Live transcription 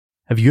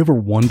Have you ever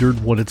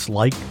wondered what it's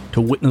like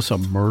to witness a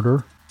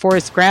murder?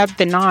 Forrest grabbed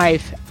the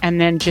knife and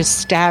then just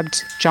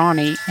stabbed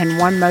Johnny in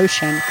one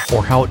motion.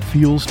 Or how it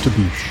feels to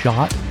be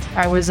shot?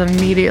 I was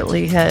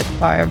immediately hit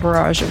by a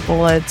barrage of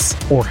bullets.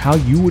 Or how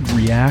you would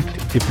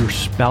react if your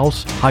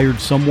spouse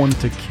hired someone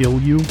to kill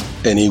you?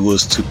 And he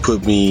was to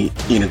put me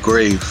in a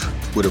grave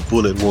with a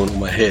bullet wound on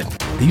my head.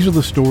 These are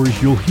the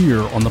stories you'll hear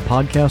on the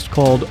podcast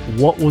called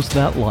What Was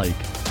That Like?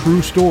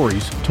 True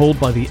stories told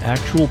by the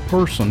actual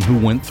person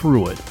who went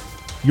through it.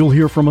 You'll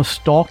hear from a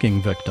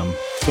stalking victim.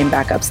 Came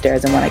back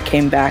upstairs, and when I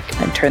came back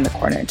and turned the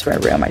corner into my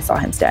room, I saw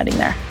him standing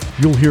there.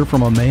 You'll hear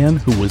from a man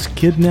who was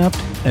kidnapped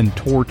and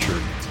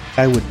tortured.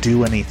 I would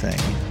do anything,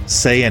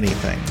 say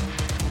anything,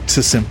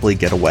 to simply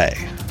get away.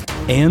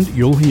 And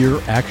you'll hear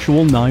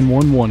actual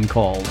 911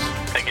 calls.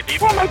 Take a deep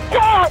breath. Oh my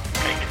God!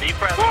 Take a deep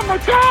breath. Oh my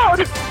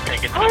God! Take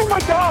a deep Oh my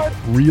God!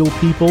 Real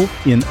people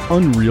in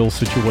unreal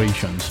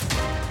situations.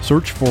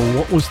 Search for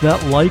What Was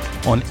That Like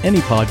on any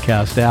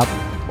podcast app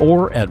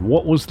or at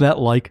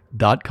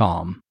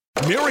whatwasthatlike.com.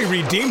 Mary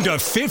redeemed a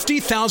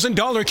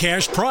 $50,000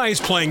 cash prize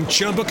playing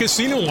Chumba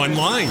Casino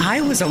online. I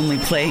was only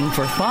playing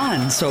for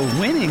fun, so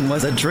winning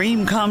was a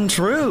dream come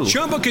true.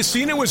 Chumba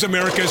Casino is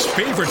America's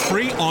favorite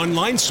free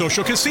online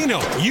social casino.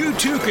 You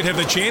too could have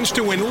the chance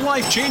to win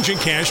life-changing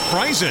cash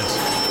prizes.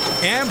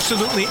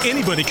 Absolutely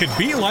anybody could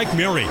be like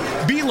Mary.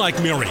 Be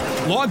like Mary.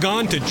 Log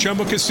on to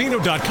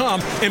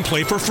ChumbaCasino.com and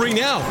play for free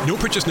now. No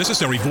purchase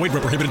necessary. Void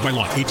where prohibited by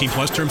law. 18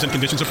 plus terms and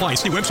conditions apply.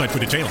 See website for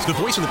details. The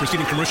voice in the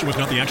preceding commercial was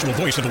not the actual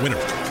voice of the winner.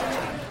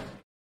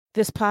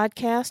 This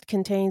podcast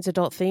contains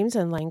adult themes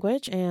and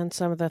language, and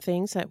some of the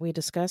things that we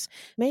discuss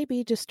may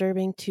be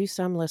disturbing to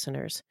some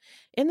listeners.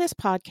 In this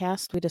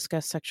podcast, we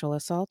discuss sexual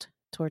assault,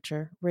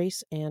 torture,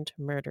 race, and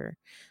murder.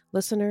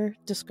 Listener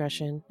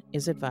discretion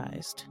is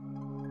advised.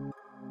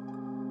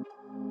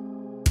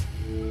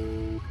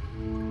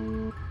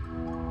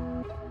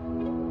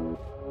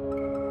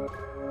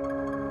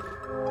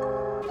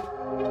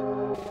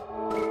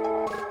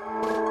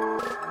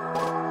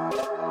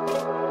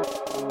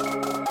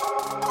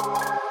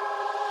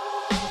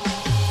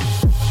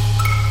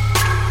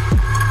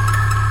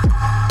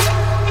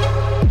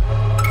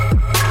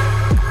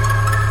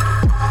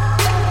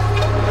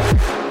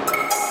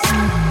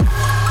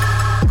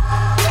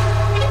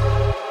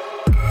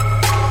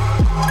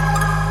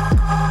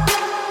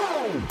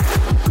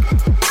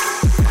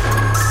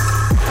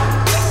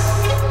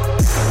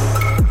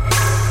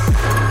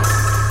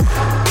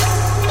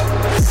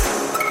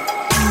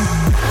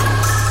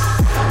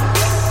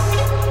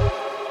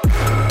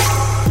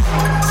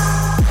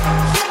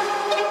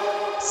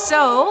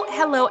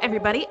 Hello,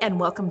 everybody, and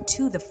welcome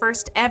to the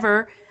first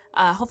ever,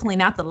 hopefully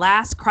not the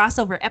last,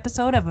 crossover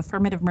episode of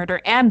Affirmative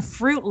Murder and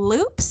Fruit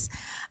Loops.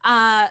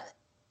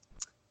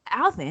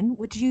 Alvin,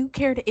 would you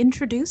care to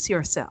introduce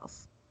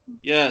yourself?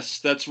 Yes,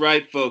 that's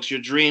right, folks.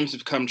 Your dreams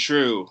have come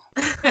true.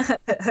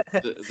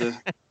 The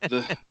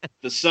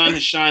sun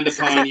has shined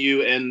upon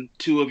you, and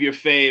two of your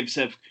faves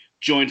have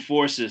joined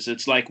forces.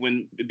 It's like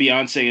when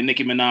Beyonce and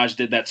Nicki Minaj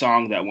did that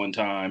song that one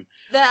time.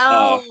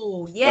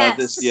 Yes.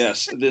 This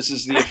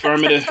is the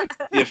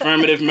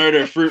affirmative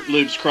murder Fruit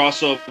Loops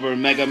crossover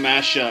mega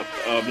mashup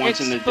of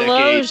once in a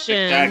decade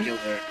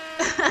spectacular.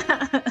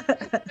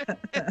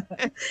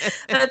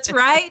 That's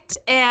right.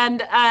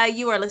 And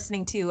you are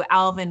listening to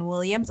Alvin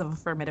Williams of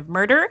Affirmative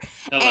Murder.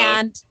 Hello.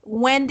 And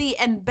Wendy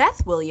and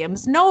Beth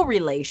Williams, no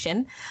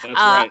relation,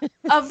 right.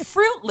 of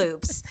Fruit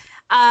Loops.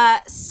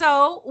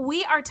 So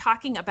we are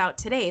talking about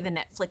today the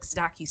Netflix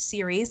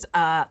docuseries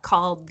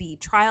called The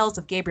Trials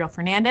of Gabriel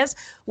Fernandez,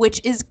 which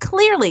is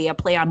clearly a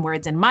play on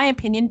words, in my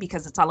opinion,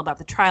 because it's all about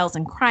the trials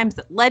and crimes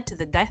that led to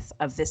the death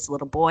of this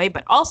little boy,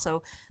 but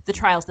also the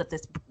trials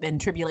and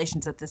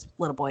tribulations that this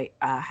little boy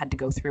had to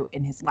go through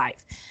in his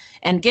life.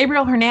 And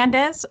Gabriel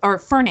Fernandez,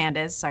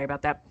 sorry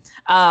about that,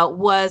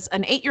 was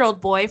an 8-year-old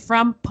boy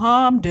from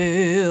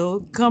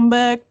Palmdale. Come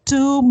back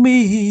to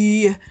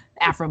me.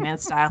 Afro Man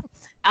style.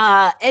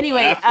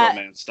 Anyway. Afro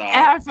Man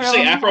style. Did you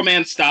say Afro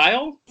Man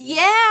style?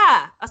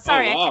 Yeah.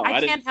 Sorry, wow. I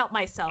can't help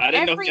myself. I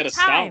didn't know he had a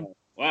style.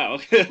 Wow.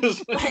 every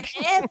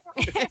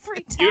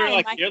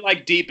time. You're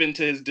like deep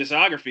into his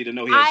discography to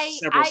know he has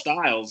several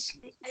styles.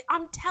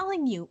 I'm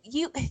telling you,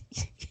 you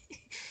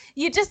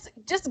just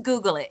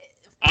Google it.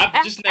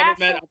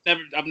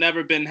 I've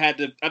never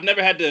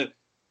had to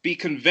be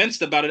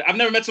convinced about it. I've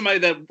never met somebody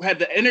that had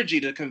the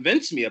energy to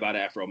convince me about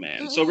Afro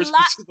Man. So we're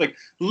like,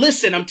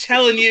 listen, I'm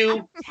telling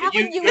you,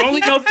 you only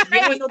know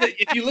that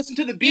if you listen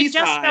to the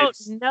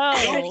B-sides, you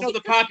only know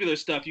the popular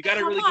stuff. You got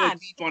to really go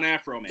deep on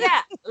Afro Man.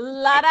 Yeah,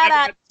 la da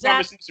da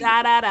da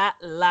da da da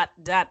la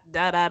da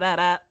da da da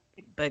da.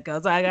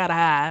 Because I got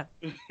high.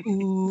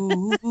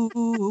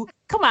 Ooh.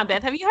 Come on,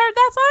 Beth. Have you heard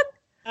that song?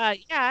 Yeah,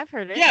 I've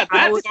heard it. Yeah,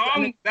 that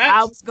song.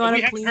 I was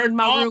gonna clean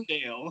my room.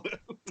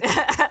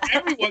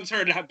 Everyone's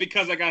heard it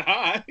because I got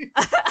high.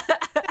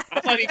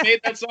 I thought he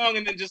made that song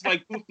and then just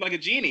like poofed like a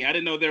genie. I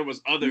didn't know there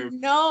was other.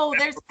 No,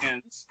 there's.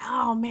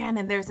 Oh man,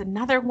 and there's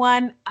another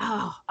one.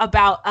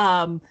 About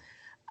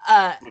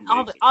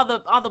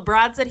all the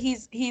broads that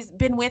he's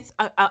been with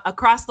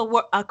across the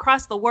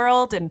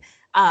world, and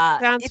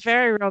sounds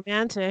very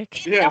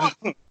romantic. Yeah.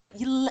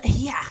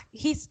 Yeah,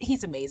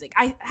 he's amazing.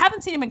 I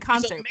haven't seen him in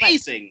concert.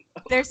 He's amazing.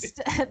 But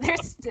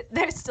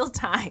there's still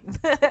time.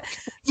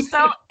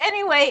 So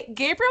anyway,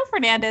 Gabriel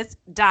Fernandez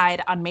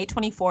died on May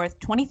 24th,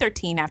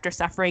 2013, after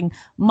suffering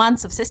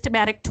months of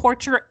systematic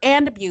torture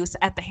and abuse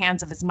at the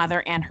hands of his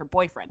mother and her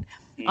boyfriend.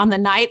 On the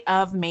night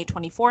of May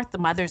 24th, the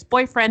mother's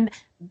boyfriend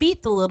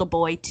beat the little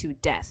boy to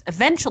death.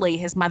 Eventually,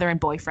 his mother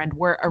and boyfriend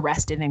were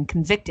arrested and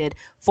convicted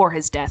for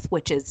his death,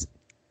 which is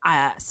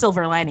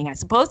silver lining, I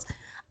suppose.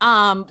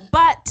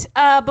 But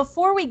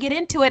before we get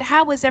into it,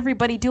 how is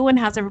everybody doing?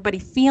 How's everybody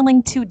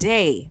feeling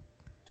today?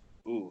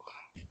 Ooh,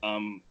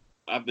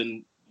 I've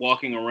been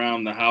walking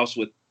around the house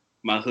with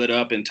my hood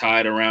up and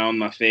tied around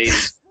my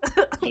face,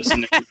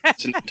 listening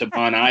to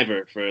Bon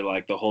Iver for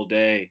like the whole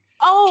day.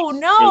 Oh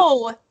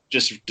no!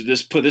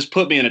 This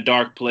put me in a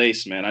dark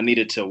place, man. I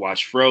needed to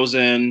watch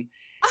Frozen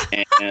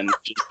and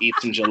just eat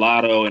some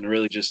gelato and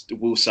really just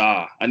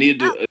woosah. I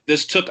needed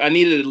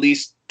at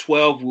least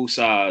 12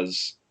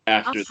 woosahs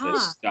after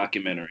this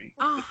documentary.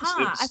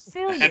 I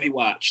feel heavy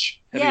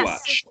watch. Heavy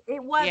watch.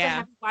 It was a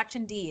heavy watch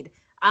indeed.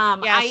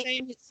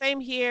 Same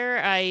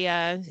here.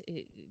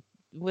 It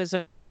was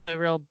a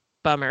real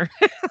bummer.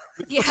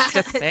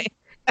 Yeah.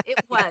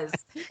 It was.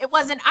 It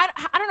wasn't.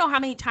 I don't know how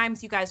many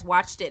times you guys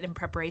watched it in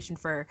preparation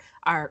for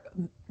our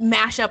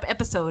mashup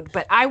episode,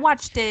 but I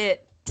watched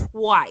it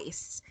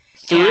twice.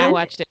 I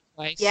watched it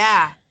twice.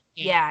 Yeah.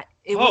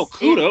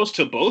 Kudos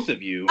to both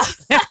of you.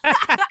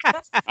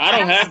 I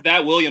don't have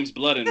that Williams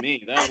blood in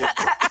me.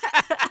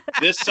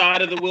 This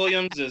side of the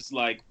Williams is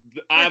like,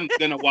 I'm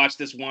gonna watch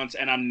this once,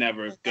 and I'm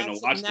never gonna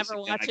watch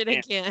it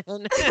again.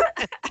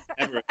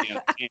 Ever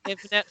again.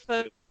 If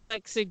Netflix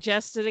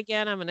suggests it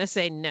again, I'm gonna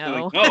say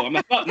no. Like, no, I'm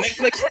not.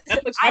 Netflix.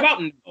 How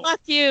about no?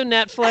 Fuck you,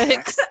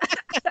 Netflix.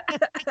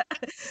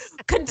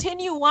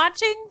 Continue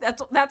watching.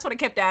 That's what it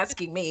kept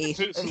asking me.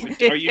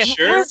 Are you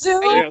sure?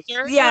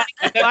 Yeah.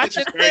 Netflix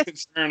is very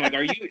concerned. Like,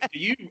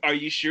 are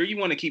you sure you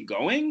want to keep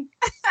going?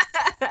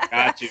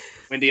 Got you,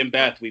 Wendy and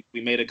Beth. We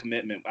made a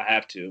commitment. I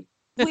have to.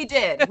 We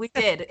did.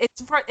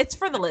 It's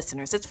for the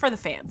listeners. It's for the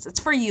fans. It's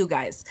for you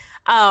guys.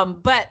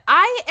 But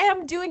I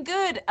am doing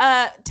good.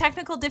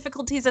 Technical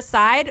difficulties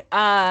aside,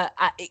 I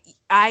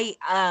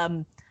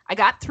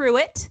got through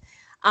it.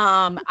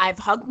 I've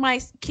hugged my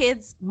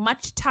kids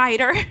much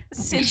tighter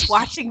since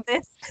watching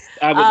this.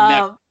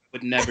 I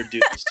would never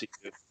do this to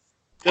you.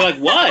 They're like,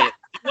 what?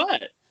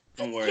 What?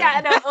 Don't worry.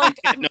 Yeah, no, like,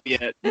 I can't know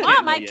yet.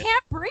 Mom, I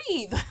can't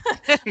breathe.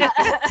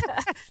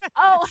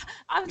 Oh,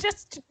 I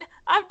just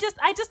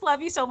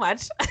love you so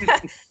much.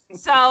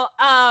 So,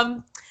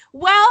 now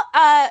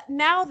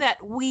that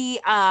we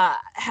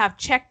have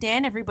checked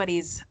in,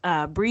 everybody's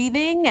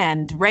breathing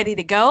and ready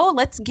to go,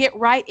 let's get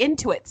right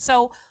into it.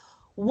 So,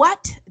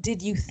 what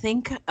did you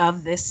think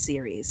of this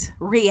series?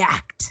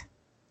 React.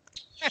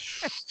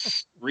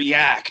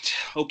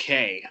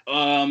 Okay.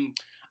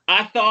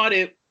 I thought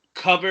it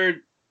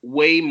covered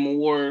way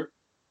more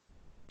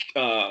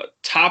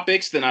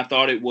topics than I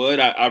thought it would.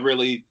 I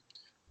really,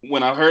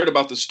 when I heard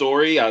about the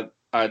story, I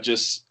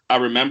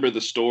remember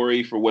the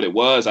story for what it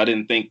was. I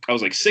didn't think, I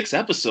was like, 6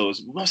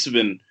 episodes must have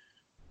been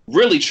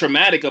really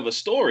traumatic of a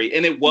story.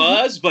 And it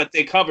was, but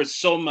they covered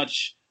so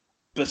much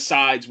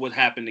besides what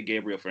happened to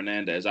Gabriel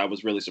Fernandez. I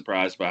was really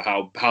surprised by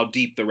how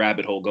deep the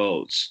rabbit hole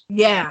goes.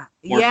 Yeah.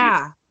 Morpheus.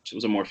 Yeah. It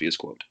was a Morpheus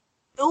quote.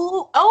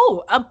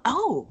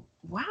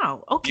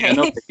 Wow. Okay.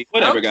 Yeah,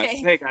 whatever, okay. guys.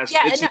 Hey, guys.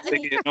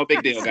 Yeah, No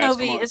big deal, guys.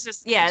 It's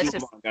just, yeah. It's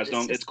just, guys.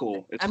 It's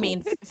cool. It's I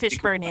mean,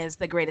 Fishburne is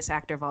the greatest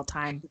actor of all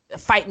time.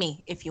 Fight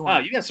me if you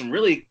want. Wow, you got some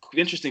really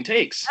interesting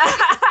takes.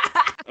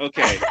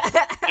 Okay.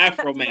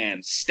 Afro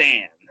Man,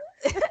 Stan.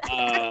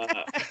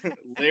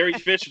 Larry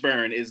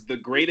Fishburne is the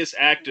greatest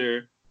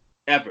actor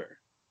ever.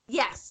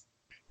 Yes.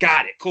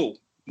 Got it. Cool.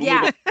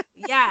 Yeah.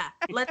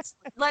 Let's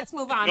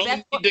move on.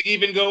 Don't need to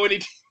even go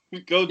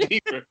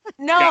deeper.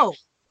 No.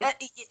 It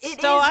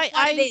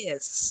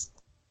is.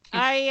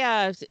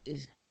 I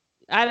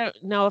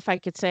don't know if I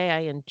could say I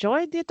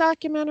enjoyed the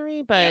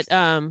documentary, but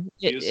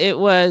it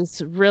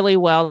was really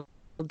well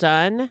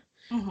done.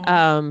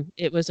 Mm-hmm.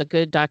 It was a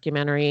good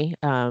documentary.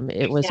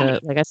 It was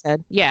like I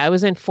said, it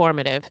was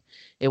informative.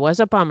 It was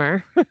a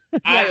bummer.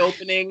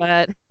 Eye-opening.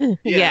 But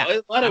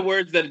a lot of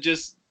words that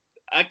just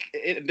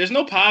there's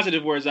no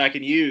positive words I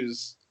can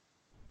use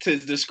to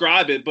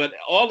describe it, but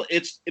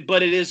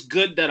it is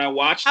good that I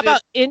watched it. How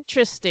about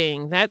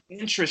interesting? That's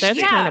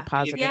kind of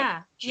positive.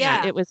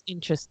 Yeah. It was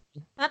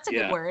interesting. That's a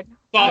good word.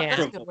 That's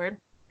a good word.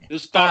 It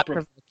was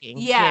thought-provoking.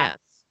 Yeah.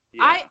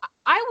 Yes.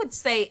 I would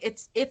say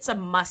it's a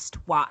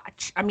must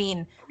watch. I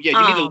mean, you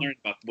need to learn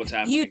about what's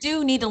happening. You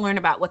do need to learn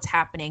about what's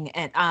happening,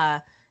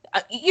 and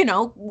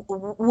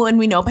when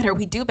we know better,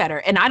 we do better.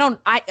 And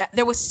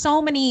there was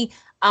so many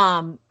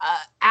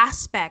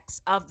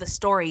aspects of the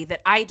story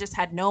that I just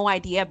had no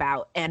idea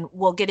about, and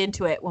we'll get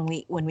into it when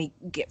we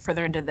get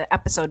further into the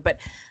episode. But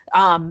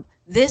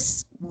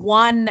this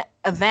one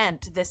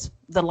event,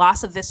 the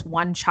loss of this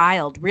one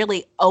child,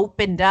 really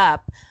opened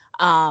up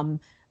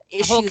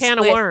issues, whole can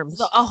of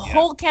worms. A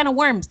whole can of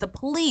worms. The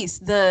police,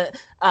 the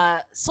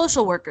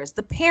social workers,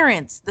 the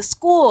parents, the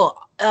school,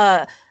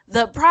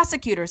 the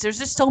prosecutors. There's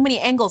just so many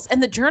angles,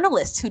 and the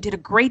journalists who did a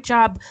great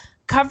job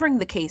covering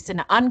the case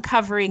and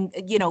uncovering,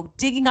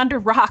 digging under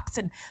rocks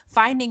and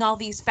finding all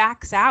these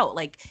facts out.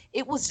 Like,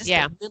 it was just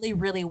a really,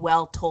 really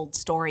well told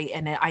story,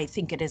 and I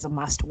think it is a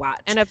must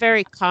watch. And a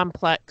very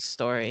complex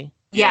story.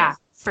 Yeah,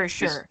 for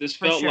sure. This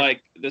felt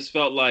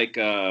like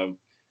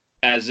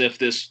as if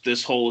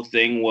this whole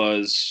thing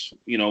was,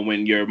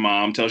 when your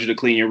mom tells you to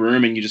clean your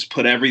room and you just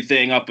put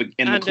everything up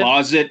in the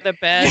closet, the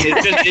bed.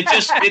 It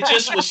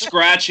just was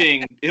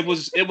scratching. It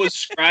was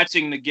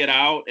scratching to get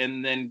out,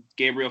 and then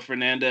Gabriel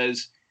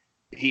Fernandez,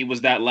 he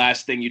was that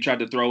last thing you tried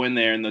to throw in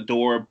there, and the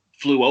door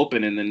flew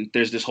open, and then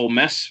there's this whole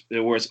mess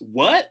where it's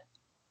what?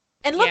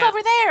 And look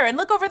over there, and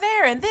look over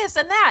there, and this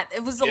and that.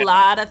 It was a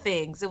lot of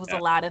things. It was a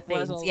lot of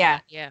things. Yeah.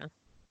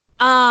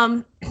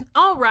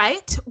 All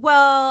right.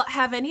 Well,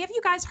 have any of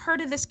you guys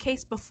heard of this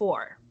case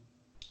before?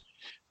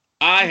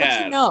 I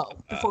have.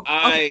 Before?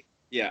 I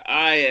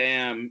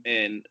am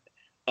an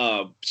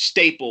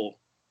staple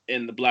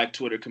in the Black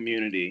Twitter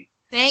communody.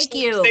 Thank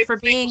you for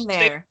being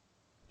there.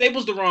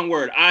 Staple's the wrong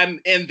word.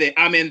 I'm in there.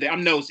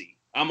 I'm nosy.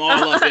 I'm all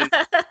up in.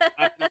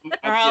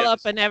 We're all up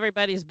in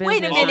everybody's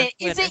business. Wait a minute.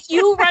 Is it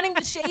you running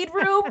the shade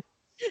room?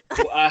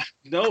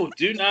 No,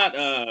 do not.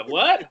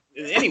 What?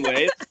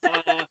 Anyway,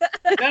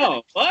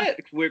 no. What?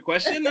 Weird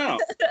question. No.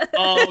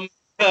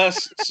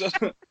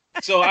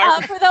 So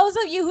for those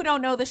of you who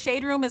don't know, the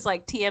shade room is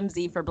like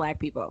TMZ for Black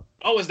people.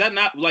 Oh, is that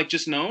not like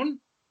just known?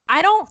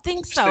 I don't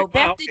think so.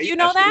 Beth, did you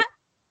know that?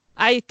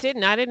 I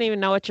didn't. I didn't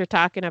even know what you're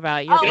talking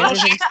about.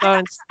 Everything's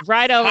going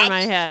right over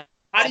my head.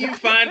 How do you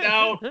find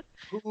out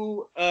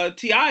who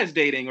T.I. is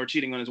dating or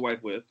cheating on his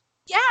wife with?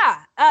 Yeah.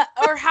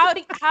 Or how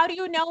do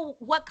you know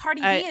what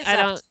Cardi B is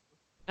up to?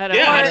 I don't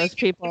know those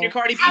people. Your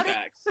Cardi B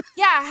facts.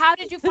 Yeah. How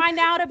did you find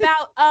out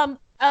about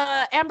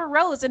Amber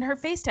Rose and her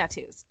face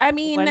tattoos? I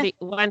mean,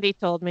 Wendy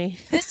told me.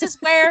 This is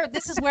where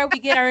we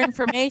get our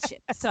information.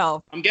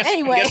 So I'm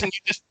guessing you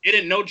just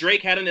didn't know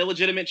Drake had an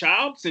illegitimate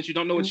child, since you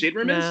don't know what shade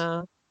room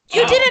is.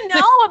 You didn't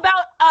know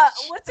about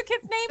what's the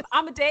kid's name?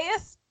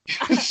 Amadeus?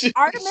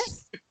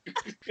 Artemis?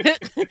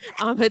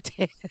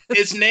 Amadeus.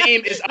 His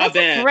name is Abed.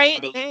 That's a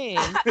great name.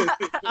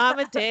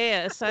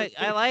 Amadeus.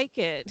 I like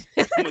it.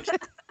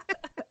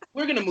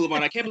 We're gonna move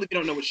on. I can't believe you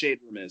don't know what shade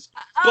room is.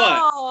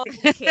 But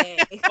okay.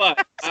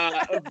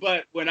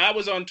 But when I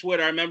was on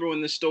Twitter, I remember when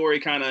this story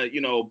kind of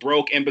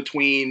broke in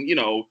between.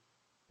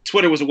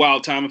 Twitter was a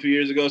wild time a few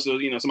years ago, so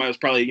somebody was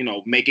probably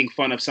making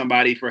fun of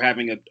somebody for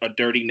having a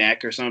dirty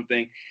neck or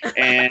something,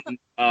 and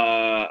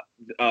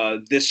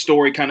this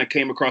story kind of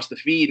came across the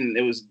feed, and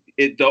it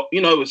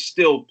was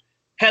still,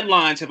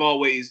 headlines have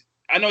always,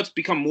 I know it's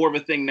become more of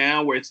a thing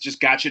now where it's just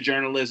gotcha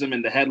journalism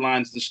and the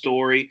headline's the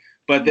story,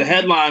 but the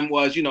headline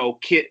was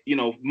kid,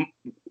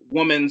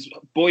 woman's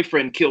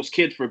boyfriend kills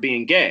kid for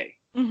being gay,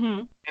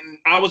 and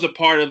I was a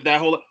part of that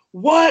whole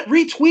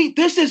retweet,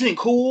 this isn't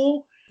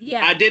cool.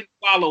 Yeah, I didn't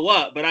follow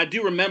up, but I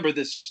do remember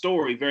this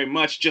story very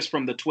much just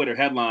from the Twitter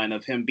headline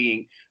of him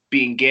being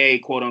gay,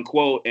 quote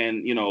unquote,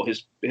 and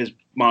his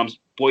mom's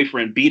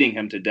boyfriend beating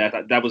him to death.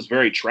 That was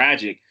very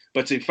tragic.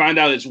 But to find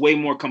out it's way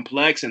more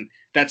complex, and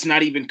that's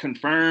not even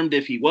confirmed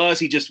if he was.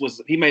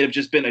 He may have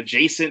just been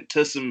adjacent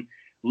to some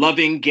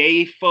loving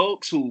gay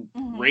folks who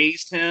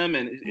raised him,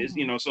 and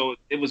so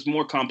it was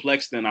more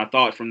complex than I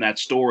thought from that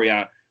story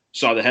I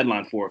saw the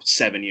headline for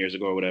 7 years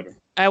ago or whatever.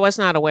 I was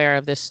not aware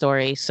of this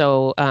story,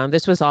 so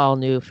this was all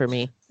new for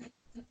me.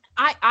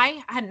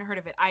 I hadn't heard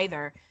of it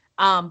either.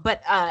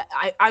 But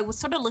I was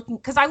sort of looking,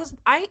 because I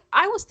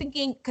was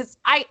thinking, because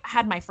I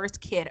had my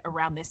first kid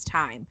around this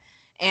time,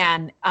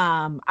 and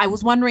I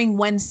was wondering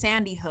when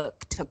Sandy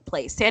Hook took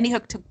place. Sandy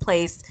Hook took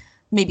place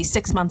maybe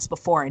 6 months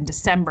before, in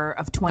December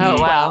of 2012.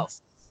 Oh, wow.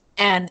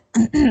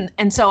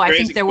 And so I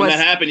think there was, when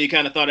that happened, you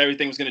kind of thought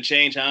everything was going to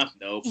change, huh?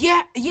 Nope.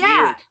 Yeah.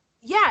 Weird.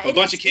 Yeah, a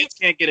bunch of kids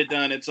can't get it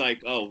done. It's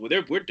like, oh,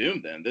 well, we're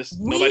doomed then.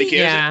 Nobody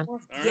cares anymore.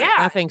 Yeah,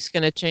 nothing's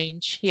gonna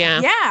change.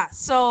 Yeah.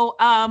 So,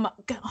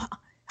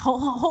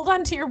 hold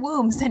on to your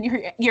wombs and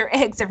your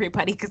eggs,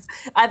 everybody, because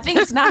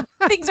things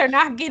are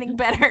not getting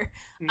better.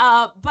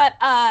 But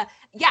I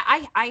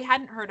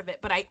hadn't heard of it,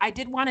 but I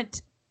did want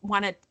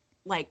to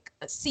like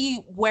see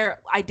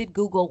where I did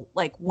Google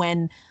like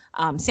when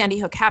Sandy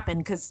Hook happened,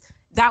 because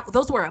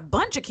those were a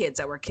bunch of kids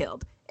that were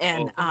killed,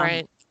 and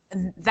right.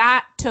 And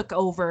that took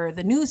over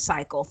the news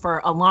cycle for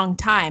a long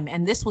time.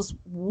 And this was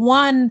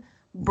one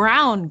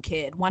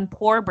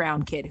poor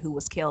brown kid who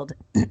was killed.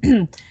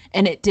 And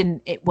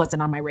it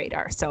wasn't on my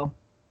radar. So,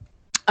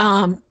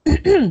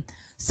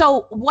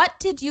 so what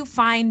did you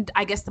find,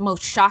 I guess, the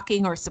most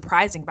shocking or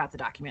surprising about the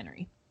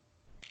documentary?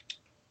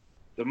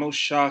 The most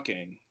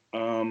shocking.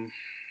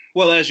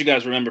 Well, as you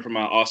guys remember from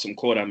my awesome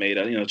quote I made,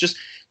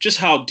 just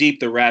how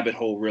deep the rabbit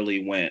hole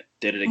really went.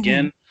 Did it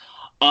again.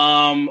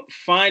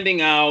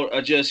 Finding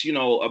out just,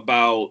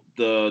 about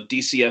the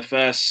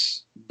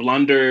DCFS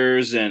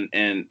blunders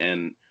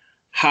and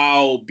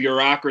how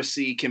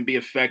bureaucracy can be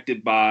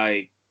affected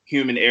by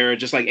human error,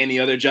 just like any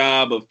other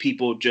job, of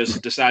people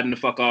just deciding to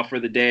fuck off for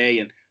the day,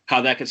 and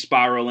how that could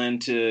spiral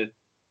into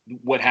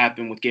what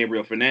happened with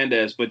Gabriel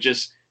Fernandez. But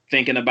just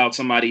thinking about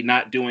somebody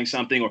not doing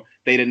something, or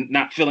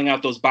not filling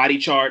out those body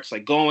charts,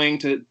 like going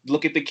to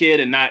look at the kid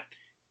and not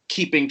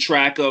keeping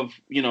track of,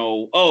 he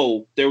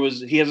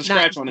has a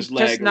scratch on his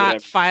leg. Just or not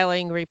whatever.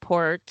 Filing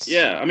reports.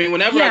 Yeah. I mean,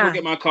 whenever I go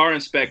get my car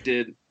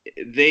inspected,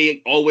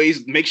 they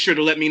always make sure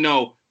to let me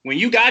know, when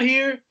you got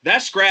here,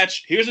 that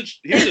scratch, here's a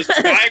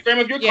diagram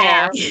of your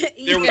car.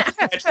 There was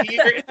a scratch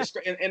here.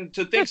 And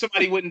to think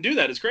somebody wouldn't do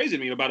that is crazy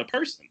to me about a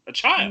person, a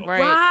child.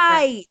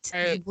 Right.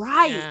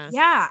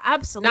 Yeah,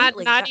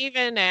 absolutely. Not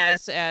even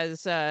as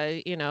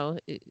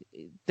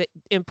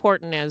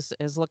important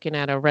as looking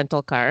at a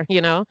rental car,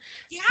 Yeah.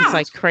 It's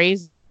like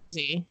crazy.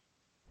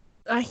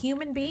 A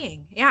human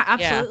being. Yeah,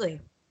 absolutely. Yeah.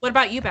 What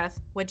about you, Beth?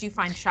 What did you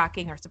find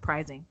shocking or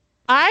surprising?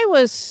 I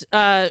was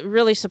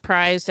really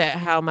surprised at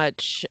how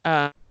much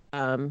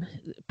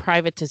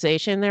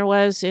privatization there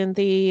was in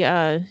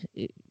the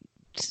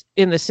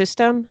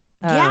system.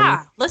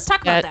 Let's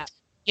talk about that.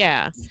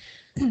 Yeah.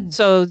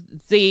 So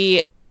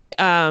they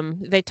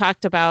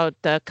talked about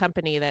the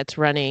company that's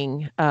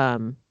running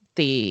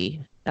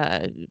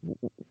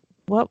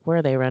what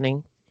were they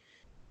running?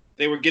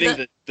 They were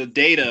getting the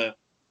data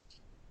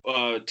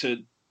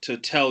to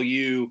tell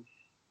you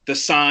the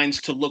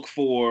signs to look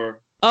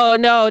for. Oh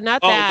no,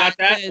 not that.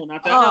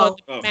 Not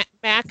that.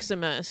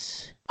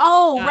 Maximus.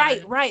 Oh,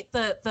 right.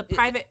 The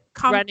private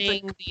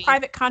running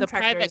private contractors. The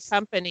private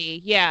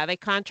company. Yeah, they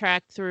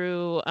contract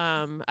through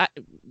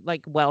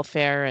like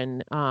welfare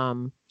and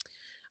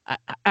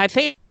I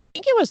think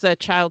it was the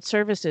child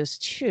services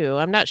too.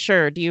 I'm not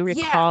sure. Do you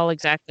recall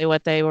exactly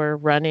what they were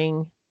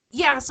running?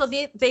 Yeah, so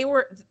they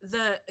were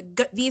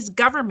these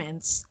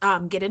governments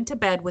get into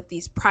bed with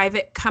these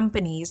private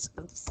companies,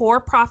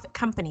 for-profit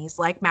companies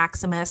like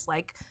Maximus,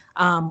 like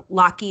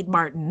Lockheed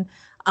Martin,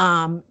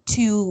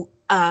 to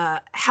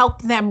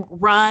help them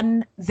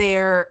run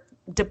their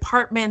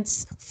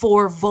departments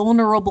for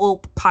vulnerable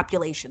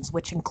populations,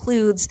 which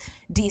includes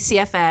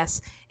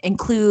DCFS,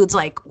 includes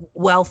like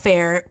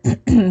welfare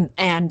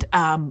and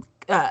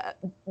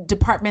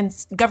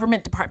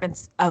government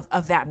departments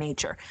of that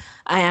nature.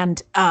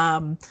 And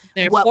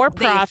they're for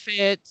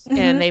profit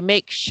and they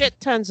make shit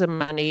tons of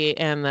money,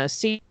 and the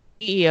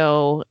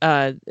CEO,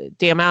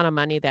 the amount of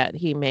money that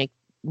he made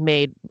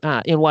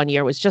in 1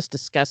 year was just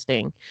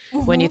disgusting.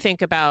 When you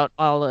think about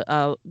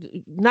all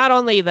not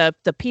only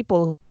the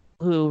people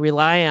who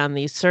rely on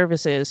these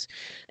services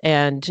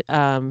and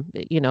how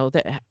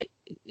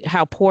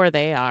poor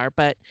they are,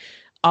 but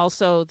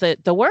also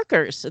the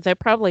workers. They're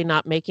probably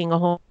not making a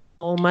whole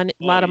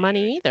lot of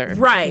money either.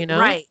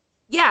 Right.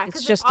 Yeah,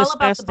 because it's all disgusting.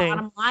 about the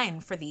bottom line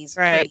for these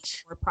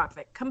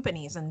for-profit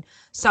companies, and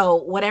so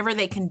whatever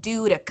they can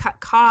do to cut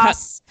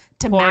costs,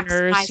 to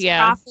maximize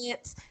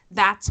profits,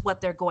 that's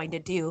what they're going to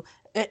do,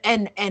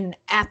 and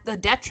at the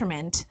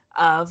detriment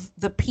of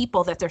the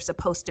people that they're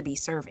supposed to be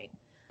serving,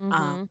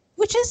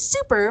 which is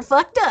super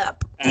fucked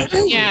up.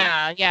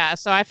 Yeah.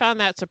 So I found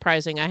that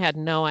surprising. I had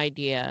no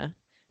idea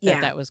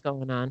that was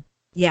going on.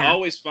 Yeah, I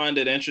always find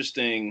it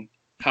interesting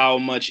how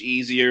much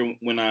easier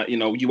when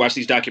you watch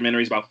these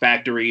documentaries about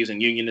factories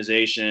and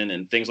unionization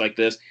and things like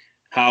this,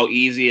 how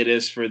easy it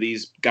is for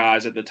these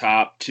guys at the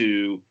top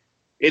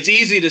it's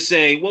easy to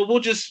say, well, we'll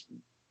just,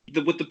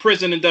 with the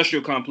prison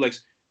industrial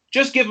complex,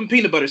 just give them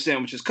peanut butter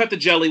sandwiches, cut the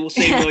jelly, we'll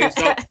save millions.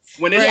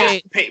 When it's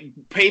just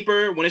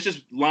paper, when it's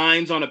just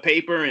lines on a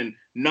paper and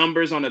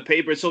numbers on a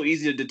paper, it's so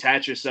easy to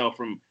detach yourself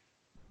from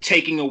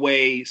taking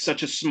away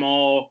such a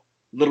small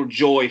little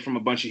joy from a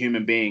bunch of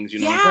human beings,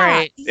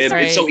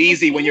 It's so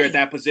easy when you're at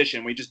that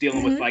position, where you're just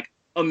dealing with like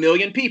 1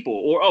 million people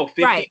or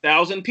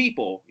 50,000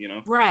 people,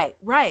 Right.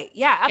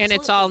 Yeah, absolutely. And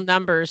it's all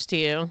numbers to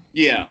you.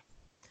 Yeah.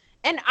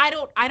 And I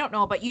don't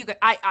know about you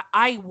guys.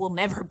 I will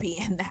never be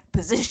in that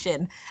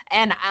position,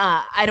 and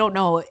I don't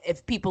know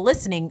if people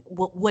listening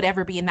would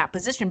ever be in that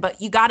position.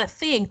 But you got to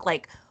think,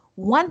 like,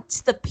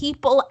 once the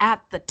people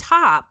at the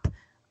top,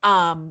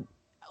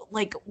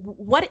 like,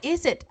 what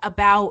is it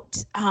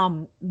about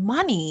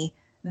money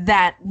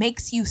that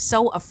makes you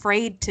so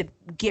afraid to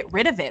get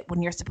rid of it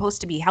when you're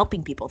supposed to be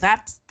helping people?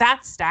 That's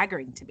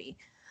staggering to me.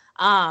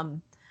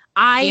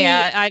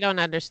 I don't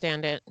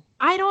understand it.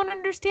 I don't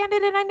understand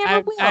it, and I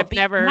never will. I've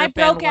never my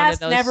been broke one ass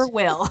of those. never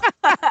will.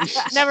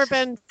 Never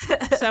been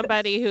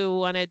somebody who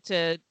wanted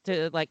to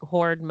like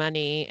hoard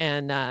money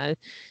and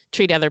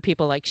treat other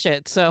people like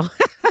shit. So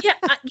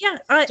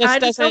I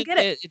just don't get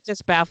it. It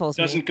just baffles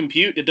me. It doesn't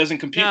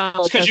compute. No,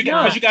 because you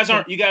guys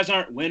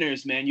aren't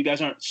winners, man. You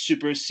guys aren't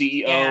super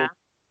CEO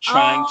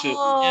trying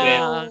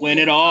to win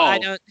it all.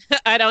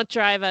 I don't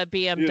drive a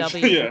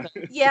BMW.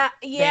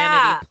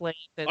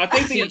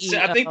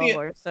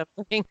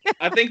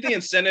 I think the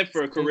incentive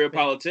for a career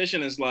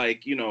politician is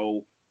like,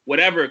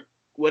 whatever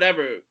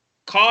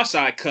costs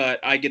I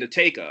cut, I get a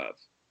take of.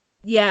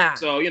 Yeah.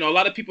 So, you know, a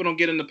lot of people don't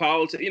get into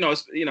politics.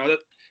 That,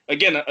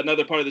 again,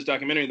 another part of this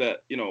documentary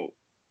that,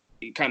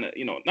 kind of,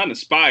 not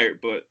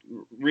inspired, but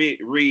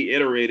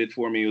reiterated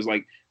for me was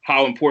like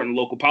how important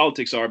local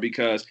politics are,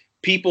 because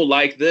people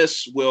like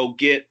this will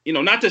get,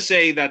 not to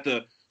say that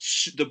the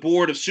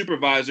board of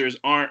supervisors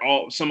aren't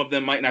all, some of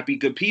them might not be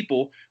good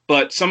people,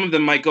 but some of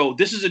them might go,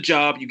 this is a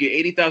job, you get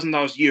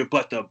 $80,000 a year,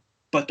 but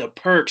the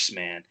perks,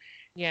 man.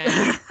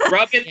 Yeah.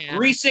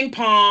 Greasing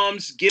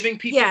palms, giving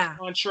people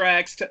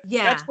contracts.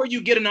 That's where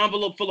you get an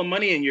envelope full of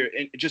money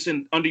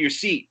under your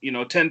seat,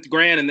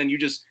 $10,000, and then you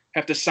just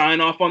have to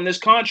sign off on this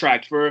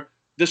contract for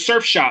the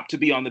surf shop to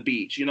be on the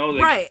beach.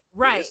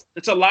 Right.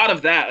 It's a lot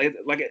of that.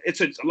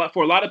 It's a lot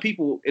for a lot of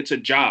people. It's a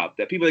job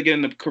that people that get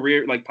in the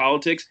career like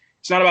politics.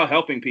 It's not about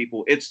helping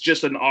people. It's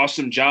just an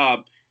awesome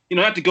job.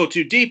 Not to go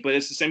too deep, but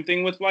it's the same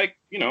thing with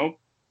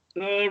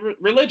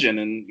religion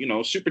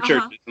and super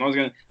churches. And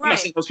I'm not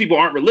saying those people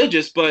aren't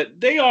religious, but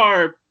they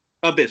are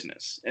a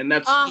business, and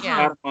that's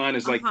bottom line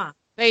is like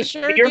they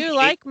sure do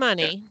like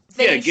money.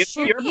 Give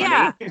me your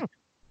money.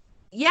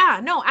 Yeah,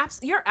 no,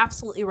 you're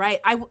absolutely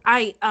right.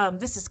 I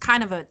this is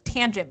kind of a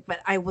tangent, but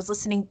I was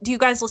listening. Do you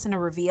guys listen to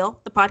Reveal,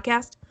 the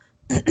podcast?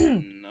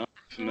 No.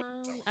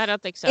 I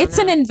don't think so. It's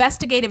an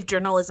investigative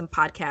journalism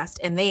podcast,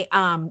 and they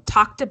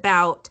talked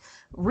about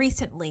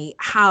recently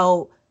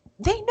how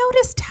they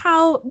noticed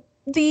how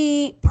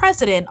the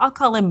president, I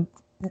call him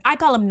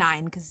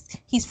 9 because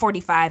he's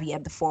 45. He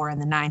had the 4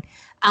 and the 9.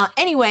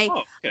 Anyway,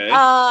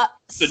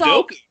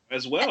 Sudoku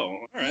as well.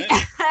 All right.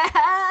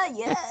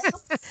 Yes.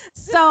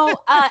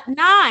 So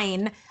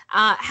 9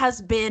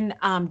 has been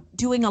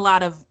doing a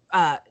lot of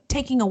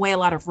taking away a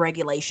lot of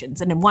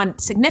regulations, and one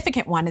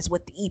significant one is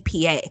with the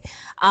EPA.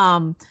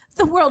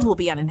 The world will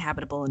be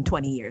uninhabitable in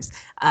 20 years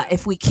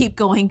if we keep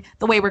going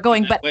the way we're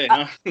going. But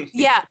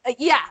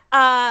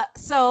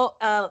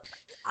So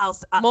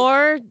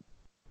more.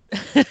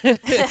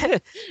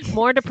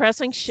 More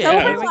depressing shit. So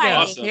Here we go.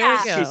 Awesome. Here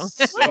we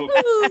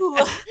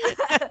go.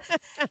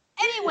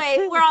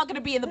 Anyway, we're all going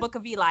to be in the Book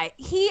of Eli.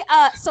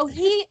 So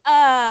he's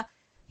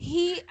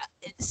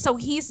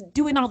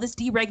doing all this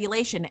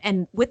deregulation,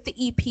 and with the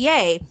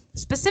EPA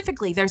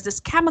specifically, there's this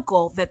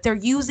chemical that they're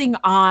using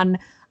on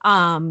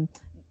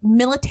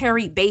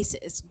military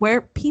bases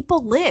where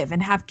people live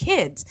and have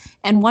kids.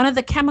 And one of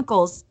the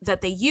chemicals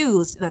that they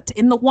use that's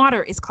in the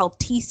water is called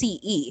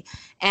TCE.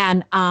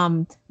 And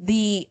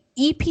the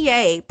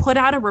EPA put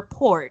out a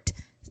report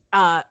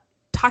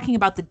talking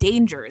about the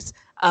dangers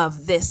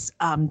of this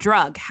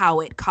drug,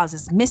 how it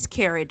causes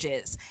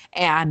miscarriages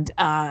and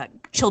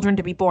children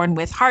to be born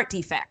with heart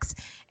defects,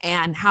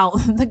 and how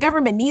the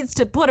government needs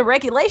to put a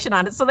regulation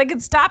on it so they can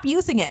stop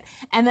using it.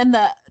 And then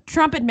the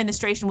Trump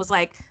administration was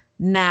like,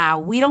 nah,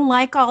 we don't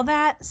like all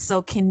that,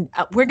 so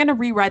we're going to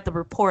rewrite the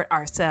report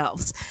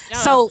ourselves. No.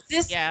 So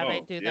this,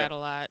 they do that a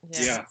lot.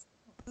 Yeah.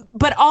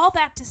 But all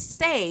that to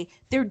say,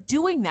 they're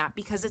doing that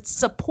because it's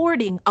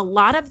supporting a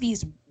lot of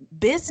these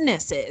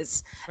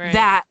businesses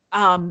that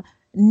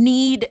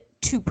need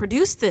to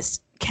produce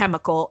this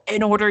chemical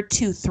in order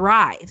to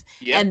thrive.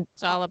 Yep. And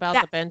it's all about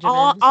the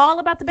Benjamins. All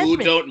about the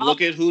Benjamins. Look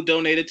at who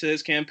donated to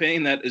his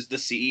campaign. That is the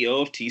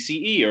CEO of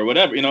TCE or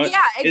whatever.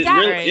 Yeah,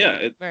 exactly.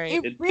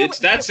 It's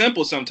that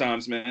simple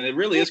sometimes, man. It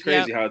really is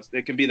crazy how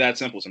it can be that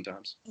simple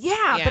sometimes.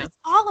 Yeah, but it's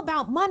all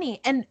about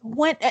money. And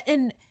what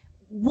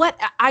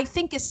I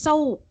think is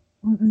so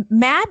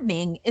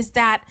maddening is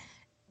that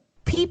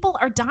people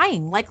are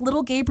dying, like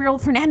little Gabriel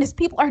Fernandez.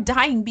 People are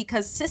dying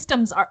because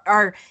systems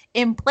are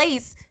in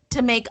place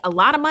to make a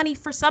lot of money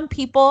for some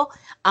people,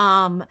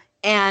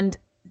 and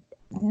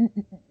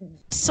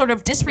sort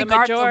of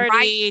disregard the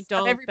rights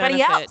of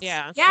everybody else.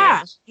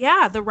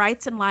 Yeah, the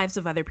rights and lives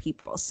of other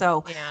people.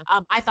 So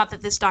I thought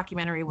that this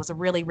documentary was a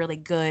really, really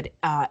good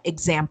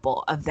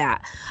example of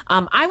that.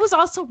 I was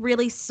also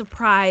really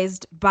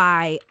surprised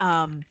by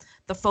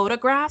the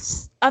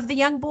photographs of the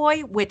young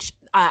boy, which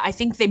I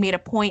think they made a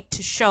point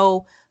to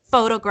show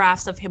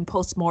photographs of him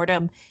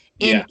post-mortem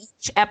in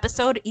each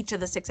episode, each of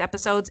the 6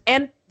 episodes,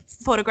 and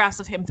photographs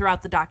of him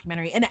throughout the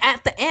documentary, and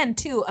at the end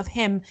too of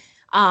him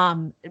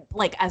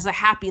like as a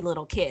happy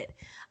little kid.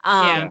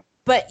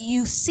 But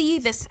you see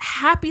this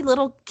happy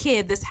little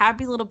kid, this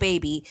happy little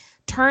baby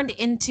turned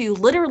into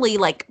literally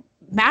like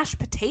mashed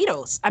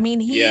potatoes. I mean,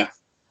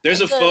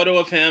 there's a photo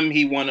of him.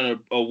 He won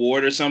an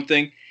award or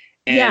something,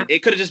 and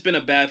it could have just been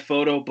a bad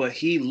photo, but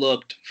he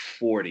looked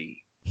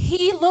 40.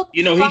 He looked,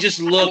 he just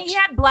looked. I mean, he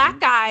had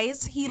black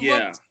eyes. He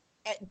looked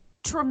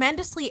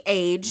tremendously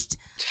aged,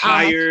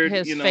 tired.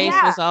 His face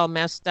was all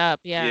messed up.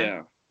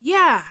 And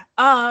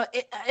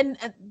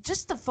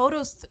just the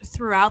photos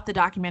throughout the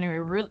documentary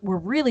were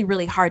really,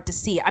 really hard to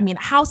see. I mean,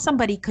 how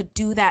somebody could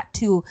do that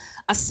to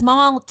a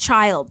small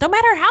child, no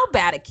matter how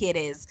bad a kid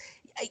is,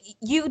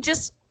 burn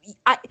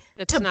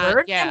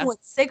him with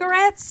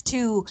cigarettes,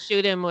 to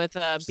shoot him with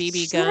a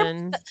BB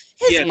gun.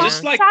 His mom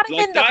just like shot him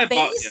in the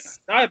face.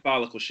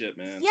 Diabolical shit,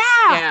 man.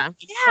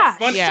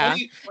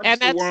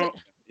 And that's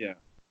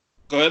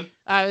Go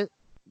ahead.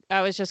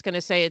 I was just going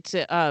to say it's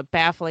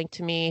baffling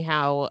to me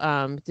how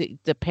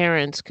the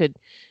parents could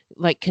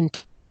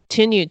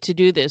continued to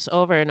do this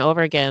over and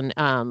over again,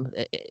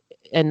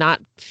 and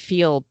not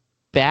feel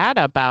bad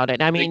about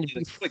it. I mean,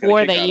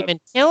 before they even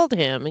killed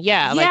him,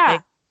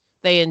 like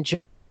they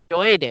enjoyed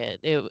it.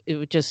 It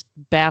was just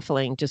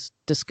baffling, just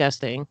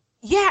disgusting.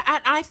 Yeah,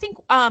 and I think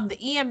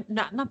the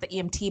not the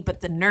EMT,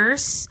 but the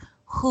nurse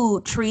who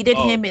treated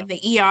him in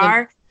the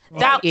ER.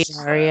 That was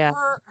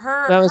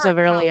that was a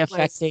really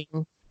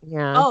affecting.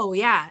 Yeah. Oh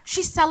yeah,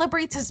 she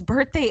celebrates his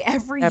birthday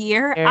every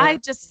year. I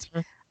just,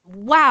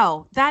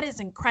 wow, that is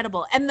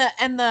incredible. And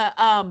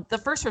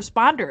the first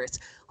responders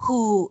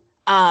who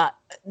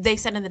they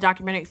said in the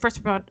documentary,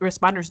 first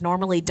responders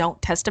normally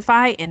don't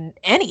testify in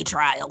any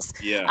trials.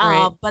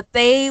 Yeah. But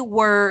they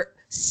were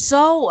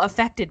so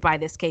affected by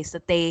this case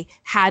that they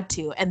had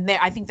to, and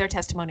I think their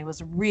testimony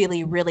was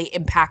really, really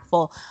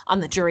impactful on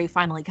the jury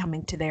finally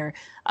coming to their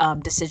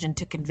decision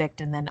to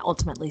convict and then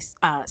ultimately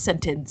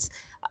sentence.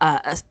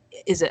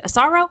 Is it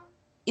Isaro?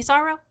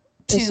 Isaro.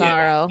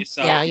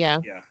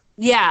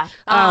 Yeah.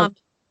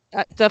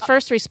 The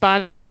first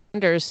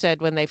responders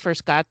said when they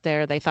first got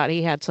there, they thought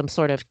he had some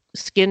sort of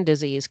skin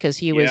disease because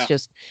he was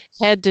just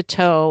head to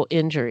toe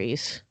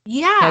injuries.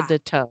 Yeah. Head to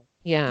toe.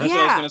 Yeah.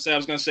 That's what I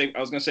was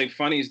gonna say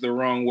funny is the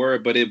wrong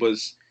word, but it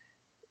was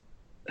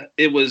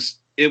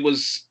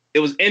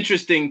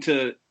interesting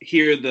to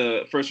hear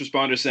the first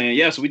responders saying,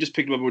 yeah, so we just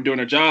picked him up, we're doing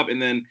our job,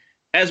 and then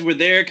as we're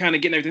there kind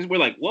of getting everything, we're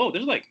like, whoa,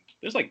 there's like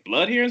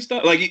blood here and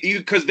stuff. Like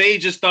because they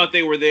just thought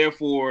they were there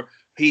for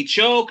he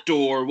choked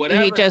or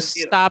whatever. He just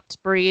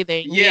stopped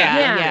breathing.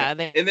 Yeah.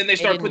 And then they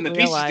start putting the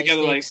pieces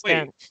together like,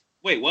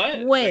 wait,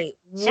 what? Wait.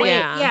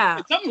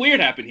 Something weird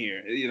happened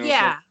here.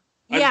 Yeah.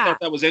 So I just thought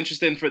that was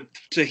interesting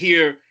to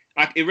hear.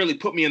 It really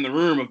put me in the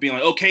room of being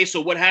like, okay, so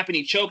what happened?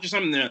 He choked or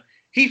something.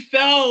 He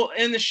fell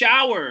in the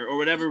shower or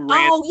whatever.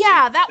 Oh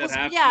yeah, that was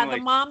happened.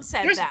 The mom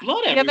said there's that.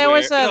 Blood everywhere. Yeah, there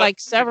was like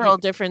several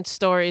different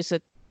stories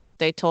that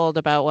they told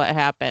about what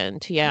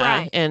happened.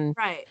 Yeah,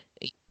 right.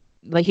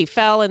 Like he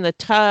fell in the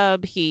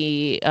tub.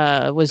 He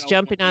was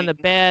jumping on the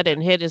bed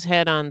and hit his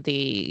head on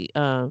the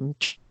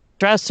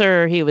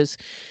dresser. He was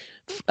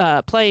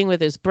playing with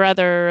his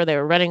brother. They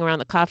were running around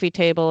the coffee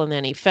table, and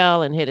then he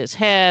fell and hit his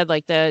head.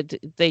 Like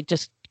they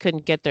just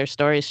couldn't get their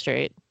story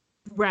straight.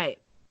 Right.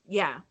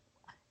 Yeah.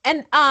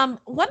 And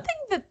one thing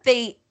that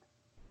they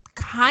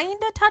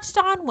kind of touched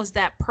on was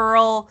that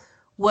Pearl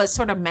was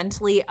sort of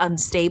mentally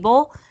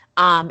unstable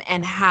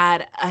and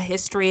had a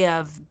history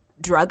of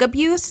drug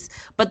abuse,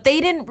 but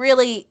they didn't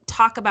really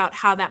talk about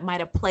how that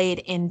might have played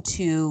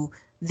into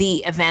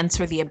the events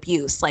or the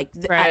abuse. Like,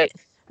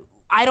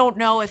 I don't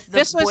know if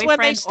this was when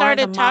they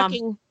started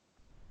talking.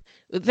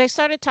 They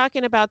started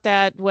talking about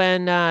that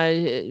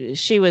when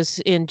she was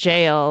in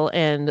jail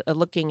and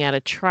looking at a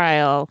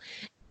trial,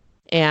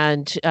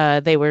 and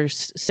they were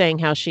saying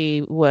how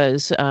she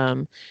was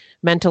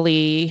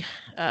mentally.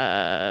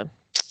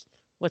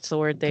 What's the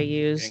word they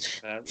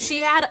used?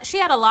 She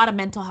had a lot of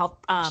mental health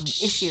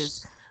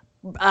issues.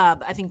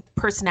 I think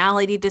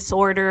personality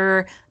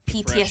disorder,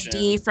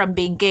 PTSD from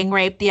being gang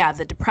raped. Yeah,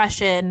 the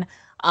depression.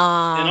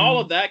 And all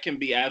of that can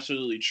be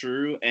absolutely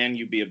true, and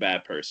you be a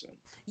bad person.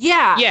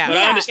 Yeah. But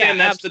I understand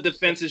that's the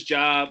defense's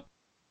job.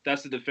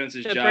 That's the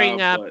defense's job to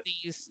bring up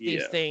these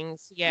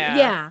things.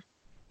 Yeah.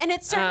 And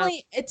it's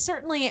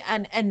certainly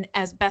and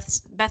as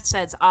Beth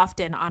says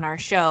often on our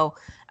show,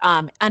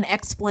 an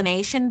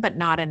explanation, but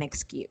not an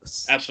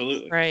excuse.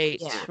 Absolutely.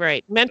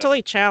 Right.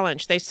 Mentally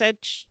challenged. They said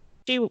she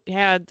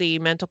had the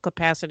mental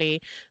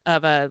capacity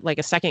of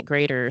a second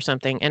grader or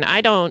something, and I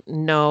don't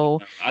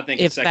know. I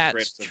think if second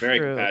graders are very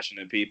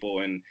compassionate people,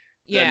 and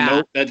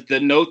the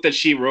note that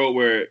she wrote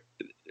where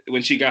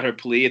when she got her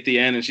plea at the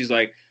end, and she's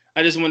like,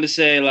 I just wanted to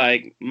say,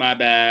 like, my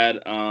bad.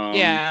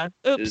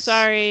 Oops,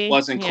 sorry.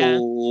 Wasn't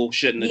cool.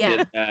 Shouldn't have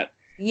did that.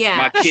 Yeah.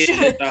 My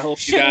kids, I hope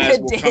you guys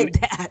will come.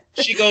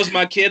 She goes,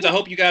 my kids, I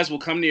hope you guys will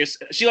come to your.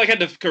 She had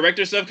to correct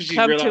herself because she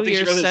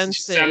realized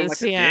she sounded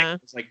like a dick.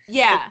 It's like, hope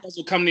you guys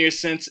will come to your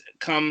sense.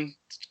 Come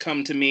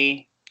to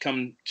me.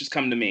 Just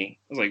come to me.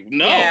 I was like,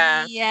 no.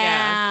 Yeah.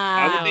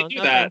 Why would they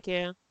do that? Thank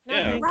you.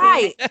 No,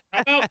 right.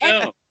 How about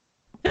no?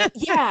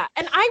 Yeah,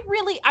 and I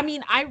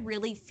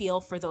really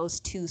feel for those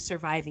two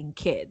surviving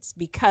kids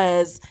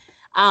because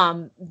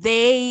I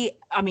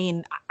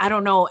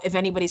don't know if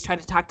anybody's tried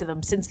to talk to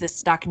them since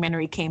this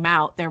documentary came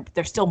out.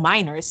 They're still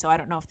minors, so I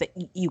don't know if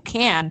you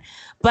can,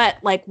 but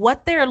like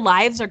what their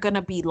lives are going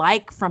to be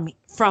like from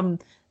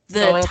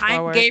the time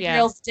forward,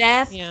 Gabriel's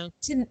death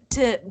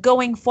to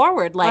going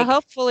forward. Like, well,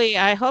 hopefully,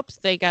 I hope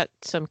they got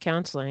some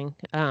counseling.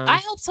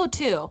 I hope so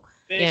too.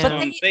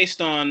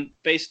 Based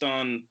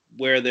on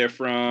where they're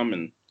from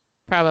and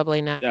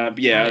probably not.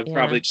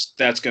 Probably just,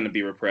 that's going to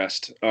be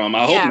repressed.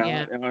 I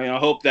hope not. I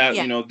hope that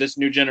this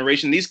new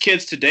generation, these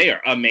kids today are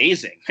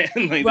amazing.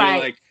 They're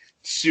like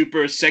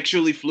super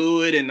sexually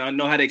fluid and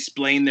know how to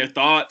explain their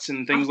thoughts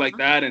and things like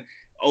that, and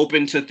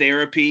open to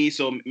therapy.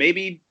 So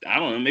maybe I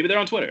don't know. Maybe they're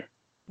on Twitter.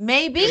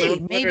 Maybe.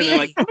 They're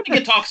like, I'm gonna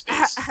get talk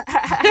space.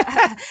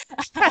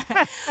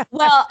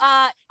 Well,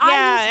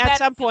 at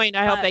some point,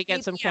 I hope they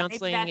get some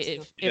counseling.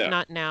 If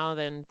not now,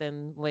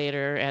 then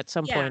later. At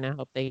some point, I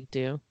hope they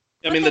do.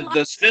 I mean,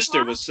 the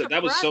sister was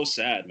so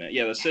sad, man.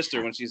 Yeah, the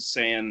sister when she's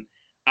saying,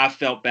 "I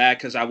felt bad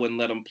because I wouldn't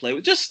let him play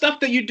with," just stuff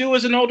that you do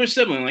as an older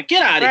sibling, like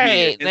get out of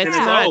here. And that's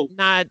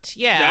not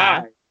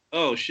die.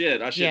 Oh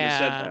shit! I shouldn't have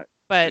said that.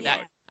 But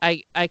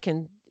I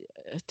can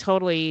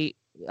totally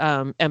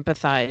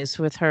empathize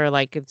with her.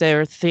 Like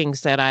there are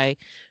things that I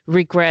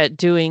regret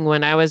doing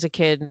when I was a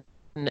kid,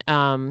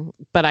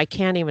 but I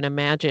can't even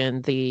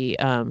imagine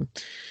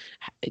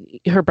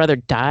her brother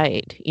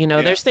died.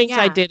 There's things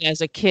I did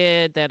as a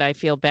kid that I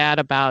feel bad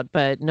about,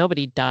 but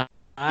nobody died.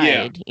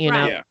 How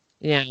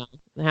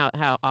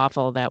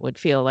awful that would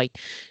feel. Like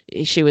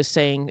she was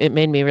saying, it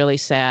made me really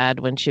sad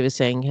when she was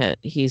saying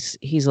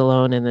he's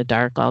alone in the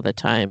dark all the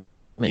time,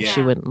 and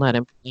she wouldn't let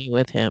him play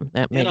with him.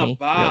 That made me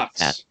really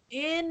sad.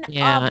 In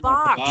a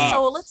box.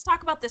 So let's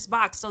talk about this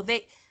box. So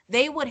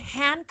they would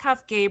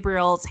handcuff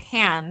Gabriel's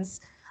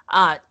hands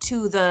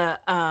to the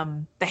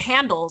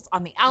handles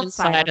on the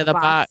outside of the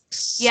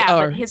box. Yeah,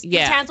 but his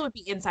hands would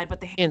be inside, but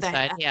the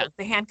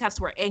handcuffs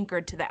were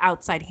anchored to the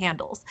outside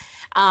handles.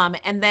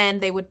 And then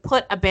they would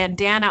put a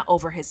bandana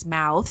over his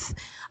mouth.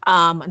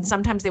 And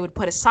sometimes they would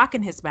put a sock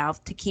in his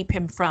mouth to keep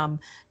him from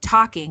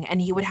talking.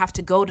 And he would have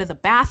to go to the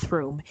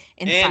bathroom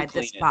inside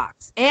this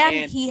box.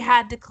 And he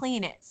had to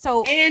clean it.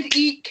 And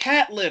eat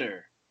cat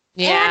litter.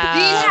 Yeah.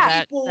 These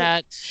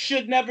people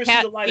should never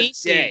see the light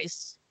of day.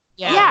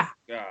 Yeah. Oh,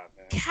 God,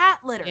 man.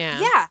 Cat litter.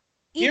 Yeah.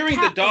 Hearing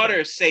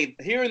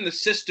the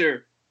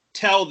sister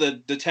tell the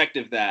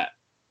detective that,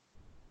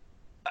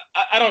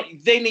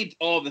 they need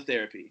all the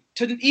therapy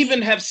to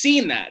even have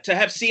seen that, to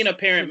have seen a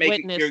parent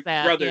making your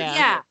brother.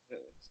 Yeah.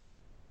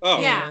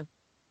 Oh. Yeah.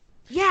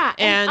 Yeah.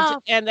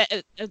 And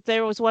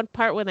there was one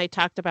part when they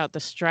talked about the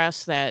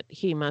stress that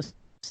he must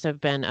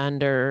have been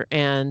under,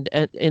 and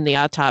in the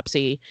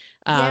autopsy,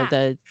 how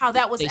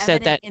that was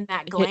evident in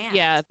that gland.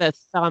 The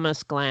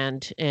thalamus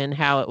gland, and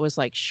how it was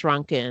like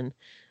shrunken.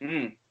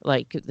 And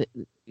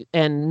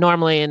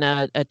normally in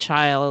a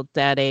child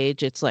that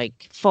age, it's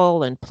like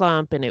full and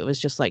plump, and it was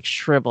just like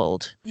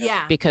shriveled.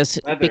 Yeah. Because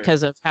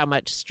of how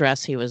much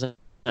stress he was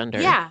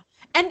under. Yeah.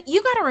 And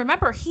you got to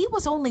remember, he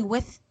was only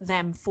with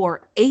them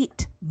for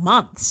 8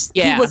 months.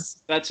 Yeah,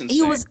 that's insane.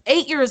 He was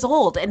 8 years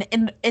old, and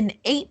in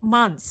 8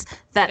 months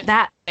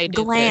that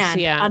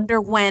gland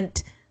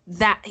underwent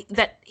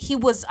that he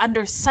was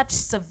under such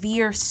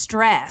severe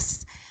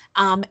stress,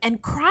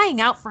 and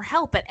crying out for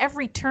help at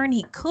every turn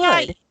he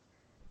could. Yeah.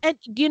 And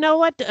you know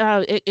what?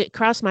 It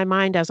crossed my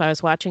mind as I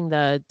was watching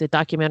the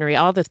documentary,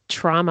 all the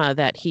trauma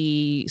that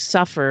he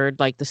suffered,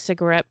 like the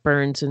cigarette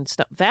burns and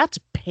stuff. That's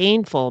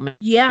painful, man.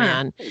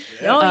 Yeah.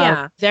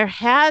 There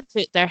had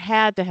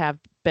to have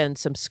been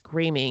some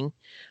screaming.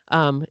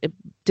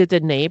 Did the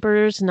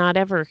neighbors not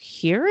ever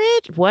hear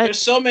it? What?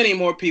 There's so many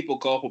more people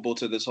culpable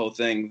to this whole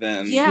thing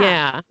than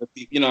like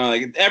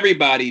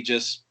everybody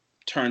just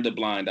turned a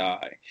blind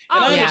eye.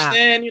 And I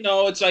understand,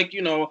 it's like,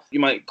 you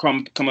might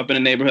come up in a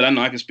neighborhood. I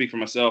know I can speak for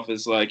myself.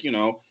 It's like,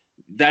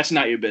 that's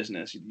not your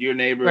business. Your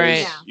neighbor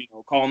is,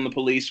 calling the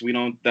police. We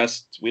don't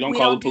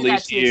call the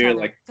police here.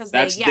 Like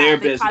that's their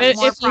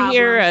business. If you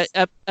hear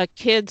a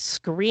kid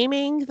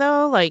screaming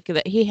though, like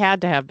that, he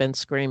had to have been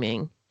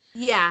screaming.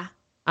 Yeah.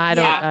 I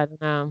don't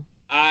know.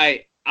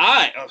 I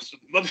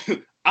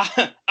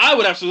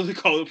would absolutely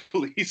call the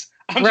police.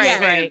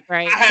 Right.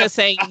 Just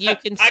saying you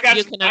can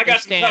understand. I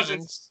got some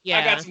cousins. Yeah.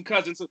 I got some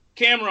cousins.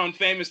 Cameron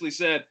famously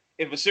said,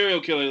 if a serial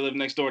killer lived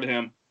next door to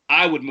him,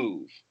 I would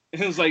move.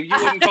 It was like, you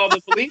wouldn't call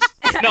the police?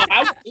 No,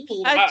 I would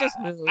move. I'd just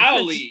move.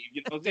 I'll leave.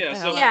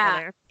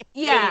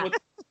 Yeah.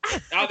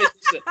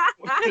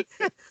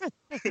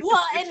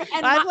 Well,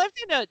 and I've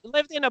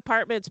lived in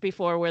apartments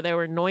before where there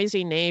were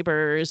noisy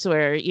neighbors,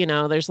 where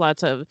there's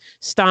lots of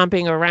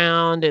stomping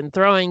around and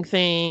throwing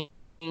things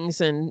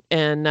and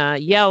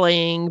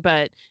yelling.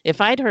 But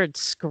if I'd heard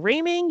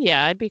screaming,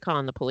 I'd be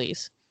calling the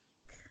police.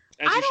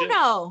 I don't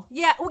know.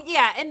 Yeah.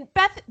 And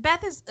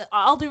Beth is,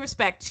 all due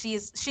respect,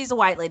 she's a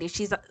white lady.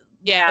 She's on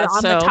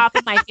the top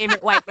of my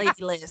favorite white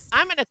lady list.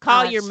 I'm going to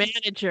call your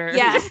manager.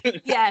 Yeah.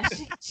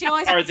 She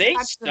always. Are they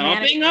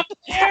stomping up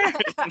there?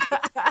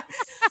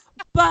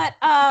 But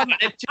I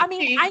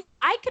mean,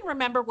 I can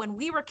remember when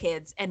we were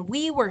kids and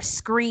we were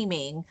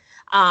screaming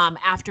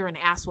after an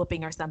ass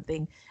whooping or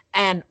something,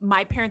 and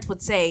my parents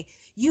would say,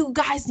 "You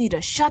guys need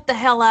to shut the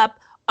hell up.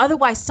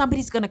 Otherwise,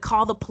 somebody's going to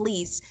call the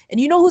police. And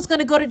you know who's going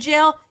to go to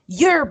jail?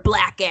 Your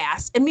black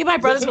ass." And me and my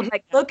brothers would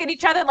look at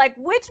each other like,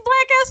 which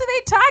black ass are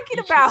they talking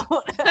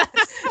about?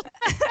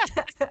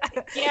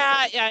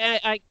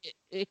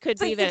 It could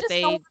be that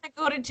they don't want to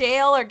go to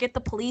jail or get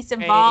the police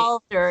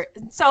involved, or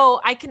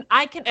so I can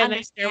and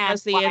understand. There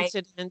was the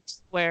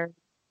incident where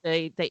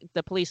the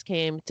police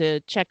came to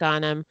check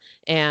on him,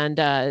 and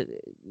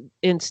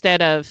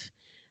instead of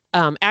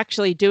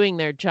actually doing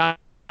their jobs,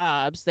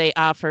 they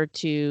offered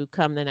to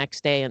come the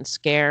next day and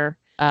scare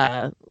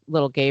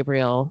little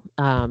Gabriel,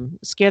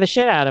 scare the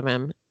shit out of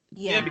him.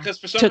 Yeah, because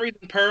for some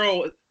reason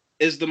Pearl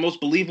is the most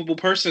believable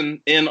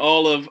person in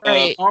all of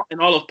Palmdale.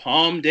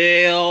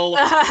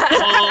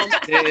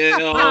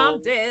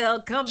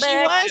 Palmdale, come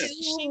back.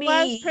 She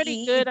was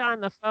pretty good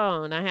on the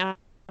phone, I have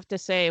to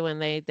say when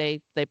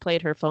they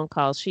played her phone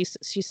calls, she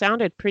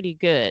sounded pretty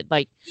good.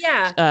 Like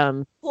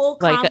cool,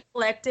 calm,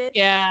 collected.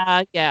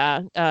 Yeah.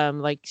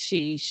 Like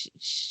she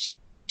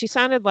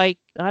sounded like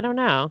I don't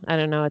know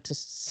what to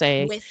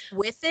say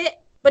with it.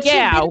 But she'd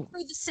been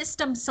through the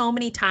system so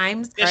many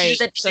times that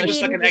she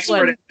was like an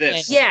expert at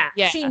this. Yeah,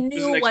 she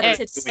knew what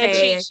to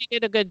say. She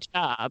did a good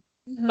job.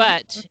 Mm-hmm.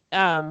 But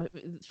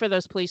for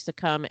those police to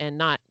come and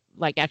not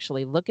like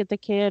actually look at the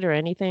kid or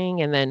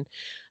anything, and then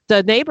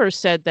the neighbors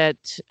said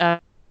that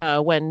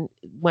when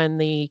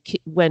they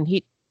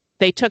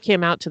took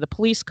him out to the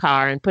police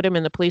car and put him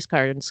in the police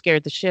car and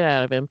scared the shit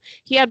out of him,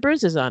 he had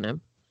bruises on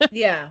him.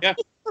 Yeah.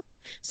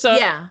 So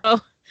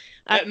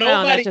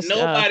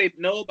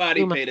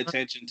nobody paid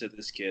attention to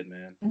this kid,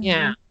 man.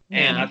 Yeah.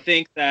 And I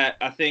think that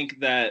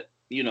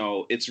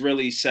it's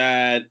really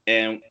sad,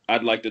 and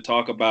I'd like to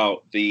talk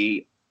about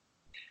the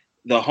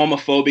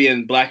homophobia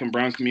in Black and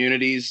brown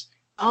communities.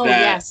 Oh,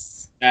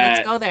 yes.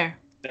 Let's go there.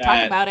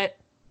 Talk about it.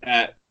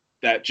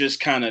 That just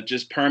kind of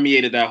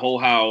permeated that whole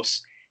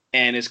house.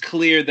 And it's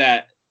clear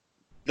that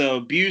the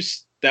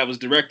abuse that was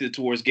directed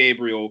towards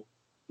Gabriel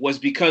was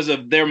because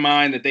of their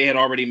mind that they had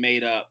already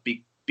made up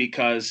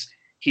because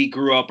he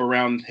grew up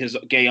around his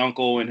gay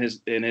uncle and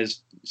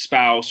his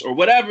spouse or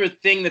whatever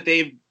thing that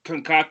they've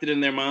concocted in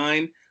their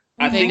mind.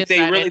 I think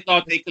they really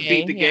thought they could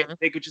beat the gay.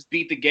 They could just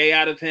beat the gay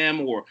out of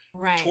him or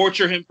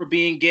torture him for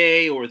being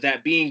gay, or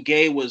that being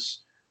gay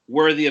was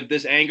worthy of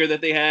this anger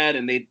that they had,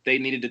 and they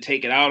needed to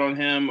take it out on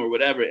him or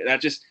whatever.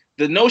 That just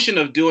the notion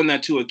of doing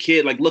that to a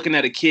kid, like looking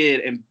at a kid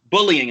and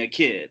bullying a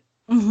kid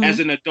as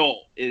an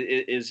adult,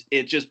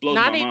 it just blows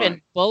my mind. Not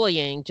even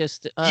bullying,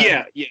 just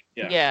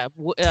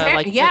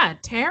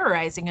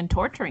terrorizing and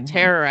torturing him.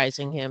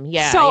 Terrorizing him.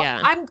 Yeah. So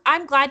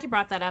I'm glad you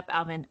brought that up,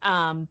 Alvin.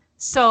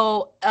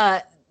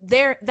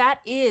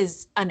 That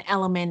is an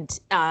element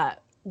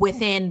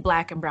within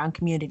Black and brown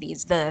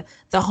communities, the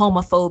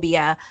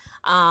homophobia,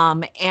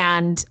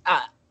 and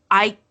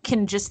I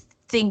can just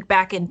think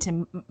back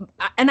into,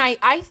 and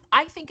I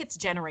think it's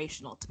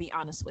generational, to be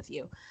honest with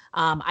you.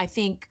 I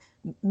think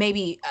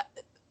maybe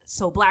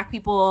Black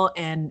people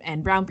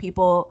and brown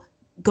people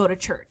go to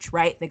church,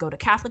 right? They go to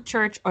Catholic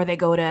church, or they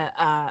go to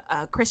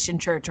a Christian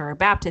church or a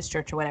Baptist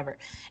church or whatever.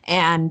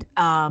 And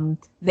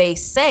they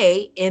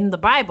say in the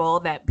Bible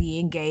that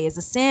being gay is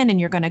a sin and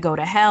you're going to go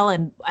to hell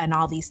and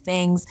all these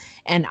things.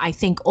 And I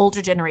think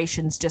older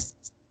generations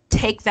just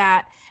take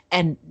that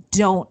and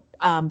don't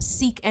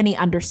seek any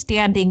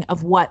understanding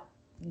of what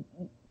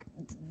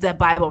the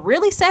Bible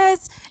really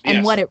says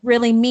and what it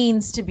really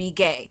means to be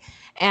gay.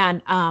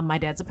 And my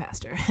dad's a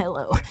pastor.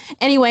 Hello.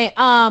 Anyway,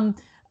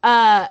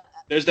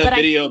 There's that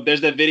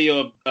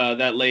video of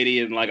that lady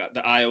in like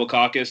the Iowa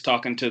caucus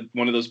talking to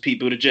one of those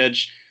people to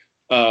judge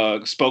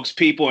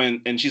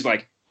spokespeople, and she's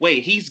like,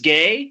 "Wait, he's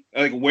gay?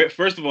 Like,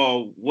 first of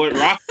all, what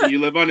rock do you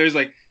live under?" It's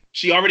like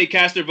she already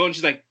cast her vote, and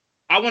she's like,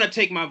 "I want to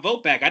take my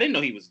vote back. I didn't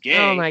know he was gay."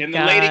 Oh my and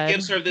God. The lady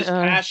gives her this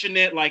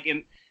passionate, like,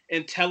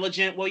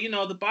 intelligent. Well,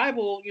 the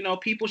Bible,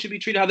 people should be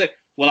treated how they.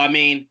 Well, I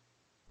mean,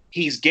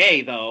 he's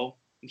gay though.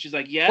 And she's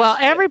like, yes. Well,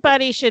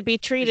 everybody should be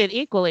treated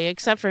equally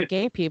except for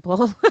gay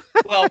people.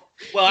 well,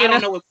 I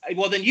don't know.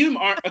 Well, then you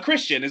aren't a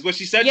Christian, is what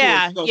she said to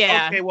her. She goes,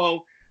 okay,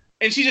 well,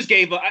 and she just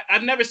gave up.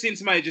 I've never seen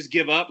somebody just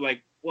give up.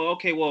 Like, well,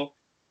 okay, well,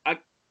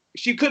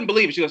 she couldn't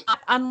believe it. She goes,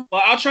 well,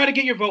 I'll try to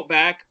get your vote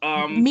back.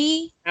 Have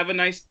a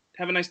nice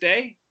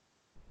day.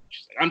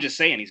 She's like, I'm just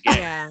saying he's gay.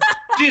 Yeah.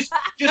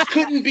 just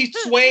couldn't be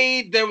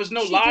swayed. There was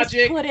no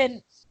logic.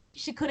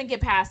 She couldn't get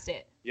past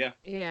it. Yeah.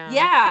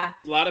 A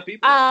lot of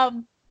people.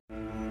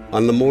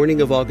 On the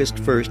morning of August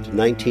 1st,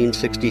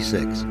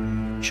 1966,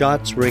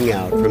 shots ring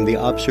out from the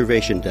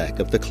observation deck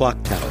of the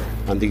clock tower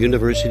on the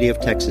University of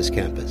Texas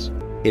campus.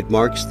 It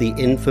marks the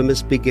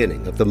infamous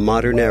beginning of the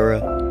modern era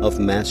of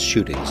mass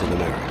shootings in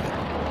America.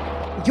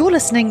 You're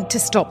listening to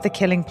Stop the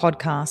Killing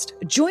podcast.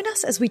 Join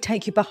us as we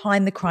take you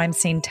behind the crime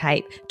scene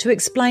tape to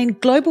explain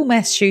global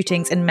mass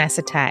shootings and mass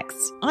attacks.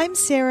 I'm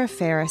Sarah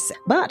Ferris,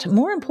 but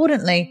more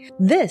importantly,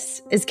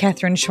 this is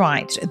Catherine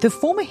Schweit, the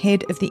former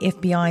head of the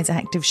FBI's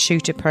active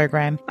shooter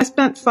program. I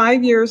spent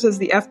 5 years as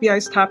the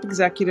FBI's top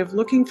executive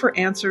looking for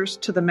answers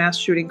to the mass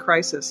shooting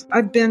crisis.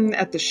 I've been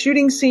at the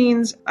shooting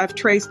scenes, I've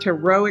traced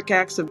heroic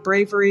acts of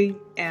bravery,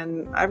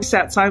 and I've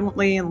sat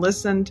silently and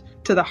listened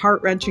to the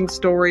heart-wrenching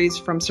stories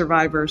from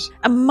survivors.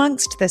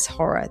 Amongst this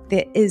horror,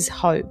 there is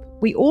hope.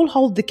 We all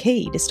hold the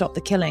key to stop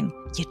the killing.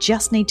 You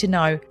just need to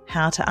know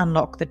how to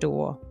unlock the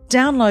door.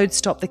 Download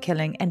Stop the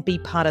Killing and be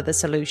part of the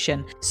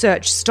solution.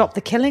 Search Stop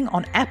the Killing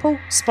on Apple,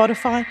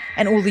 Spotify,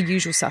 and all the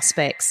usual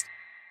suspects.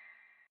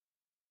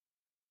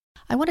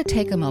 I want to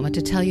take a moment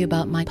to tell you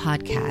about my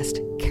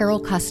podcast, Carol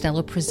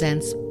Costello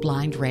Presents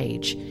Blind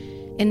Rage.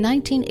 In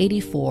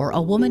 1984,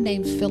 a woman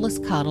named Phyllis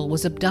Cottle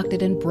was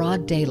abducted in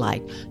broad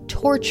daylight,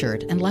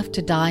 tortured, and left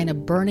to die in a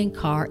burning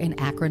car in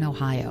Akron,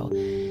 Ohio.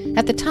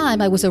 At the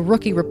time, I was a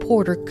rookie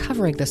reporter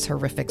covering this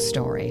horrific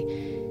story.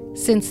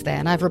 Since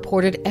then, I've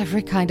reported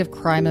every kind of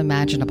crime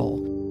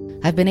imaginable.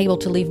 I've been able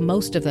to leave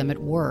most of them at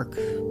work,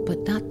 but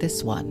not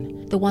this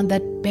one. The one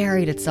that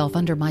buried itself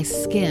under my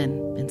skin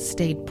and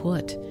stayed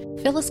put.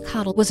 Phyllis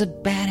Cottle was a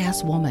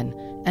badass woman,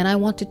 and I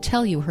want to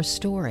tell you her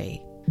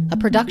story. A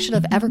production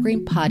of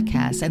Evergreen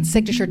Podcasts and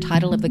signature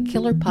title of the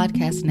Killer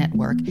Podcast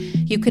Network,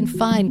 you can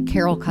find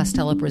Carol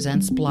Costello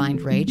Presents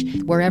Blind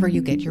Rage wherever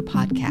you get your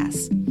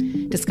podcasts.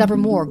 Discover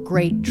more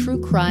great true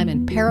crime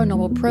and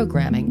paranormal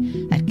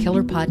programming at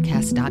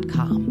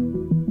killerpodcast.com.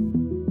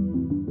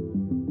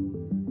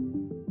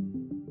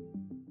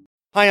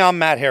 Hi, I'm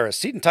Matt Harris.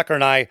 Seton Tucker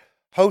and I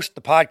host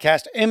the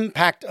podcast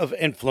Impact of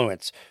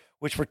Influence,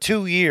 which for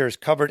 2 years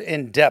covered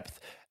in depth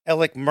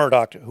Alec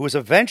Murdaugh, who was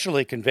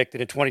eventually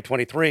convicted in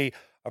 2023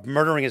 of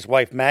murdering his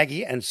wife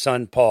Maggie and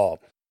son Paul.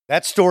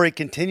 That story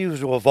continues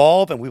to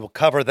evolve, and we will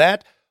cover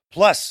that.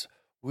 Plus,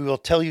 we will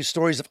tell you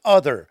stories of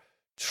other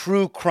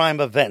true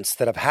crime events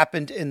that have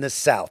happened in the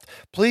South.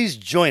 Please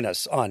join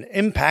us on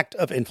Impact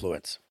of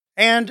Influence.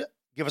 And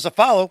give us a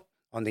follow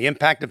on the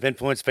Impact of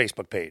Influence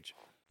Facebook page.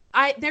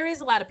 There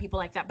is a lot of people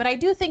like that, but I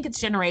do think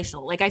it's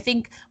generational. Like, I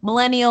think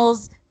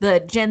millennials,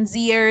 the Gen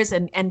Zers,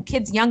 and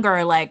kids younger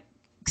are like,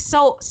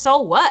 so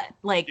what?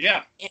 Like,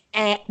 yeah.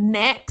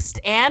 Next,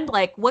 and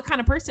like, what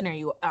kind of person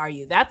are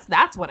you?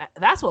 That's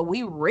what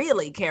we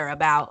really care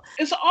about.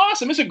 It's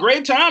awesome. It's a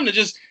great time to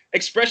just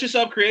express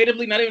yourself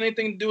creatively, not even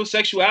anything to do with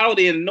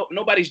sexuality, and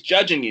nobody's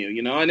judging you,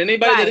 you know. And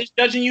anybody that is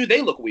judging you,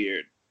 they look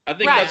weird. I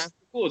think that's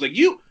cool. It's like,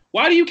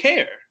 why do you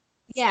care?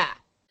 Yeah.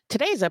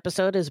 Today's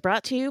episode is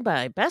brought to you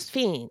by Best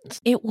Fiends.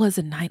 It was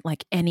a night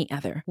like any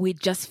other. We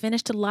just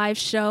finished a live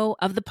show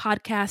of the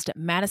podcast at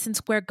Madison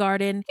Square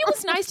Garden. It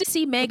was nice to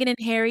see Meghan and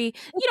Harry.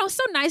 You know,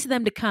 so nice of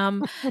them to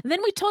come. And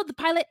then we told the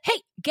pilot,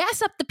 hey,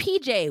 gas up the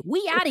PJ.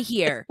 We out of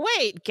here.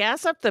 Wait,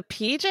 gas up the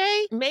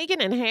PJ?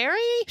 Meghan and Harry?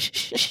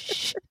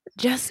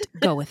 Just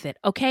go with it,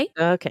 okay?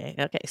 Okay.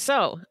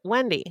 So,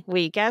 Wendy,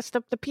 we gassed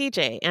up the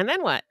PJ, and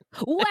then what?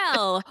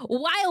 Well,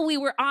 while we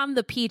were on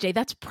the PJ,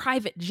 that's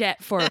private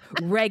jet for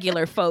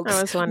regular folks.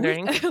 I was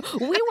wondering.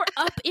 We were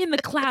up in the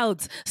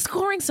clouds,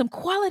 scoring some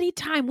quality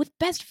time with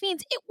Best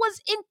Fiends. It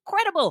was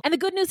incredible. And the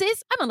good news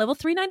is, I'm on level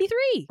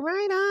 393.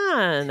 Right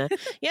on.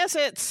 Yes,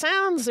 it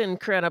sounds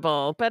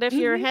incredible, but if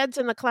your head's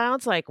in the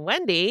clouds like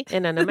Wendy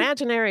in an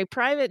imaginary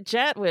private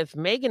jet with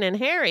Meghan and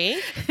Harry,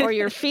 or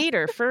your feet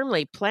are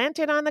firmly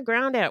planted on the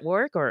ground at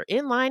work or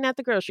in line at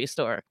the grocery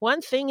store,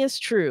 one thing is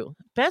true.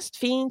 Best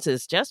Fiends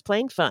is just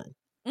plain fun.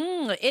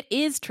 It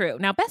is true.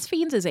 Now, Best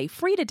Fiends is a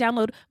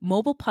free-to-download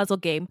mobile puzzle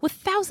game with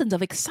thousands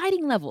of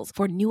exciting levels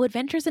for new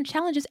adventures and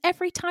challenges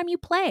every time you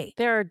play.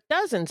 There are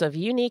dozens of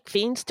unique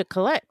fiends to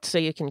collect, so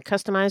you can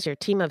customize your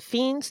team of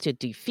fiends to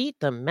defeat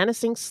the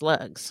menacing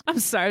slugs. I'm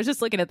sorry, I was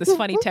just looking at this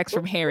funny text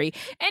from Harry.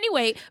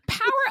 Anyway,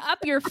 power up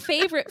your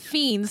favorite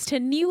fiends to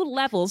new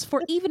levels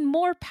for even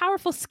more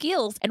powerful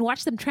skills and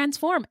watch them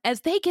transform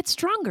as they get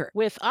stronger.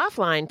 With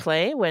offline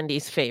play,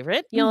 Wendy's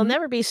favorite, you'll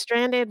never be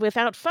stranded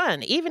without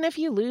fun, even if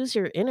you lose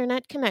your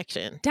internet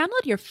connection.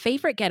 Download your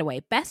favorite getaway,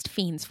 Best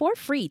Fiends, for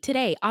free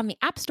today on the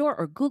App Store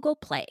or Google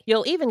Play.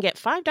 You'll even get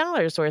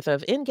 $5 worth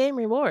of in-game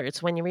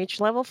rewards when you reach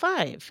level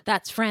 5.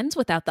 That's friends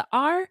without the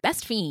R,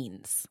 Best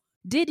Fiends.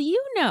 Did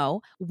you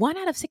know 1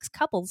 out of 6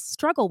 couples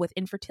struggle with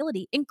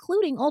infertility,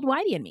 including old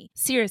Whitey and me?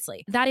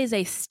 Seriously, that is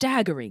a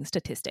staggering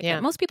statistic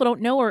that most people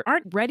don't know or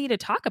aren't ready to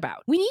talk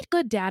about. We need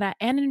good data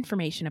and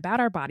information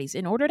about our bodies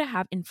in order to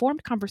have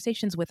informed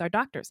conversations with our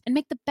doctors and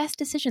make the best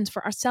decisions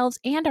for ourselves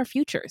and our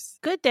futures.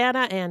 Good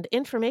data and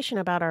information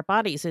about our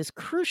bodies is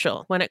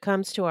crucial when it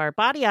comes to our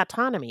body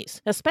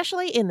autonomies,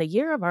 especially in the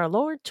year of our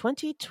Lord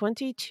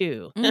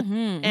 2022.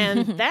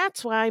 And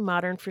that's why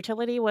Modern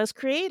Fertility was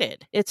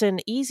created. It's an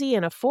easy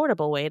and affordable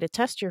way to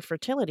test your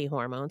fertility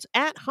hormones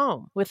at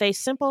home with a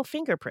simple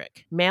finger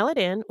prick. Mail it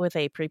in with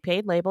a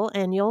prepaid label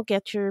and you'll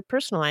get your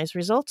personalized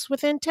results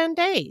within 10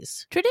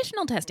 days.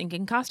 Traditional testing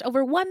can cost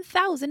over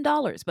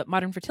 $1,000, but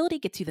Modern Fertility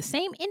gets you the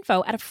same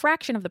info at a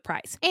fraction of the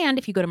price. And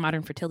if you go to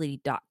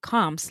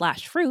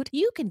modernfertility.com/fruit,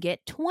 you can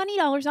get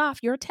 $20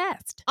 off your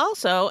test.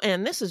 Also,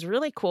 and this is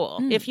really cool,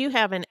 if you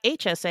have an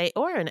HSA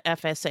or an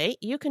FSA,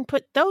 you can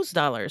put those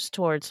dollars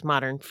towards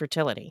Modern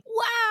Fertility.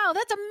 Wow,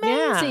 that's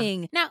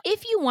amazing. Now,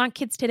 if you want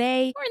kids today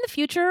or in the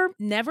future,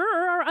 never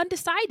or are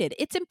undecided,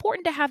 it's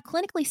important to have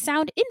clinically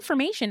sound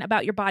information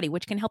about your body,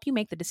 which can help you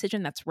make the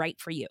decision that's right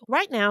for you.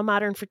 Right now,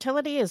 Modern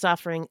Fertility is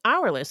offering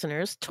our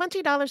listeners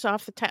 $20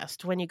 off the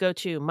test when you go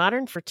to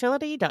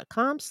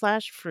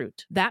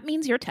modernfertility.com/fruit. That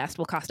means your test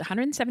will cost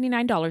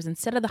 $179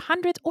 instead of the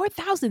hundreds or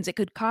thousands it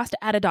could cost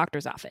at a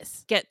doctor's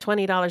office. Get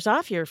 $20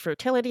 off your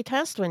fertility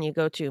test when you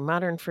go to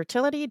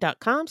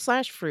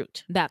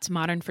modernfertility.com/fruit. That's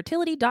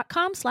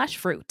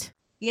modernfertility.com/fruit.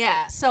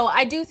 Yeah, so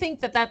I do think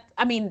that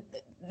I mean,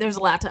 there's a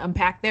lot to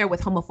unpack there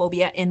with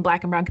homophobia in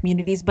Black and brown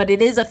communities, but it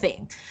is a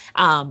thing.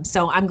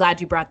 So I'm glad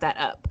you brought that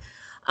up.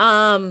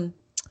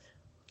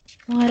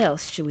 What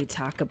else should we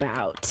talk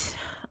about?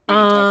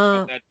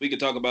 We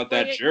could talk about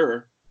that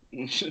juror.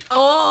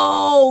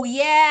 Oh,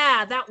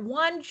 yeah, that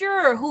one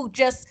juror who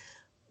just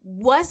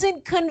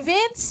wasn't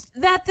convinced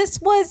that this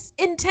was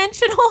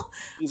intentional.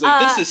 He's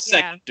like, this is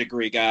second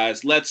degree,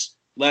 guys. Let's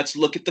let's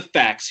look at the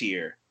facts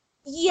here.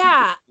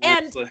 Yeah,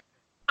 and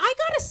I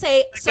gotta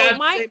say,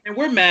 man,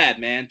 we're mad,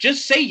 man.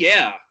 Just say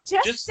yeah.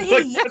 Just say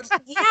like,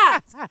 yeah.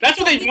 That's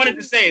what they wanted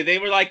to say. They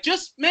were like,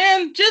 just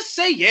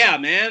say yeah,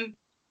 man.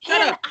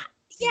 Shut up.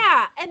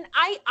 Yeah, and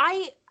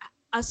I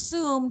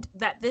assumed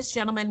that this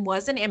gentleman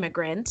was an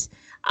immigrant,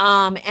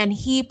 and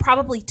he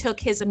probably took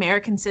his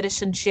American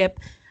citizenship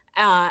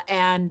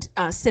and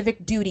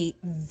civic duty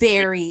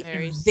very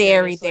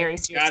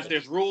seriously. Guys,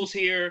 there's rules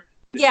here.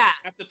 Yeah.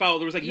 Have to follow.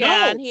 There was like, yeah,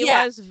 no. And he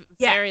was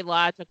very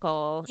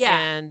logical. Yeah.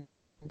 And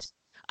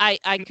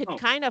I could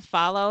kind of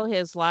follow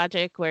his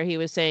logic where he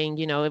was saying,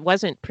 it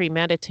wasn't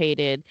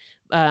premeditated,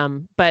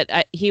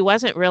 but he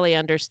wasn't really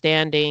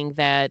understanding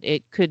that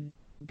it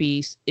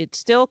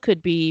still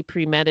could be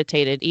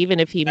premeditated, even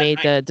if he made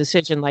the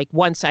decision like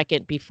 1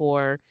 second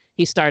before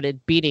he started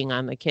beating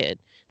on the kid.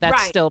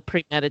 That's still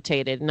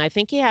premeditated. And I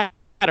think he had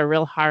a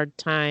real hard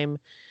time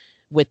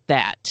with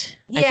that.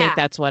 Yeah. I think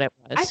that's what it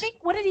was. I think,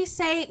 what did he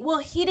say? Well,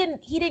 he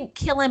didn't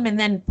kill him and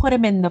then put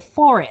him in the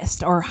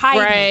forest or hide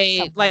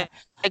him somewhere.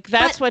 Like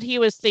that's what he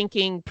was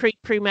thinking.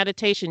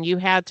 Premeditation. You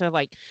had to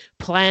like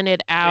plan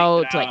it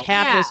out, like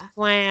have this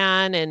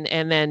plan,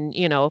 and then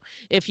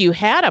if you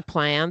had a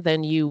plan,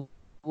 then you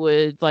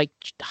would like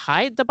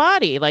hide the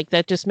body. Like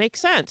that just makes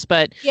sense.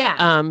 But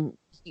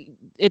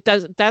it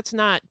does. That's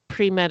not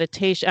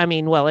premeditation. I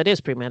mean, well, it is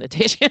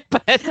premeditation,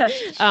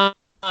 but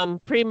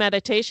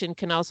premeditation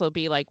can also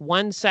be like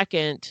 1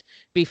 second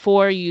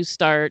before you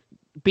start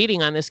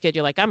beating on this kid.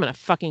 You're like, I'm gonna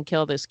fucking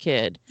kill this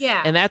kid.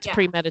 Yeah, and that's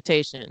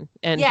premeditation.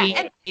 And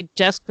he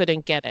just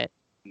couldn't get it.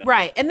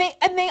 Right, and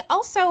they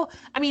also,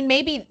 I mean,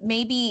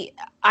 maybe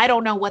I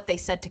don't know what they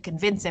said to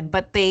convince him,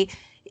 but they.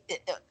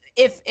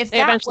 If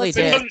that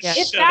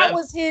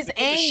was his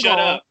angle, shut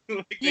up.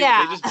 Like they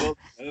just both,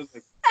 I was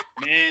like,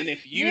 man,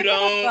 if you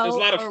don't, there's a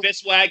lot of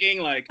fist wagging.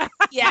 Like,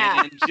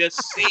 man,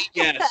 just say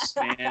yes,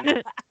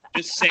 man.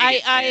 Just say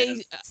it,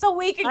 man. So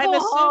we can I'm go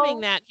assuming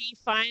home. that he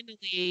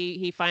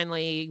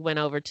finally went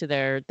over to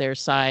their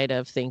side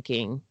of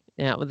thinking.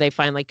 They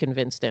finally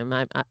convinced him,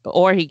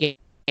 or he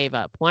gave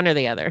up. One or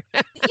the other.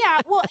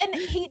 Yeah, well, and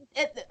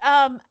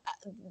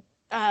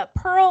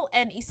Pearl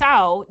and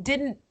Isao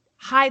didn't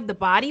hide the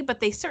body, but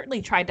they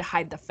certainly tried to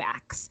hide the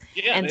facts.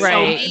 Yeah, and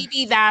so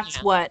maybe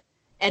that's what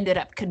ended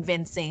up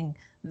convincing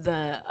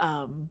the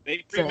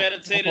they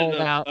premeditated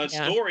a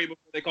story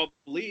before they called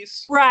the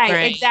police.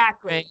 Right.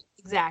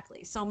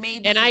 Exactly. So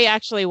maybe. And I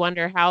actually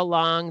wonder how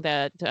long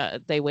that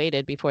they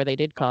waited before they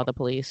did call the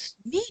police.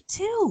 Me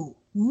too.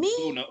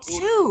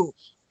 Too.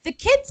 The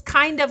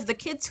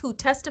kids who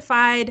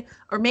testified,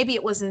 or maybe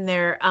it was in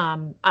their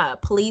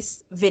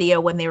police video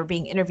when they were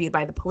being interviewed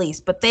by the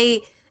police, but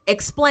they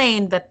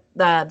explained that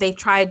they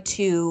tried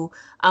to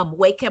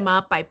wake him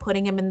up by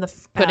putting him in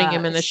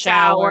the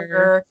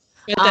shower.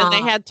 But then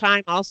they had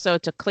time also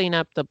to clean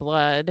up the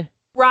blood.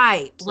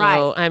 Right.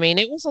 I mean,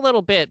 it was a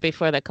little bit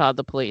before they called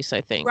the police,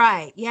 I think.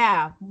 Right.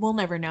 Yeah. We'll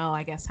never know,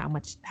 I guess, how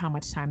much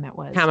time that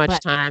was. How much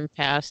time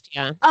passed?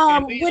 Yeah.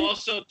 Can we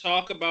also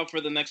talk about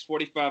for the next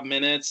 45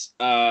 minutes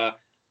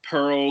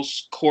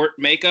Pearl's court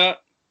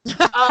makeup?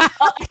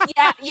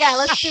 Yeah.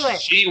 Let's do it.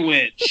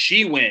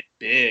 She went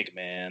big,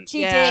 man.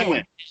 She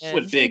did. She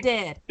went big.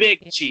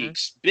 Big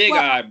cheeks, big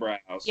eyebrows.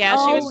 Yeah,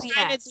 she was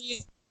trying to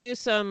do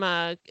some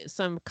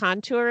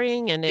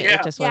contouring, and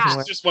it just wasn't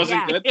working. It just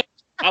wasn't good.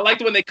 I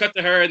liked when they cut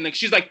to her and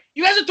she's like,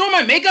 "You guys are throwing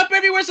my makeup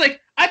everywhere." It's like,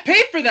 I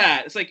paid for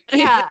that. It's like,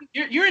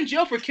 you're in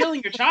jail for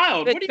killing your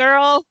child. What are you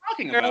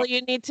talking about? Girl,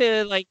 you need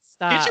to like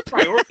stop. Get your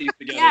priorities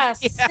together. Yeah,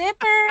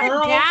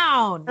 simmer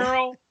down.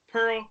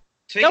 Pearl.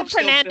 Don't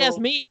Fernandez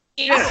me.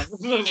 Yeah.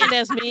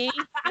 Fernandez me.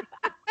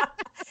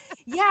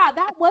 Yeah,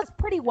 that was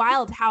pretty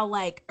wild how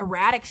like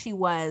erratic she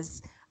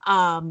was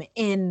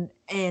in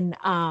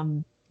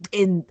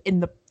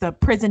the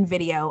prison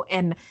video,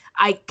 and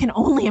I can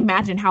only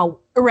imagine how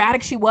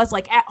erratic she was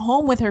like at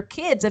home with her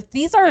kids. If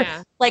these are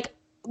like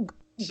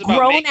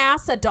grown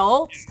ass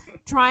adults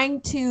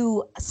trying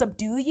to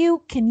subdue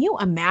you, can you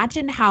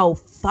imagine how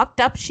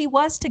fucked up she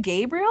was to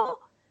Gabriel?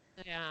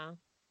 Yeah.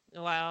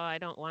 Well, I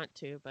don't want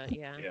to, but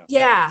yeah.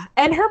 Yeah,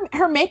 and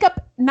her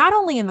makeup, not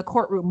only in the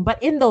courtroom,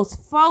 but in those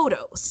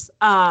photos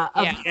of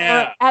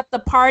her at the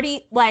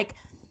party, like.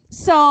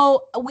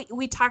 So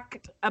we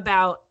talked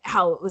about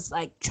how it was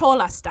like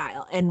Chola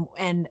style,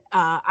 and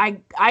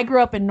I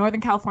grew up in Northern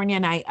California,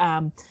 and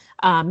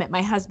I met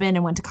my husband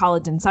and went to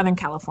college in Southern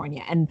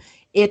California, and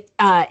it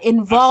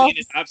involves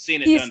I've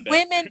seen it these done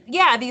women,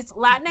 these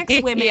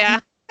Latinx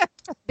women,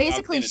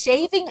 basically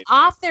shaving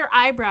off their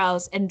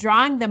eyebrows and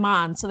drawing them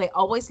on, so they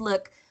always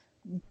look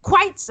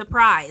quite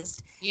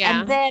surprised.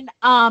 Yeah, and then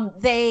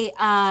they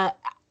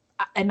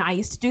and I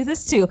used to do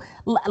this too,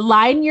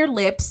 line your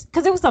lips,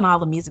 because it was on all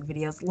the music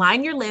videos,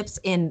 line your lips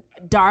in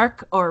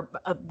dark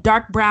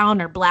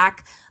brown or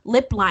black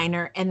lip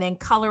liner, and then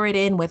color it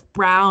in with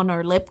brown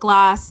or lip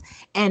gloss.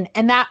 And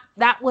that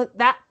was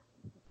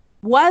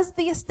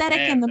the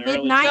aesthetic in the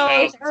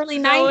mid-90s, early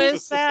 90s.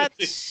 Is that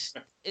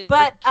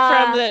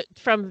but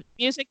from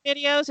music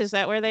videos? Is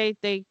that where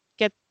they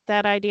get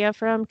that idea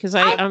from? Because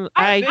I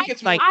think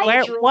it's like, more where,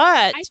 cultural.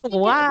 what, I think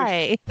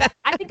why?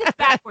 I think it's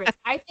backwards.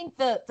 I think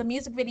the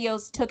music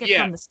videos took it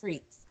from the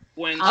streets.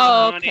 Gwen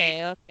Oh,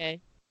 Stefani.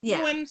 okay. Yeah.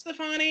 Gwen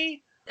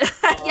Stefani.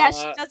 Yeah,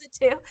 she does it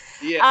too.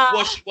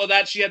 Yeah.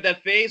 She had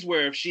that phase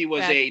where she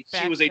was a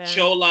then.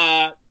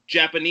 Chola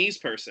Japanese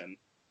person.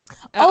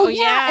 Oh,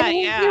 yeah, and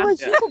yeah.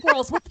 Hirajuku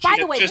girls. Which, by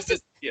the way, Just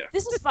this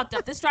is fucked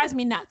up. This drives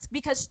me nuts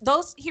because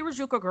those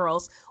Hirajuku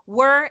girls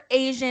were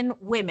Asian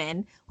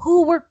women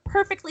who were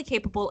perfectly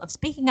capable of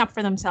speaking up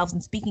for themselves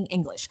and speaking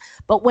English.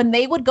 But when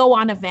they would go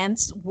on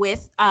events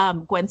with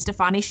Gwen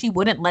Stefani, she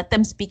wouldn't let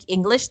them speak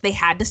English. They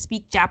had to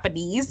speak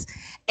Japanese,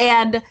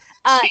 and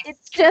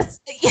it's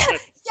just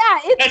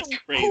That's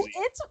crazy.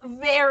 It's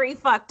very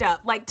fucked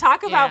up. Like,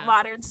 talk about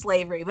modern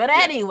slavery. But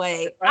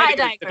anyway, I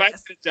digress. If I had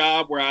a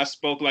job where I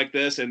spoke like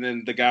this, and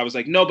then the guy was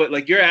like, "No, but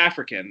like you're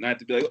African," I had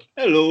to be like,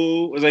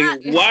 "Hello." I was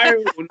like,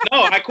 "Why?"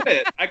 No, I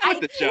quit. I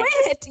quit the job.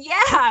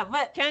 Yeah,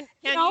 but can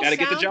you you gotta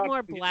get the sound job.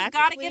 more black?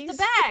 gotta get the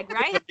bag,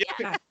 right?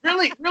 Yeah.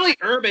 Really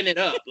urban it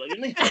up. Like,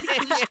 really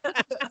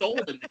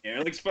sold in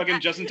there. Like fucking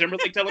Justin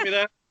Timberlake telling me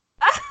that.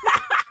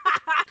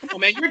 Oh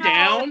man, you're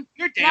down.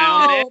 You're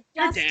down. No, man.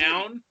 You're Justin.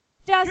 down.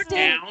 Justin,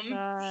 You're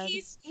down.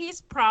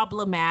 he's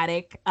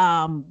problematic.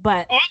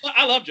 But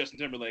I love Justin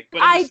Timberlake.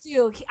 But I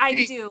do.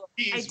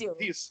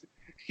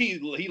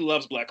 He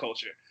loves black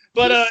culture.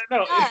 But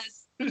no.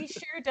 He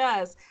sure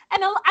does.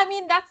 And I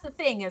mean, that's the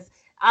thing is,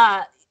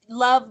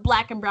 love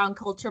black and brown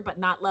culture, but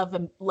not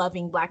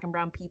loving black and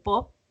brown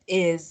people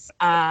is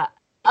a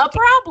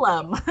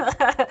problem.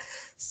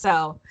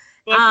 So.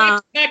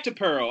 But back to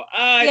Pearl.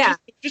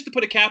 Just to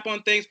put a cap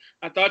on things,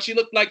 I thought she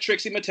looked like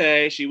Trixie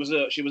Mattel. She was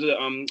a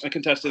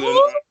contestant.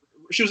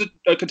 She was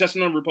a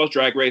contestant on RuPaul's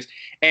Drag Race,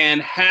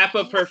 and half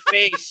of her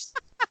face,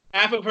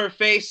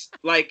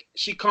 like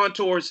she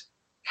contours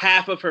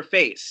half of her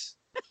face.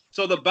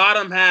 So the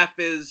bottom half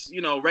is,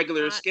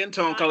 regular skin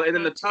tone color, and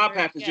then the top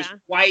half is just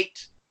white,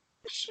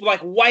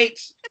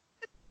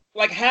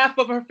 like half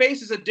of her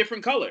face is a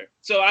different color.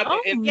 So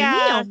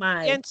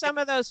in some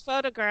of those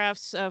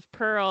photographs of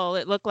Pearl,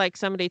 it looked like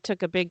somebody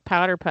took a big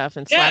powder puff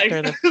and slapped her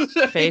in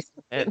the face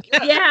with it.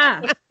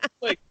 Yeah.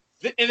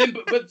 And then,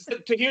 but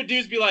to hear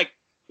dudes be like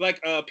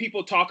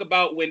people talk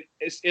about when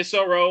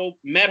Isoro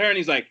met her, and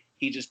he's like,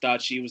 he just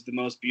thought she was the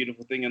most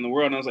beautiful thing in the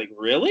world, and I was like,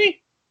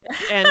 really?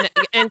 And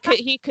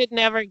he could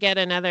never get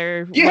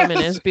another woman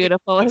as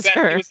beautiful as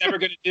her. He was never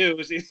going to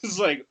do. He was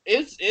like,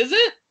 is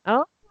it?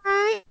 Oh,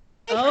 right.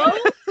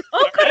 Oh,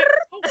 okay.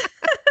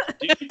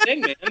 Do your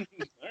thing, man. All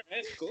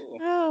right, cool.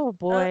 Oh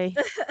boy.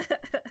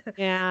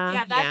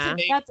 Yeah.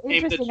 That's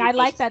interesting. I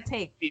like that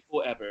take.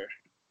 People ever.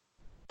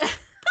 Love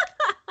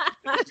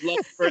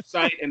at first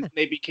sight, and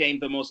they became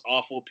the most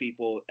awful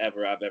people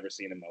ever I've ever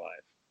seen in my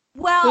life.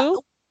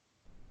 Well,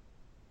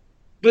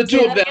 the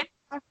two of them.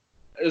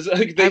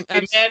 They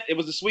met. It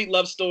was a sweet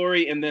love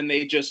story, and then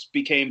they just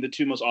became the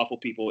two most awful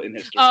people in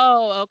history.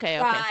 Oh, okay.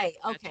 Right.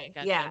 Okay.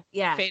 Gotcha.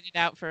 Yeah. Faded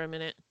out for a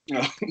minute.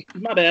 Oh,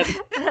 my bad.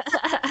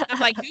 I'm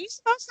like, who's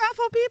the most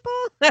awful people?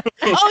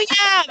 Oh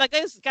yeah, like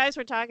those guys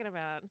we're talking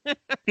about.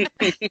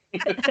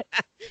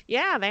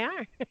 Yeah, they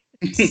are.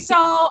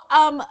 So,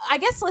 I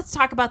guess let's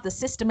talk about the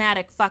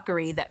systematic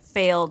fuckery that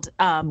failed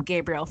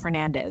Gabriel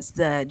Fernandez.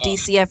 The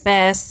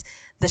DCFS,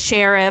 the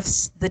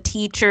sheriffs, the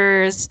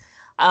teachers.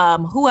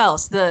 Who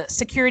else? The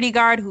security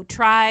guard who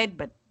tried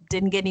but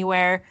didn't get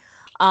anywhere.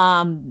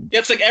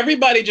 It's like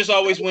everybody just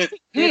always went,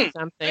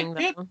 something.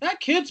 That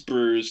kid's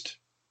bruised.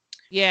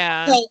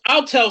 Yeah.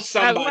 I'll tell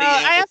somebody.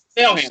 I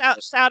have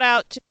to shout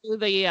out to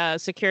the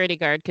security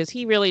guard because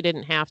he really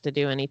didn't have to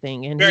do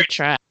anything, and he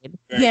tried. He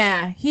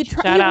tried. He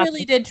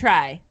really did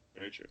try.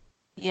 Very true.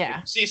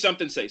 Yeah. See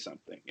something, say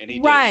something, and he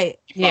did. Right.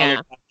 He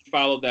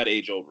followed that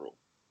age-old rule.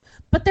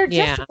 But there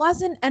just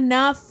wasn't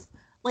enough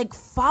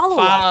follow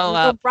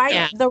up.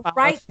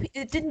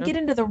 It didn't get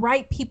into the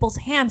right people's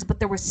hands, but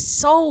there were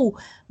so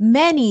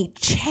many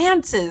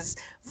chances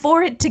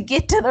for it to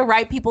get to the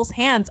right people's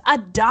hands. A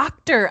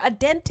doctor, a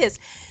dentist.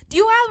 Do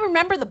you all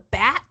remember the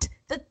bat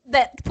that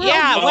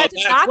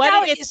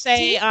what did it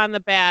say on the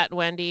bat,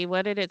 Wendy?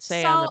 What did it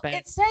say on the bat?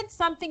 It said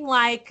something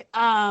like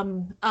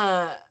I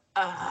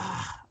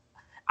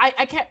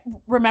can't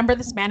remember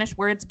the Spanish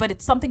words, but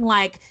it's something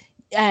like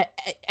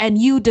and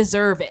you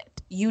deserve it.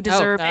 You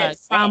deserve it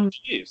from,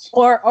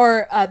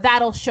 or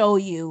that'll show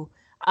you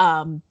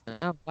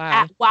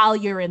while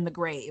you're in the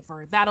grave,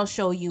 or that'll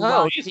show you.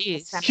 Oh,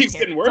 jeez, keeps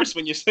getting worse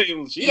when you say,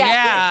 well, geez.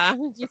 Yeah,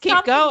 you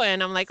keep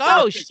going. I'm like,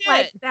 oh shit,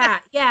 like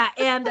that. Yeah,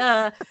 and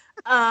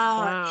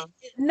wow.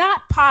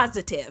 Not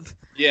positive.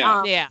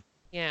 Yeah.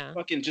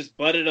 Fucking just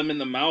butted him in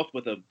the mouth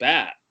with a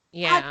bat.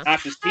 Yeah,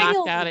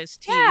 knocked out his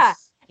teeth. Yeah.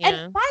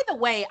 And by the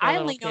way, I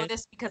only know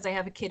this because I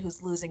have a kid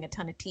who's losing a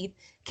ton of teeth.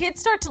 Kids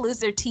start to lose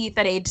their teeth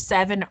at age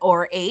 7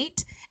 or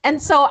 8.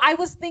 And so I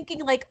was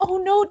thinking oh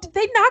no, did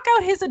they knock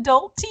out his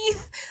adult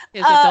teeth?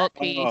 His adult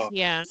teeth,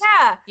 yeah.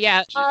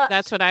 Yeah.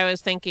 That's what I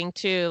was thinking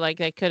too. Like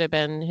they could have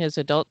been his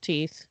adult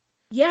teeth.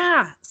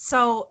 Yeah.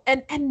 So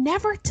and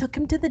never took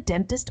him to the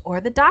dentist or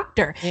the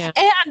doctor. Yeah.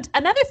 And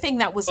another thing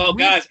that was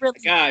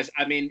guys,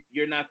 I mean,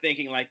 you're not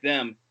thinking like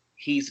them.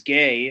 He's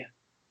gay.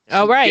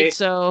 Oh, right. Gay,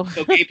 so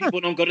gay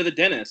people don't go to the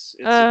dentist.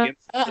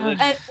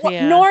 It's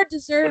nor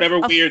deserve whatever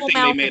a weird full thing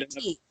they mouth made of up.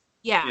 teeth.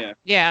 Yeah.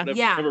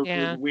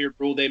 Whatever weird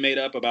rule they made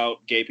up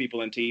about gay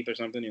people and teeth or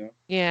something, you know.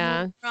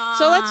 Yeah. Right.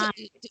 So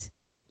let's.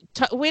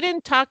 We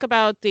didn't talk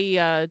about the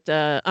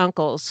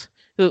uncles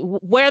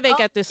where they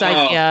get this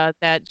idea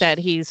that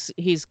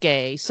he's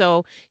gay.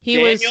 So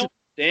Daniel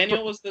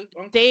was the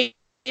uncle?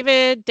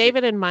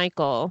 David and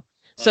Michael.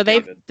 So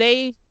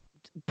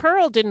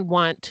Pearl didn't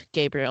want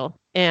Gabriel,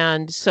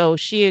 and so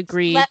she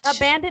agreed.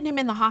 Abandon him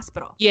in the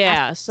hospital.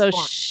 Yeah. So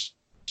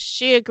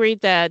she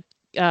agreed that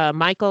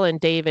Michael and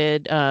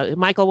David.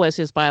 Michael was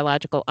his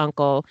biological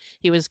uncle.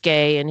 He was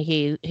gay, and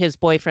his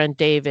boyfriend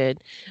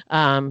David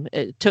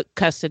took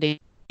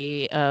custody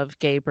of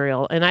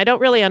Gabriel. And I don't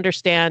really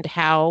understand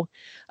how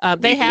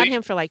they had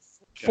him for like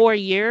 4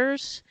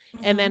 years,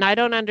 and then I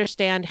don't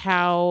understand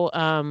how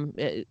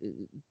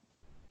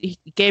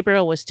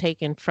Gabriel was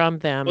taken from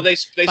them. Well, they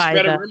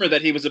spread a rumor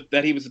that he was a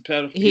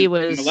pedophile. He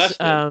was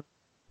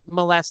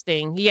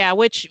molesting. Yeah,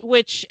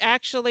 which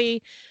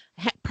actually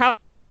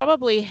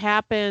probably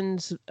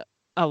happens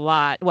a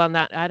lot. Well,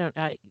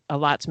 a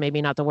lot's maybe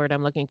not the word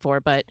I'm looking for,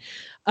 but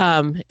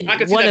I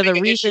could see one that of the being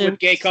an issue reasons with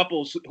gay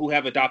couples who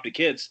have adopted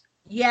kids.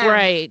 Yeah,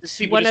 right.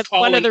 One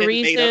of the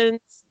reasons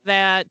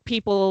that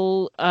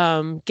people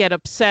get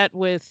upset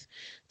with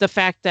the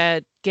fact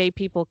that gay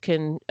people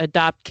can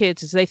adopt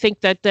kids is they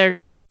think that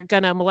they're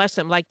going to molest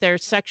them, like their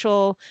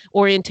sexual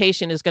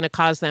orientation is going to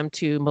cause them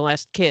to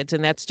molest kids,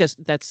 and that's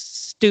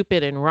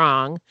stupid and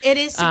wrong. It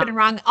is stupid and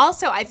wrong.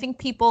 Also, I think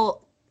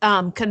people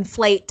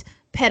conflate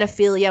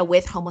pedophilia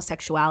with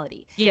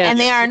homosexuality. Yeah, and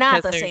they are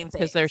not the same thing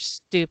because they're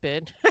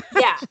stupid.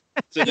 Yeah,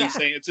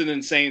 it's an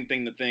insane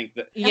thing to think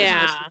that.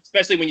 Yeah,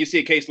 especially when you see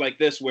a case like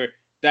this where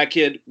that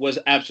kid was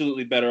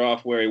absolutely better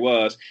off where he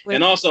was,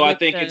 and also I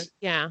think it's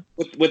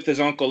with his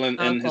uncle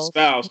and his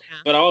spouse. Yeah.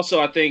 But also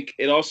I think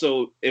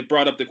it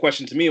brought up the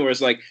question to me where it's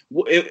like,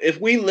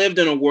 if we lived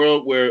in a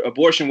world where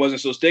abortion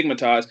wasn't so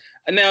stigmatized,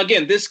 and now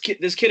again this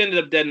kid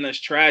ended up dead and that's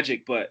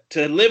tragic, but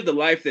to live the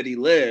life that he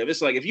lived,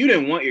 it's like if you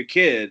didn't want your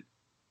kid,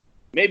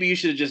 maybe you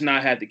should have just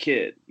not had the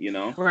kid, you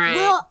know? Right.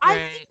 Well, I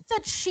think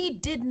that she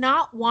did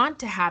not want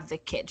to have the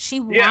kid.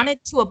 She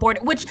wanted to abort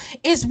it, which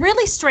is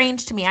really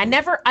strange to me. I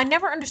never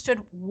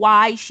understood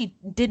why she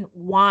didn't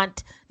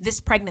want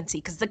this pregnancy,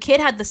 because the kid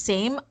had the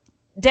same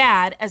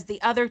dad as the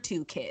other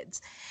two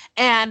kids.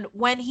 And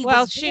when he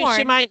was born...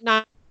 she might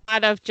not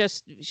have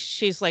just...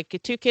 She's like,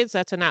 2 kids,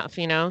 that's enough,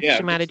 you know? Yeah.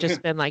 She might have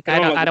just been like,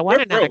 I don't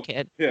want another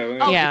kid.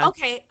 Yeah.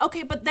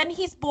 Okay, but then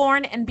he's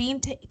born and being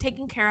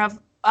taken care of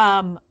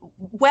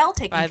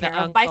taken care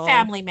of by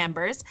family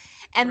members,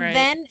 and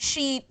then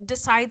she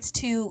decides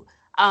to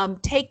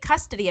take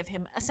custody of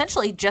him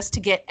essentially just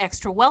to get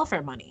extra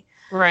welfare money,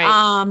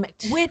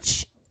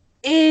 which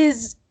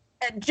is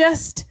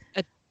just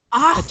a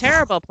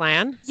terrible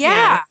plan.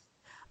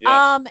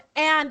 But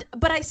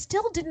I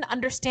still didn't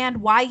understand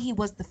why he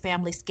was the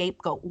family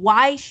scapegoat,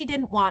 why she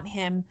didn't want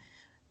him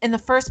in the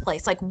first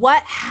place. Like,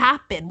 what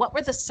happened? What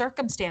were the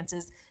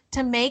circumstances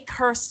to make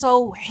her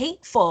so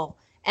hateful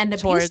and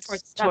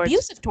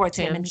abusive towards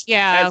him? And as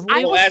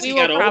he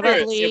got older,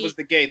 it was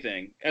the gay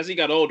thing. As he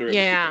got older, it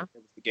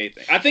was the gay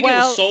thing. I think it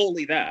was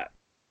solely that.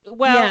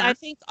 Well, I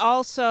think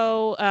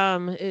also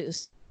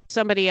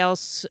somebody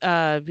else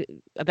that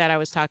I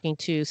was talking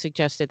to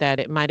suggested that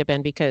it might have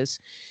been because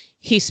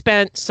he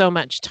spent so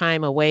much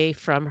time away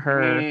from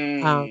her.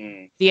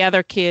 The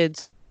other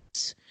kids,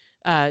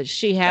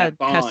 she had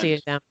custody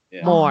of them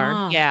more.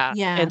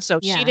 And so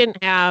she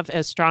didn't have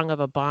as strong of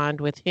a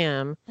bond with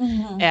him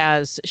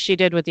as she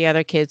did with the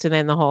other kids. And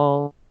then the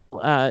whole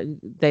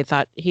they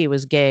thought he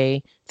was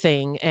gay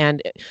thing.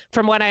 And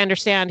from what I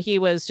understand, he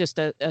was just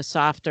a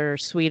softer,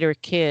 sweeter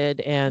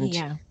kid.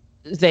 And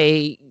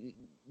they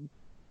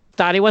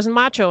thought he wasn't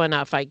macho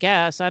enough, I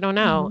guess. I don't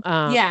know.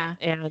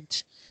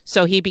 And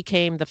so he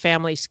became the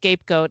family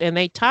scapegoat. And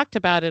they talked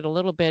about it a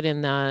little bit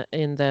in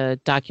the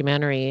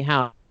documentary,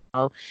 how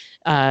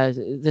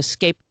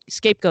the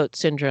scapegoat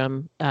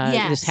syndrome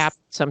this happens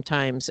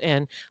sometimes,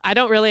 and I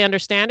don't really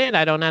understand it.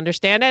 I don't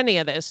understand any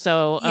of this.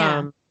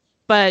 So,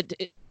 but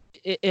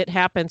it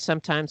happens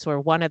sometimes where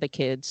one of the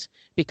kids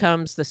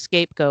becomes the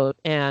scapegoat,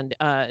 and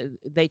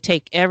they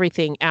take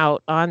everything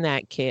out on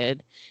that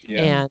kid,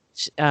 and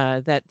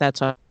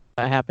that's what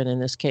happened in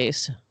this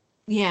case.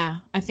 Yeah,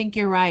 I think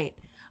you're right.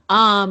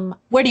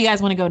 Where do you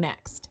guys want to go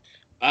next?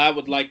 I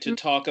would like to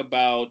talk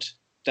about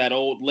that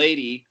old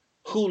lady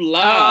who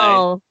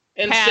lied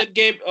and said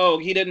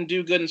he didn't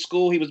do good in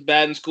school. He was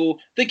bad in school.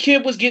 The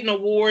kid was getting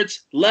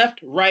awards left,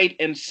 right,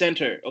 and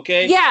center.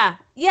 Okay.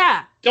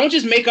 Yeah. Don't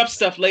just make up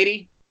stuff,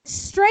 lady.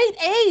 Straight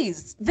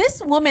A's.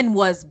 This woman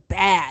was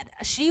bad.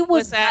 She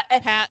was that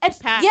Pat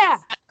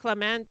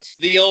Clement,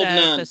 the old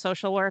nun, the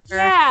social worker.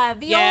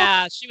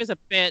 Yeah, she was a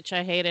bitch.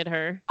 I hated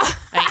her.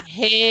 I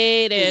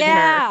hated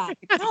her.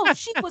 No,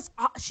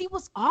 she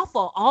was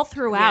awful all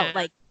throughout.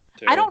 Like,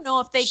 I don't know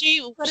if they.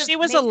 She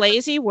was a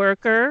lazy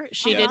worker.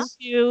 She didn't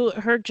do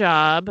her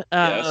job,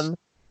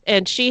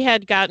 and she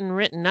had gotten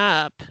written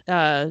up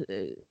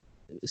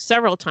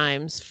several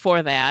times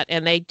for that,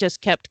 and they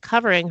just kept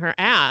covering her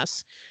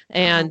ass.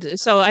 And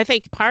so I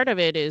think part of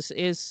it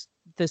is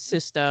the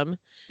system,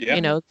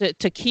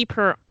 to keep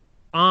her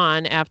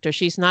on after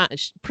she's not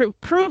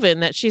proven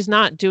that she's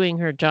not doing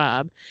her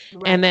job.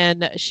 Right. And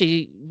then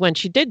when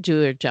she did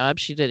do her job,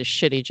 she did a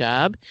shitty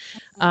job.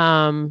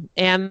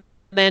 And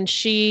then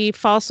she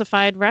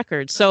falsified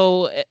records.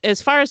 So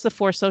as far as the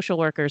 4 social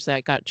workers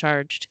that got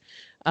charged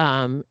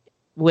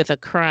with a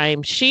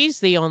crime,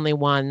 she's the only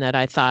one that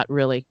I thought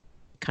really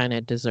kind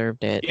of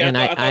deserved it. Yeah, and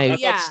I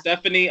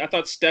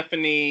thought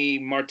Stephanie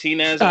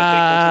Martinez.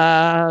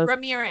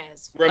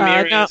 Ramirez.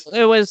 No,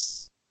 it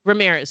was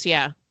Ramirez.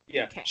 Yeah.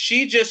 Yeah, okay.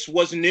 She just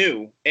was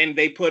new, and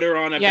they put her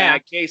on a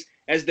bad case,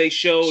 as they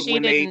showed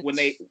when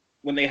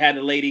they had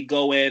a lady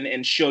go in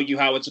and show you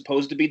how it's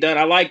supposed to be done.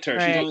 I liked her.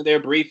 Right. She's only there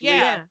briefly,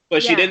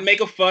 but she didn't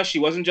make a fuss. She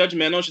wasn't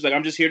judgmental. She's like,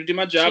 I'm just here to do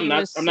my job.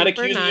 I'm not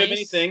accusing you of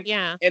anything.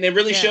 Yeah, and it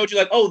really showed you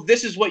like, oh,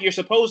 this is what you're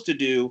supposed to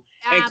do.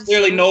 Absolutely. And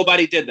clearly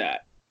nobody did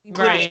that.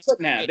 Right?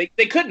 Couldn't have. They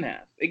couldn't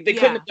have. They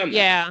couldn't have done that.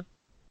 Yeah.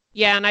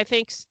 Yeah, and I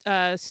think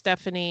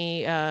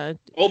Stephanie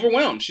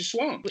overwhelmed. She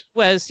swung.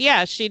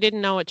 She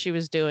didn't know what she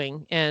was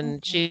doing,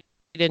 and she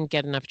didn't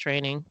get enough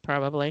training,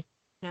 probably.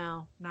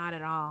 No, not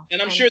at all. And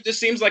I'm sure this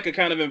seems like a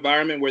kind of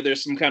environment where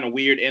there's some kind of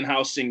weird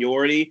in-house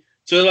seniority.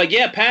 So they're like,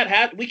 yeah,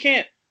 Pat, we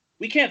can't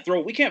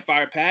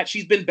fire Pat.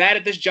 She's been bad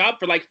at this job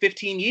for like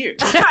 15 years.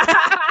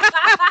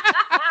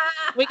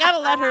 We gotta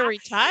let her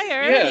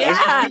retire.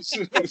 Yeah.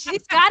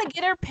 She's gotta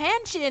get her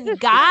pension,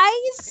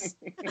 guys.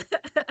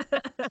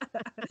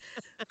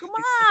 Come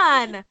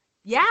on.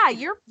 Yeah,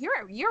 you're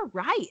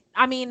right.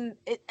 I mean,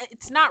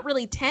 it's not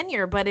really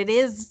tenure, but it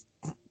is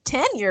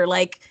tenure.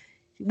 Like,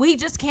 we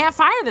just can't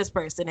fire this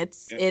person.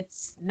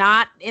 It's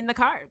not in the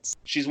cards.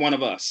 She's one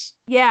of us.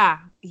 Yeah.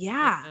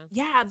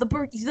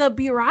 The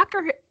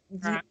bureaucracy.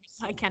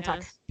 I can't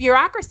talk.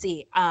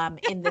 Bureaucracy.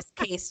 In this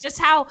case, just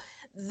how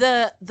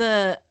the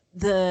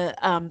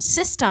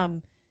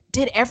system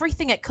did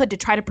everything it could to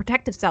try to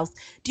protect themselves.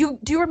 Do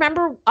you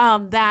remember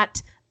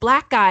that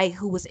Black guy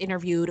who was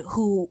interviewed,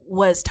 who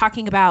was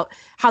talking about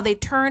how they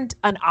turned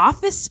an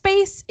office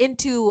space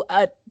into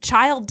a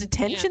child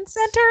detention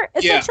center,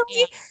 essentially?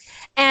 Yeah.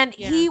 And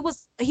he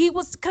was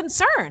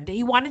concerned.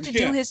 He wanted to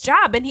do his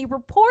job, and he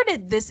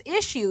reported this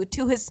issue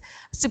to his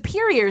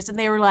superiors, and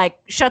they were like,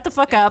 "Shut the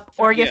fuck up,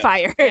 or get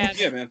fired."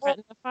 Yeah, man.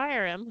 Threatened to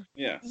fire him.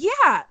 Yeah.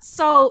 Yeah.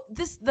 So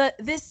this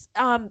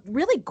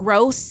really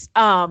gross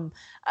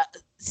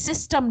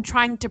system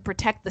trying to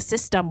protect the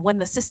system when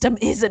the system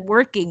isn't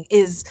working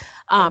is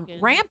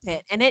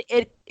rampant, and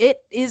it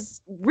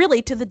is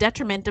really to the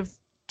detriment of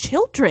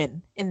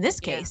children in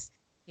this case,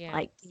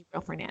 like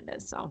Gabriel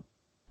Fernandez. So.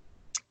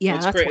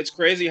 Yeah, it's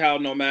crazy how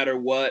no matter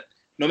what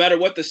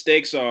the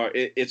stakes are,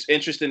 it's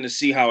interesting to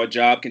see how a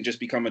job can just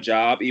become a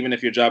job, even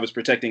if your job is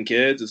protecting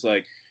kids. It's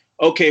like,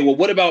 okay, well,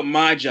 what about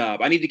my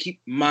job? I need to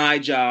keep my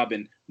job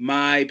and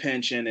my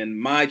pension and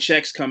my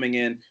checks coming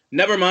in.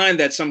 Never mind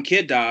that some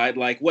kid died.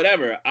 Like,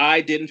 whatever.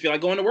 I didn't feel like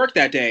going to work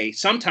that day.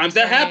 Sometimes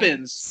that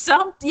happens.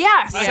 I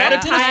had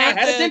a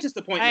dentist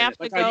appointment. I have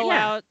to go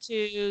out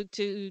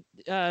to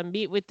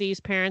meet with these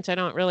parents. I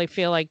don't really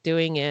feel like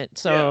doing it,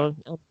 so.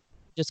 Yeah.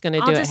 Just going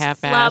to do it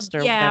half-assed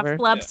or whatever.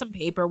 Flub some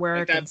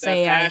paperwork like and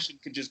say that passion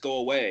could just go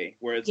away.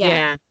 Where it's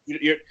you're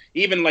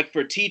even like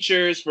for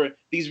teachers, for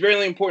these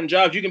really important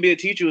jobs, you can be a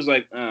teacher who's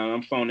like, oh,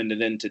 I'm phoning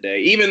it in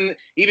today. Even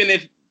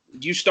if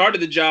you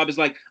started the job as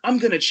like, I'm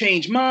going to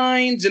change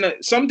minds. And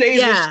some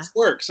days it's just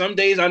work. Some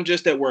days I'm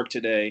just at work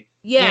today.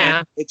 Yeah.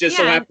 And it just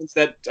so happens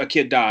that a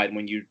kid died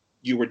when you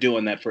were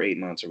doing that for 8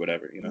 months or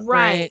whatever, you know?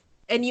 Right.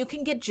 And you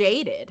can get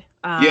jaded.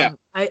 I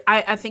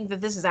think that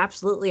this is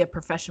absolutely a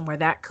profession where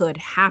that could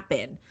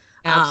happen.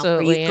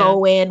 Absolutely. Where you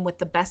go in with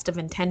the best of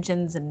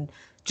intentions and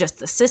just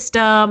the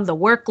system, the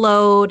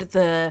workload,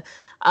 the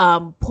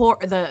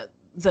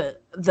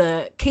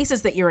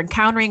cases that you're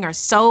encountering are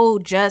so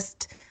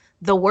just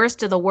the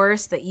worst of the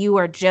worst that you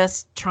are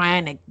just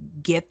trying to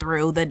get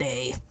through the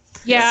day.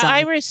 Yeah,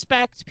 I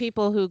respect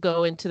people who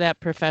go into that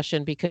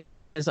profession because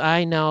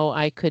I know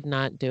I could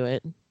not do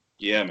it.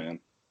 Yeah, man.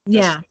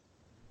 Yeah.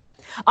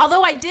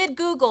 Although I did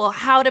Google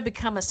how to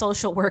become a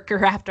social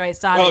worker after I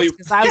saw this,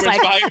 because I was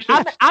like,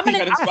 I'm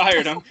gonna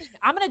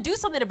do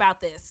something about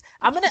this.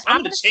 I'm gonna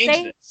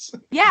change this.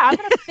 Yeah, I'm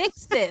gonna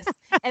fix this.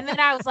 And then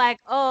I was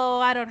like, oh,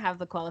 I don't have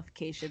the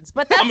qualifications.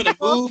 But that's I'm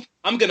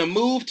gonna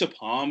move to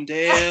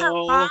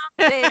Palmdale,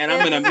 and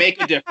I'm gonna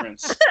make a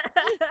difference.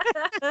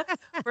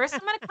 First,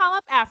 I'm gonna call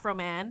up Afro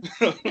Man.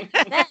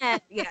 Then,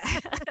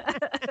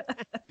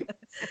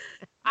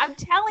 I'm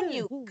telling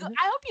you,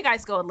 I hope you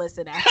guys go and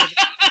listen after this.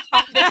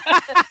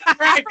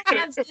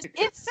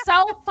 It's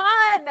so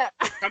fun.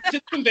 Come to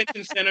the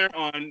convention center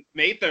on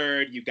May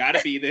 3rd. You got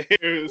to be there.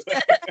 You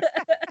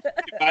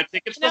buy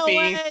tickets for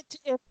me.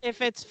 If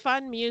it's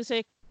fun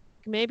music,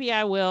 maybe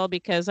I will,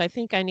 because I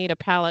think I need a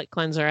palate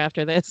cleanser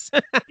after this.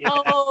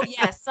 Oh,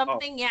 yes.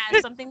 Something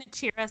to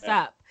cheer us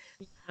up.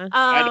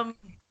 I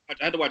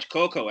had to watch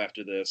Coco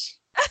after this.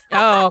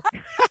 Oh,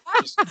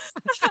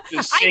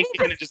 just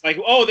shaking and just like,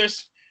 oh,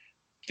 there's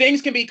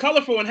things can be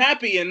colorful and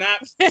happy and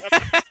not.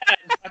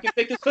 I can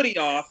take this hoodie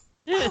off.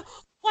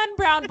 One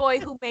brown boy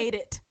who made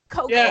it.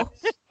 Coco. Yeah.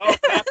 Oh,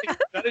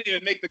 I didn't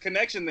even make the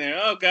connection there.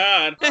 Oh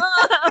God.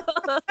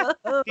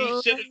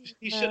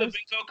 He should have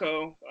been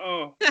Coco.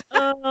 Oh.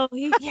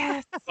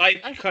 Yes.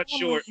 Life cut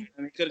short.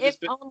 And he could have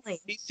just been. Only.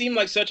 He seemed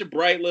like such a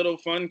bright little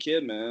fun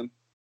kid, man.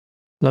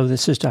 Hello,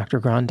 this is Dr.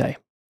 Grande,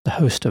 the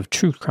host of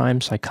True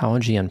Crime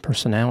Psychology and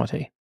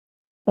Personality.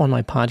 On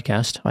my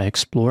podcast, I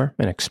explore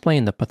and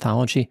explain the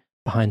pathology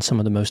behind some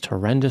of the most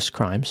horrendous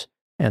crimes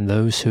and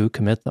those who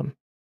commit them.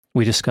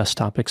 We discuss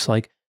topics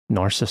like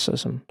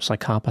narcissism,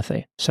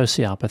 psychopathy,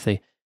 sociopathy,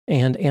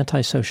 and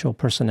antisocial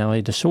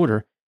personality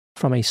disorder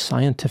from a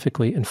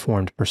scientifically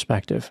informed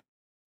perspective.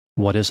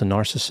 What is a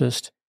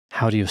narcissist?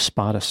 How do you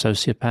spot a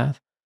sociopath?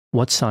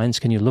 What signs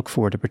can you look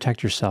for to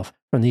protect yourself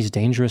from these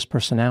dangerous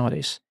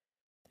personalities?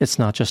 It's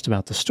not just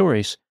about the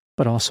stories,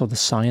 but also the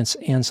science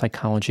and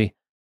psychology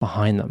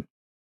behind them.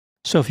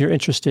 So if you're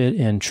interested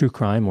in true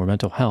crime or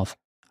mental health,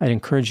 I'd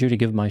encourage you to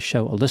give my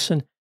show a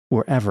listen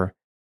wherever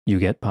you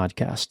get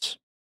podcasts.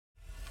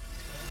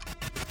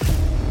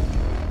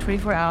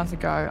 24 hours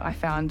ago, I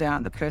found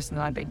out the person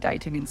that I'd been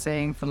dating and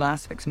seeing for the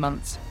last 6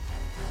 months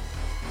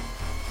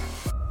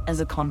as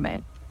a con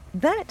man.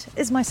 That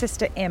is my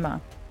sister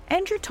Emma.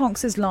 Andrew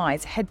Tonks's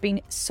lies had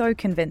been so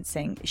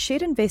convincing,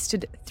 she'd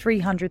invested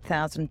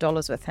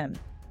 $300,000 with him.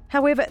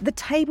 However, the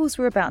tables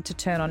were about to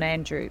turn on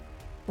Andrew.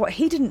 What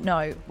he didn't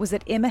know was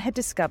that Emma had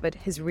discovered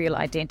his real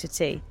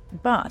identity.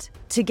 But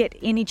to get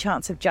any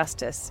chance of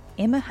justice,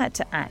 Emma had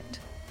to act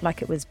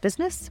like it was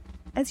business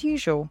as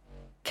usual.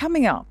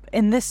 Coming up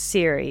in this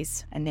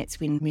series, and that's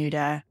when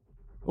murder,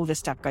 all this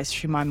stuff goes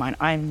through my mind.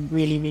 I'm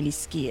really, really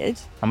scared.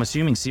 I'm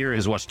assuming Sarah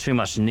has watched too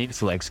much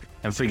Netflix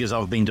and figures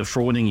I've been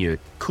defrauding you.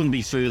 Couldn't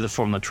be further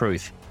from the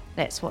truth.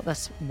 That's what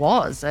this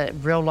was, a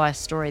real-life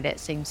story that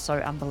seems so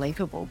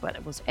unbelievable, but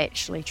it was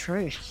actually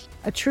true.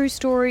 A true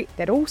story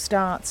that all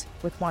starts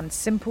with one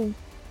simple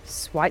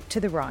swipe to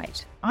the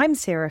right. I'm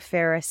Sarah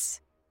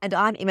Ferris. And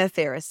I'm Emma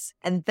Ferris,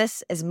 and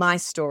this is my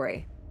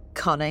story,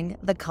 Conning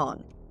the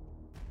Con.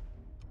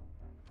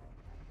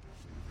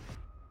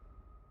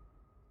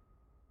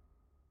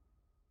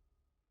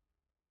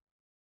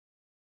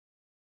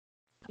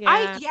 He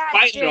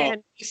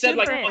said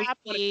like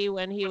happy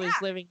when he was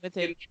living with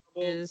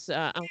his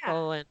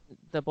uncle and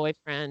the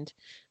boyfriend.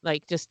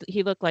 Like, just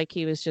he looked like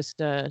he was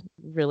just a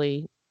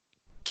really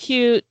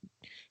cute,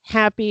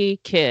 happy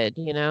kid.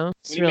 You know,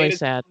 it's really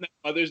sad.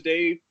 Mother's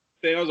Day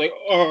thing, I was like,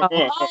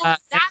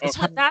 that's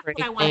what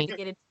I wanted to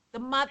get into. The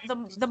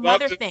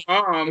mother thing.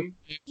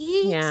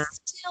 He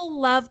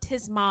still loved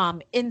his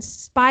mom in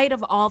spite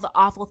of all the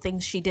awful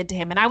things she did to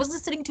him. And I was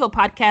listening to a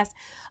podcast.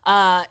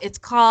 It's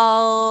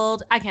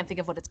called, I can't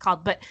think of what it's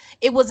called, but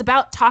it was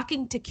about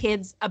talking to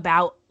kids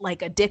about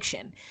like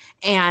addiction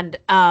and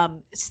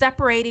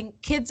separating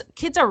kids.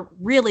 Kids are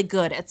really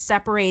good at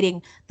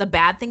separating the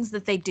bad things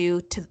that they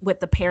do with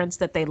the parents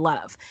that they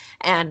love.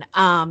 And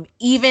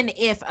even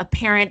if a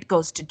parent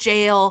goes to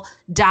jail,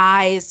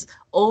 dies,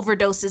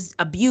 overdoses,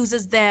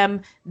 abuses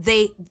them,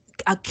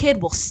 a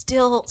kid will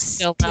still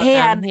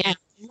stand and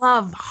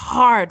love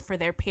hard for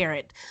their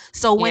parent.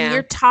 So when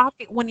you're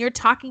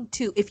talking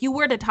to, if you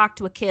were to talk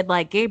to a kid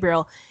like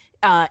Gabriel,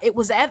 it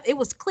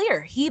was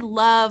clear he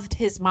loved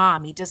his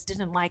mom. He just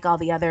didn't like all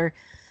the other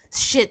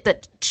shit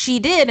that she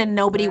did, and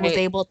nobody was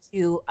able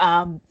to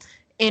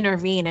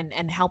intervene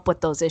and help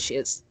with those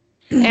issues.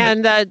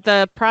 And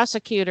the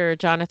prosecutor,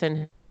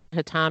 Jonathan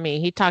Hatami,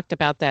 he talked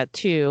about that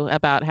too,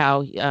 about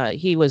how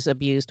he was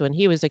abused when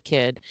he was a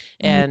kid,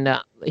 and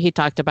he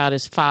talked about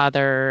his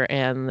father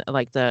and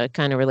like the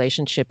kind of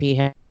relationship he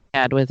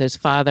had with his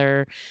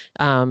father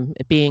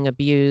being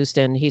abused,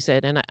 and he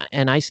said,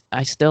 and I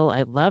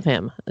love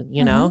him,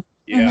 you know.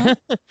 It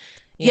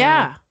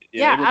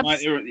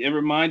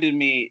reminded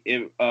me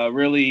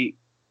really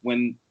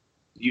when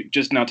you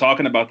just now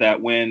talking about that,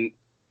 when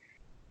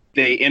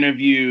they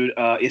interviewed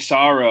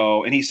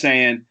Isaro, and he's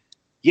saying,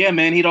 yeah,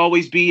 man,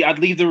 I'd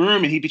leave the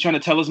room and he'd be trying to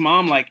tell his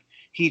mom, like,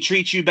 he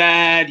treats you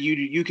bad,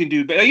 you can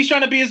do better. He's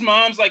trying to be his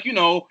mom's, like, you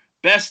know,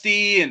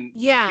 bestie and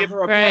give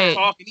her a pep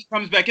talk, and he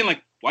comes back in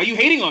like, why are you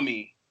hating on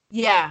me?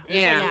 Yeah.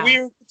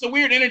 It's a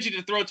weird energy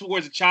to throw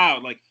towards a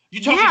child. Like,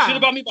 you talking shit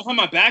about me behind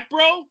my back,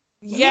 bro?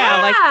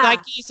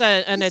 Like he's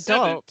an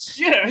adult.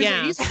 7.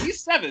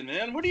 He's 7,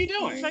 man. What are you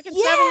doing? He's fucking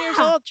 7 years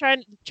old,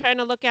 trying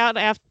to look out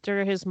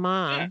after his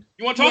mom. Yeah.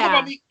 You want to talk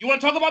about me? You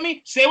want to talk about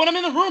me? Say when I'm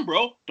in the room,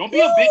 bro. Don't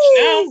be a bitch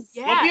now.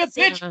 Don't be a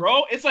bitch,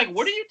 bro. It's like,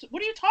 what are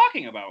you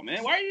talking about,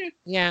 man? Why are you?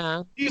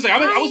 Yeah. He was like,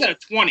 I was at a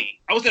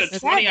 20. I was at a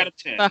 20 out of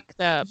 10.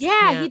 Fucked up.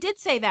 Yeah, he did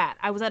say that.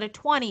 I was at a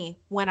 20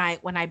 when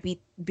I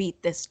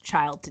beat this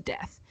child to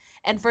death.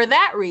 And for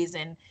that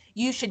reason,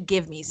 you should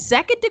give me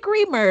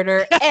second-degree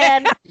murder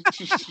and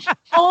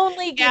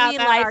only give me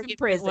life in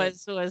prison. I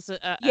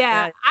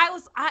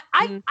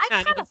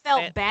kind of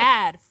felt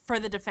bad for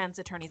the defense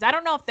attorneys. I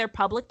don't know if they're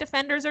public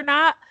defenders or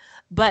not,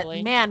 but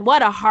man,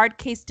 what a hard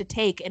case to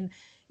take. And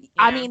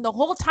I mean, the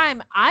whole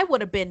time I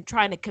would have been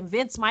trying to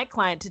convince my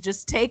client to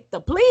just take the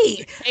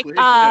plea. Take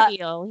the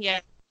deal. Yeah.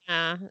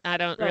 I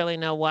don't really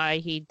know why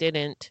he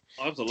didn't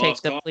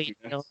take the plea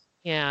deal.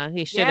 Yeah,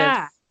 he should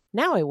have.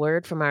 Now a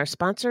word from our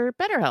sponsor,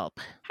 BetterHelp.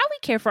 How we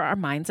care for our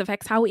minds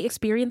affects how we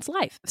experience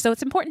life, so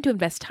it's important to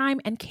invest time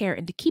and care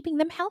into keeping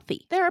them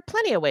healthy. There are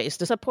plenty of ways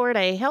to support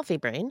a healthy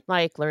brain,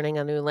 like learning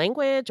a new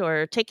language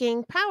or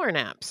taking power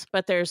naps.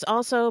 But there's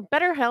also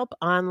BetterHelp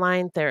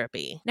online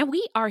therapy. Now,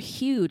 we are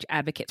huge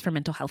advocates for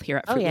mental health here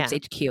at Fruit Loops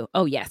HQ.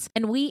 Oh, yes.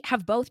 And we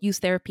have both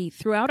used therapy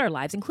throughout our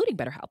lives, including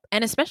BetterHelp.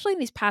 And especially in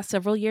these past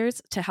several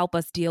years to help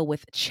us deal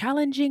with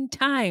challenging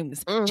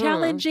times,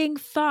 challenging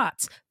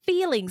thoughts,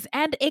 feelings,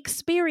 and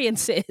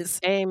experiences.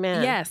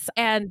 Amen. Yes.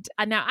 And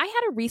now I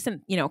had a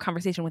recent,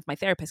 conversation with my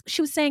therapist.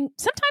 She was saying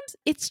sometimes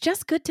it's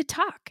just good to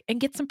talk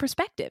and get some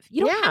perspective.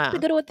 You don't have to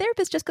go to a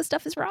therapist just because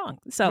stuff is wrong.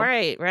 So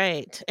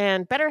Right.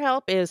 And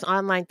BetterHelp is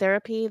online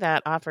therapy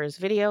that offers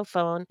video,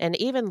 phone, and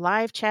even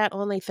live chat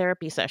only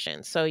therapy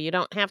sessions. So you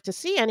don't have to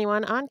see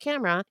anyone on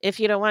camera if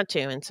you don't want to.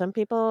 And some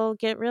people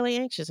get really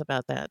anxious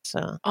about that.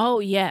 So.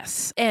 Oh,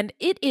 yes. And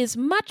it is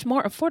much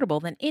more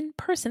affordable than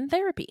in-person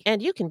therapy.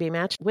 And you can be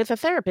matched with a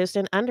therapist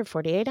in under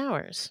 48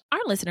 hours. Our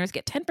listeners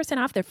get 10%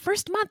 off their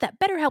first month at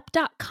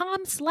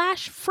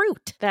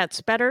BetterHelp.com/fruit.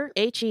 That's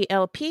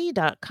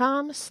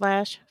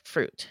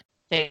BetterHelp.com/fruit.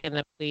 Taking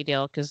the plea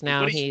deal because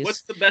now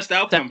what's the best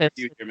outcome for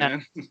you here,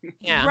 man?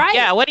 Yeah. Right.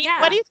 Yeah. What do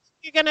you think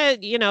you're gonna,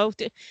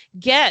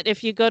 get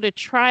if you go to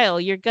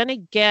trial? You're gonna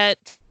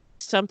get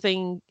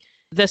something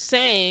the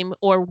same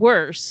or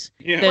worse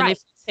than if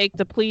you take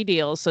the plea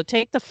deal. So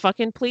take the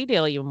fucking plea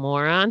deal, you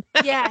moron.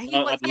 Yeah, he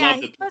was.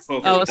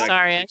 Oh,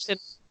 sorry, I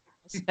shouldn't.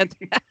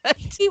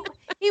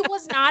 he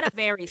was not a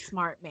very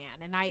smart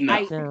man, and I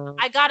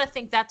gotta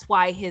think that's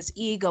why his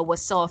ego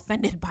was so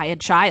offended by a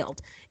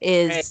child.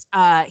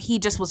 He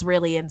just was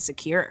really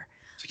insecure.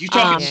 So you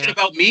talking shit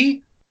about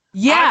me?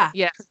 Yeah.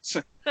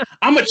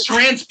 I'm a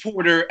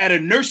transporter at a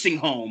nursing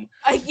home.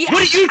 What do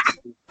you do?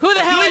 Who the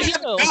hell are you?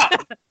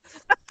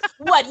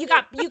 What you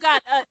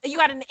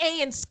got an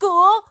A in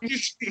school?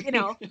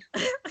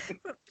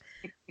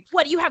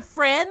 What, you have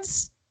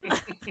friends?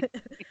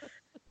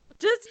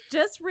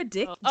 Just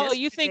ridiculous. Oh,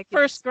 you think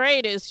first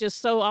grade is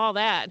just all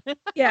that?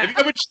 Yeah. Have you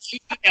ever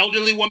changed an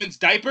elderly woman's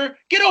diaper?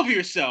 Get over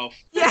yourself.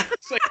 Yeah.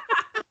 It's like,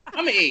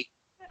 I'm 8,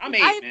 I'm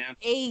man.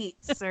 8,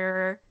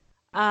 sir.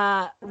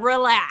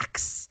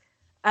 Relax.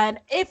 And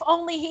if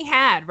only he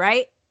had,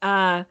 right?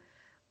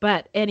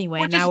 But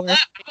anyway, now I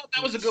thought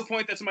that was a good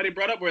point that somebody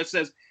brought up, where it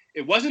says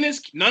it wasn't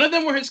none of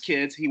them were his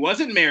kids. He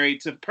wasn't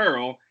married to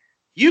Pearl.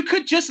 You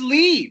could just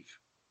leave.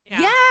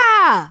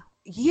 Yeah.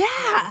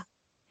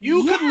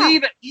 You could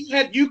leave.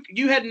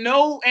 You had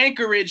no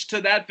anchorage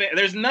to that.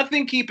 There's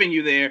nothing keeping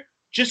you there.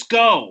 Just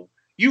go.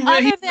 He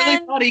really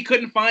thought he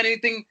couldn't find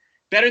anything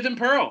better than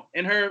Pearl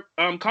in her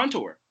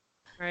contour.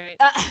 Right.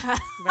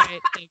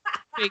 Right.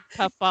 Big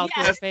puff ball to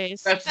her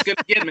face. That's good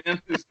to get,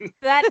 man.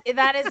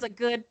 that is a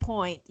good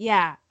point.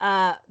 Yeah.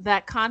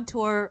 That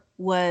contour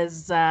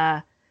was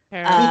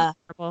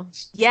terrible.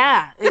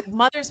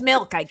 Mother's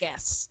milk, I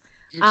guess.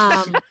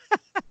 I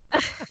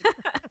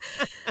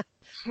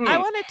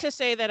wanted to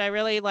say that I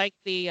really liked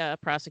the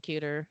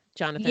prosecutor,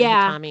 Jonathan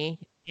Hatami.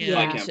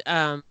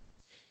 And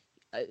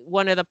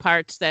one of the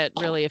parts that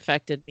really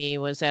affected me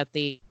was at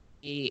the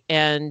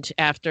end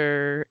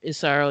after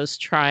Isaro's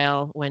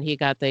trial, when he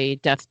got the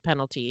death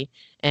penalty,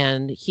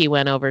 and he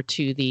went over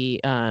to the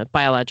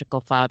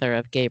biological father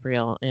of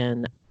Gabriel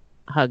and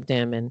hugged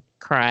him and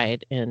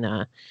cried. And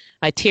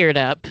I teared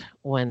up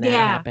when that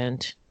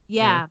happened.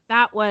 Yeah,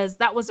 that was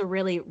a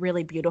really,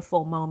 really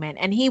beautiful moment.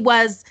 And he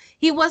was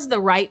the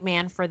right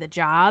man for the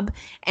job.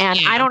 And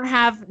I don't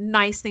have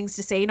nice things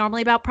to say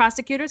normally about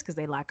prosecutors because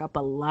they lock up a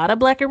lot of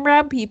black and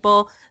brown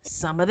people,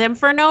 some of them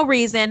for no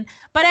reason.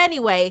 But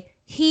anyway,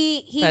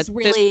 he was a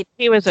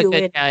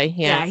good guy.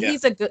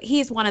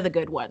 He's one of the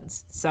good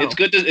ones. So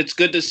it's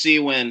good to see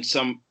when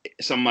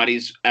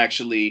somebody's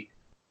actually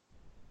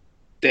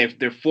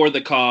they're for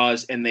the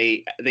cause and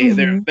they're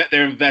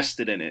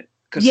invested in it.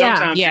 Because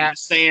sometimes you're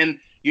just saying,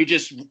 you're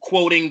just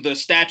quoting the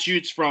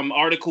statutes from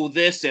article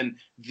this and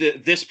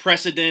this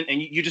precedent,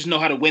 and you just know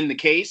how to win the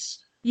case.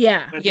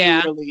 Yeah. But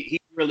he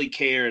really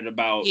cared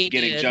about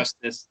getting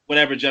justice,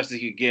 whatever justice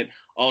he could get.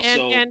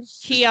 Also, and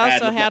he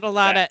also had a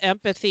lot of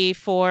empathy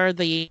for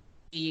the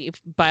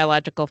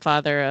biological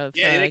father of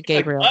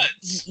Gabriel. Like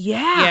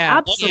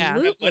absolutely.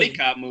 That buddy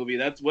cop movie.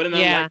 That's what an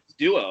unlikely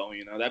duo.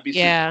 That'd be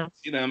super to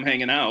see them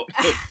hanging out.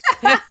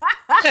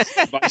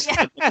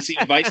 See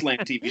a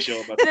Viceland TV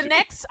show about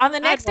the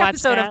next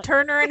episode of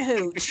Turner and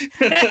Hooch.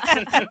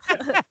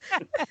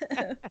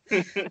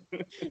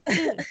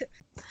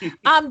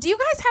 Do you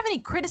guys have any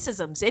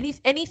criticisms?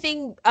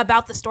 Anything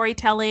about the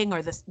storytelling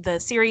or the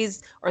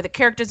series or the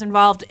characters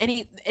involved?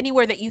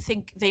 Anywhere that you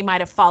think they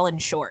might have fallen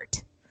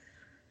short?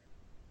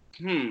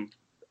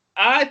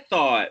 I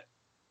thought,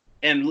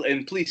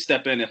 and please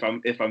step in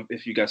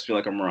if you guys feel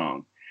like I'm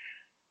wrong.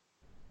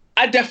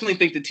 I definitely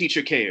think the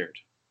teacher cared.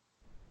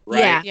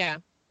 Right? Yeah.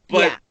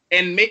 But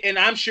and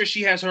I'm sure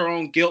she has her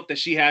own guilt that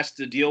she has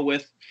to deal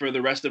with for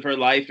the rest of her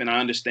life, and I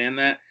understand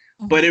that.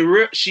 Mm-hmm.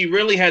 But she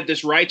really had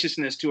this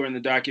righteousness to her in the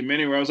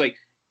documentary where I was like,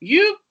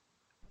 you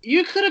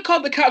could have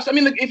called the cops. I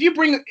mean, if you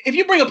bring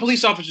a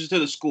police officer to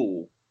the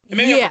school,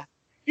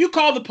 you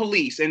call the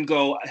police and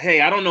go,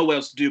 hey, I don't know what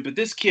else to do, but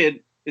this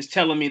kid is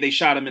telling me they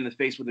shot him in the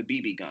face with a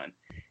BB gun.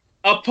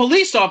 A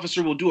police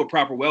officer will do a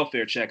proper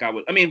welfare check.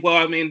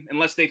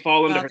 Unless they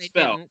fall under her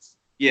spell. Didn't.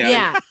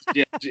 Yeah.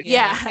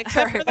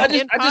 Except for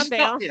the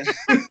Palmdale.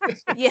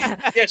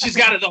 She's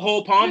got the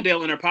whole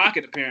Palmdale in her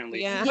pocket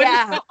apparently. Yeah. But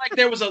it felt like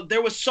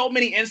there was so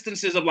many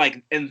instances of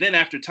like, and then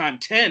after time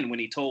 10, when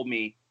he told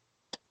me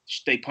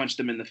they punched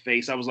him in the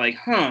face, I was like,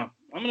 I'm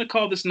gonna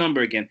call this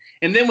number again.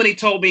 And then when he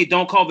told me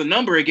don't call the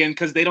number again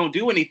because they don't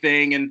do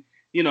anything, and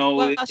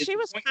she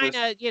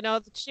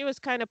was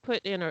kind of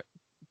put in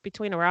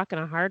between a rock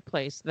and a hard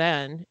place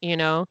then.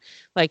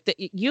 Like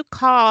you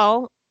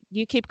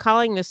keep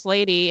calling this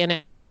lady,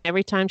 and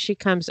every time she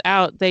comes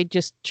out, they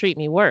just treat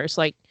me worse.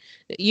 Like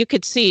you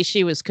could see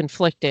she was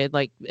conflicted,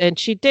 and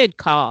she did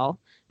call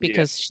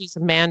because she's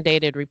a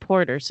mandated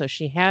reporter. So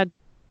she had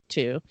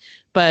to,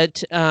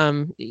 but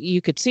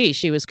you could see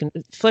she was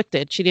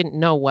conflicted. She didn't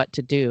know what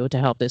to do to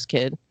help this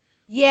kid.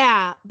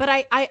 Yeah. But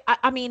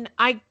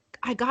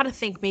I gotta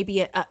think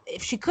maybe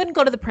if she couldn't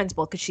go to the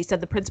principal because she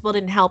said the principal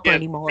didn't help her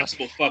anymore. The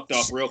principal fucked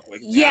off real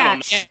quick.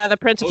 The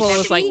principal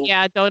was like,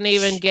 don't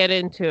even get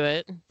into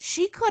it.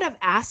 She could have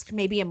asked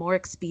maybe a more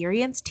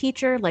experienced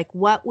teacher, like,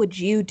 what would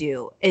you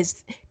do?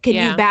 Can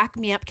you back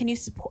me up? Can you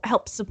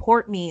help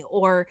support me?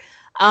 Or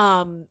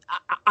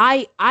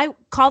I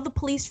call the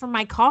police from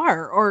my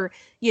car, or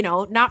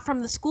not from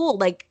the school,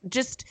 like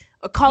just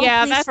call the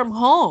police from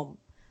home.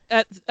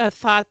 A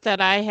thought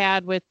that I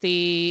had with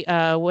the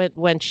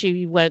when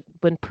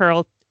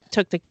Pearl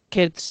took the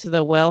kids to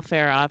the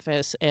welfare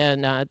office,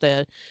 and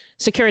the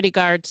security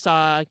guard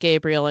saw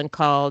Gabriel and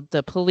called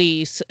the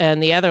police,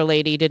 and the other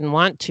lady didn't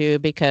want to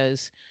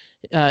because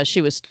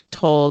she was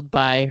told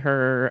by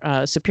her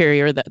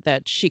superior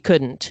that she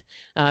couldn't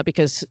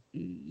because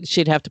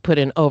she'd have to put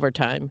in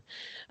overtime.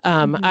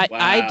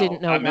 I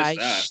didn't know why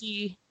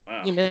you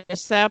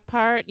missed that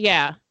part.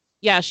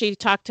 Yeah, she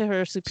talked to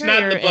her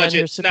superior, and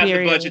her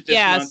superior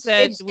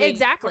said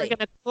exactly we're going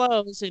to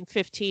close in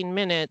 15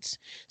 minutes.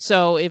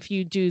 So if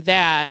you do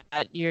that,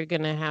 you're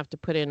going to have to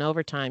put in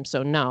overtime.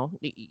 So no,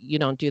 you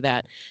don't do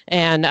that.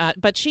 And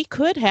but she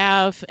could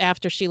have,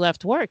 after she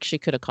left work, she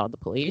could have called the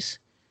police,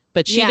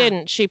 but she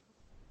didn't. She put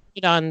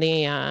it on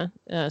the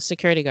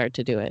security guard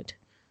to do it.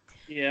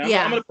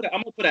 I'm gonna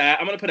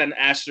put an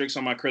asterisk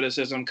on my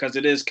criticism because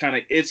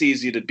it's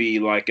easy to be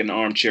like an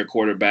armchair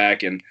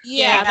quarterback, and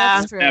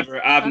that's true.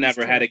 I've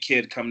never had a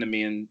kid come to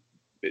me and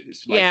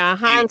it's like,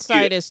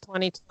 hindsight is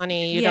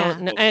 20/20. You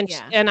don't know,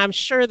 and I'm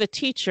sure the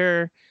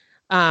teacher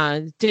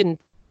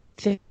didn't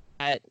think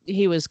that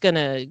he was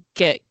gonna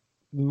get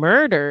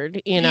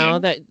murdered.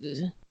 That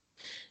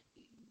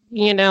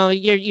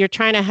you're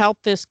trying to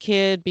help this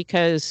kid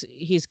because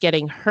he's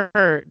getting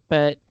hurt,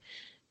 but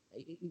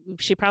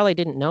she probably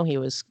didn't know he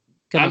was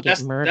going to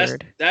get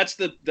murdered. That's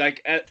the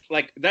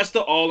that's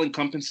the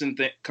all-encompassing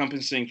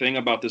thing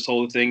about this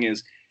whole thing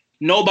is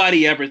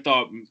nobody ever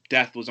thought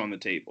death was on the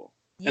table.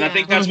 And I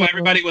think that's why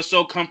everybody was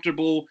so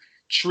comfortable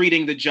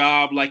treating the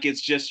job like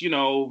it's just,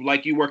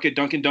 like you work at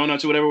Dunkin'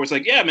 Donuts or whatever, where it's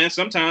like, yeah, man,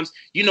 sometimes,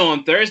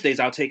 on Thursdays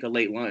I'll take a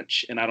late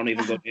lunch and I don't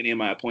even go to any of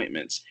my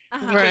appointments.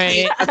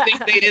 Right. I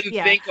think they didn't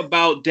think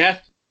about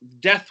death.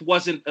 Death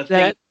wasn't a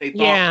thing they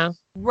thought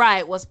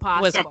was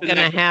possible. Was going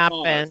to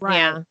happen.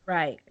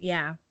 Right.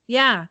 Yeah.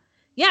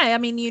 I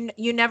mean,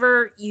 you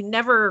never.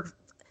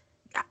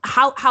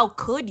 How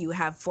could you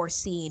have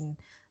foreseen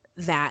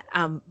that?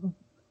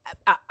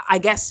 I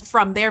guess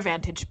from their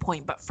vantage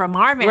point, but from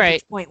our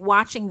vantage point,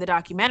 watching the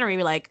documentary,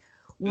 we're like,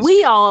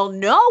 we all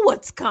know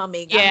what's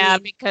coming. Yeah,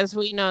 because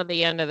we know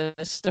the end of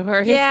the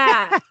story.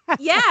 Yeah.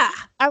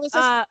 I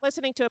was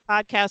listening to a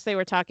podcast. They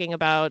were talking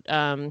about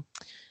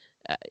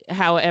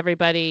how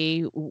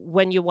everybody,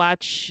 when you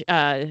watch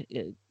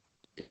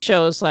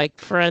shows like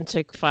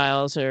Forensic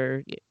Files,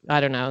 or I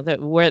don't know,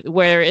 that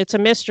where it's a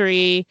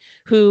mystery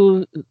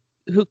who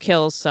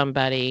kills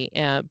somebody,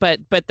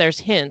 but there's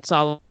hints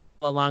all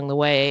along the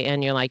way,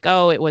 and you're like,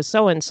 oh, it was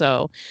so and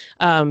so,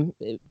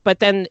 but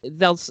then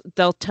they'll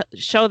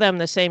show them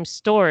the same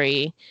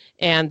story,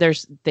 and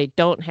they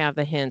don't have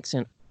the hints,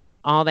 and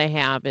all they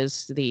have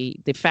is the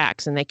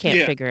facts, and they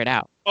can't figure it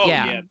out. Oh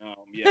yeah,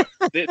 no, yeah.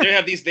 they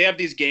have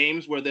these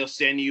games where they'll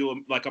send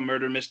you like a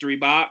murder mystery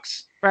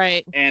box,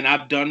 right? And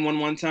I've done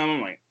one time.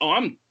 I'm like, oh,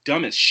 I'm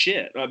dumb as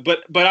shit.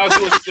 But I'll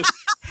do it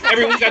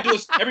every week. I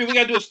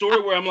do a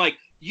story where I'm like,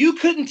 you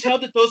couldn't tell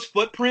that those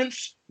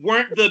footprints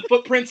weren't the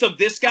footprints of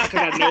this guy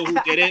because I know who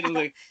did it. And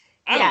like,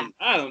 I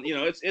don't. You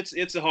know,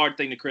 it's a hard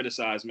thing to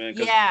criticize, man.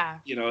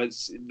 You know,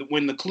 it's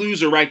when the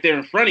clues are right there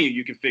in front of you,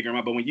 you can figure them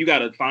out. But when you got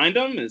to find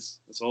them,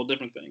 it's a whole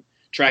different thing.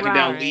 Tracking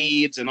down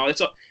leads and all.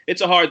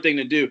 It's a hard thing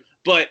to do.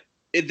 But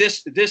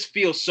this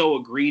feels so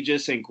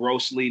egregious and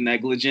grossly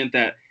negligent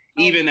that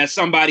even as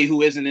somebody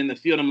who isn't in the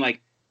field, I'm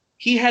like,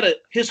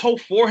 his whole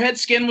forehead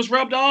skin was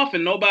rubbed off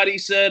and nobody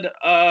said,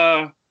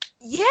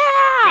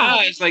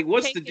 it's like,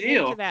 what's the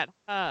deal? Into that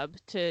hub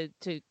to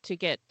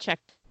get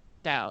checked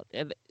out,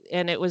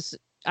 and it was,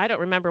 I don't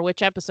remember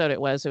which episode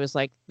it was. It was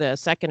like the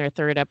second or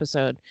third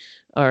episode,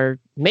 or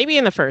maybe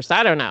in the first.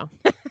 I don't know.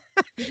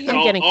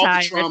 I'm getting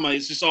tired. The trauma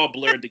is just all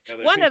blurred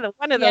together. one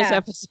of those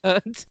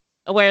episodes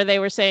where they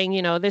were saying,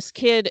 you know, this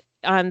kid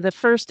on the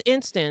first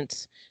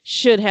instance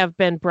should have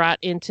been brought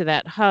into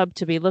that hub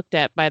to be looked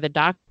at by the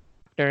doctor.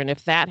 And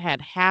if that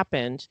had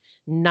happened,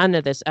 none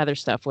of this other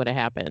stuff would have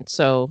happened.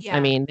 So, I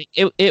mean,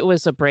 it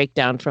was a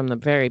breakdown from the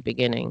very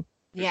beginning.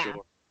 Yeah.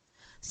 Sure.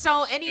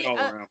 So any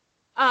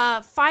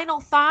final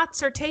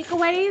thoughts or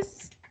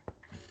takeaways?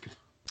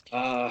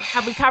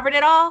 Have we covered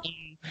it all?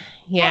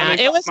 Yeah,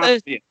 it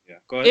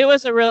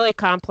was a really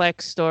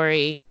complex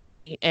story.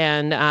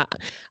 And I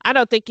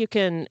don't think you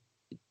can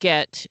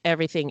get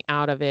everything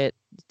out of it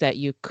that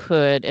you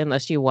could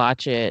unless you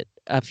watch it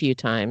a few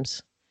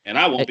times. And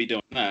I won't be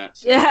doing that.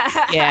 So.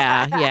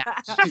 Yeah.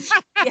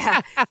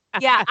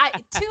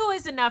 2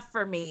 is enough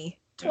for me.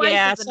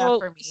 Twice is enough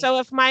for me. So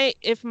if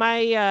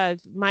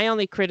my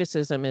only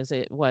criticism is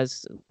it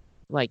was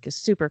like a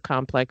super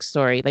complex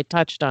story. They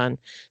touched on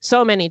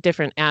so many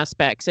different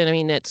aspects, and I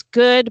mean it's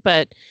good,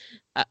 but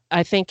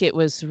I think it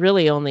was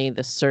really only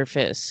the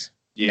surface.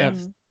 Yeah.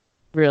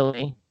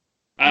 Really.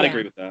 I'd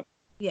agree with that.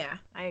 Yeah,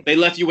 they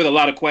left you with a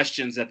lot of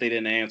questions that they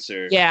didn't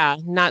answer. Yeah,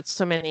 not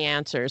so many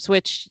answers,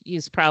 which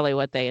is probably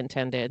what they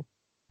intended.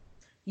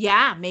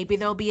 Yeah, maybe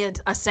there'll be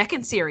a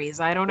second series.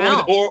 I don't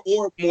know.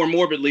 Or more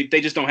morbidly,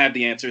 they just don't have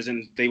the answers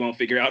and they won't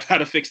figure out how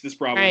to fix this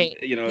problem. Right.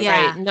 You know,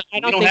 right. No, I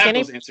don't think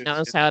anybody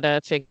knows how to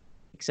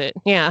fix it.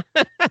 Yeah.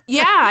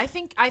 Yeah, I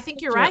think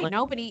you're right.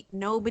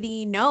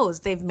 Nobody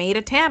knows. They've made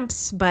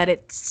attempts, but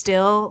it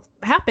still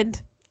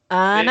happened.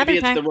 Another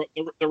maybe time.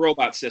 It's the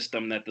robot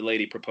system that the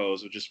lady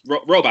proposed, which is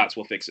robots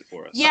will fix it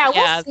for us. Yeah,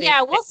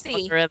 we'll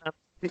see.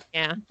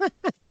 Yeah.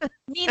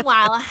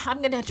 Meanwhile,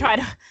 I'm gonna try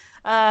to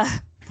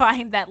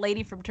find that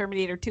lady from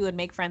Terminator 2 and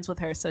make friends with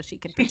her so she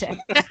can protect.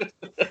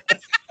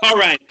 All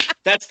right,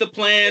 that's the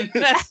plan.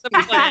 That's the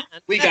plan.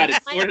 We got it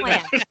sorted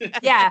out.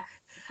 Yeah.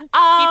 Keep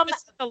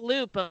us in the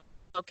loop,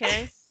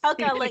 okay?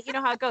 Okay, I'll let you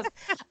know how it goes.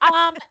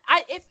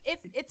 If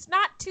it's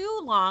not too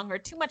long or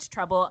too much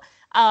trouble,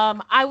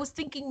 I was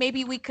thinking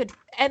maybe we could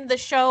end the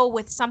show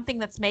with something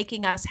that's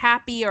making us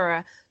happy, or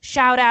a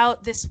shout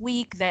out this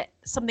week, that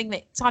something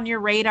that's on your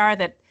radar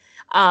that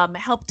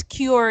helped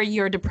cure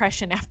your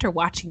depression after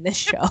watching this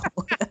show.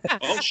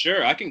 Oh,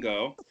 sure, I can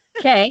go.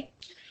 Okay.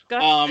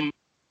 Go.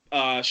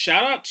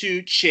 Shout out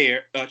to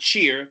Cheer, the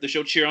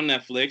show Cheer on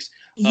Netflix.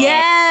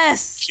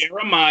 Yes.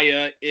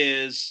 Jeremiah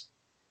is.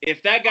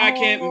 If that guy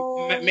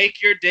can't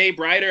make your day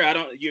brighter,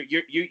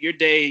 your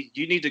day.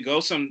 You need to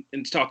go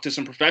and talk to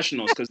some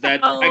professionals, because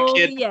that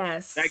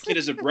kid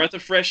is a breath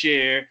of fresh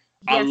air.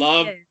 Yes, I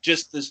love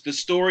just the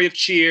story of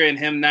Cheer and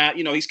him not,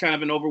 he's kind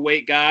of an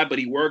overweight guy, but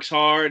he works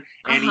hard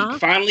and he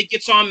finally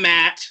gets on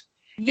Matt.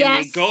 Yes.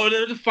 And they go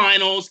to the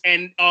finals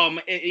and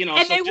and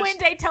so they win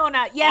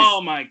Daytona. Yes. Oh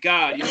my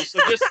God. So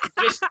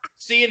just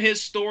seeing his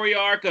story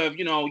arc of,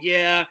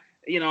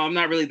 I'm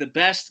not really the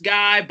best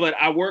guy, but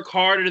I work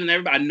harder than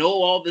everybody. I know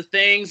all the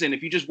things. And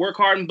if you just work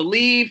hard and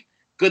believe,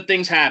 good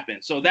things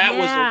happen. So that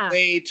was a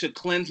way to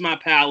cleanse my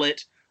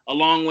palate.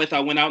 Along with, I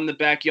went out in the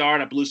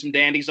backyard. I blew some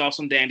dandies off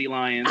some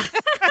dandelions.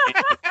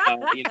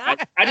 And,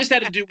 I just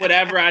had to do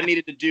whatever I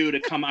needed to do to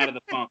come out of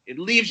the funk. It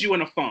leaves you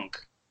in a funk.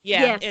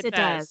 Yeah, yes, it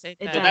does. It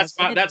does.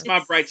 That's my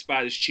bright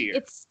spot is Cheer.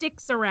 It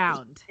sticks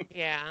around.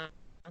 Yeah.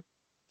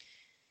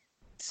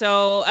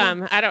 So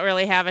I don't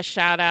really have a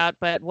shout out,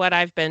 but what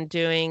I've been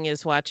doing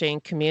is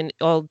watching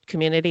old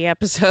Community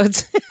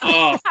episodes.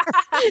 Oh,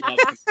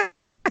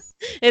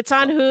 it's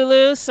on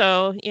Hulu,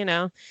 so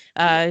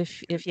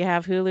if you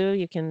have Hulu,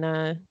 you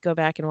can go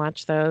back and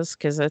watch those,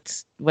 because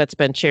that's what's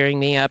been cheering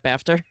me up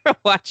after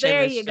watching.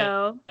 There you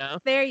go.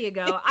 There you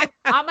go.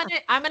 I'm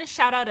gonna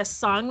shout out a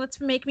song that's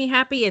make me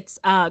happy. It's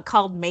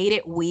called "Made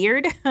It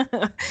Weird,"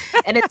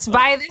 and it's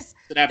by this.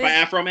 Is that by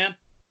Afro Man?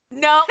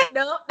 No.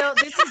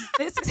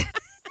 This is.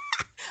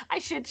 I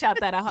should shout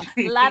that out.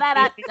 La da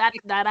da da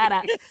da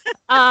da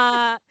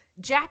da.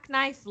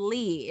 Jackknife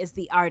Lee is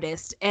the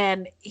artist,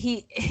 and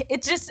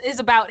it just is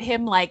about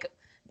him like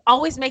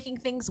always making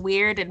things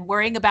weird and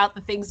worrying about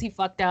the things he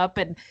fucked up,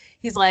 and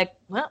he's like,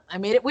 well, I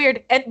made it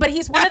weird, but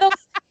he's one of those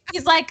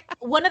He's like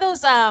one of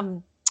those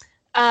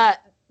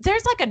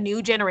there's like a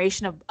new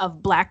generation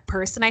of Black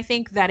person, I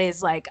think, that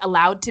is like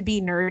allowed to be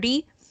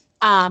nerdy.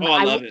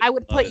 I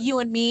would put you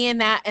and me in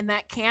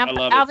that camp,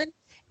 Alvin.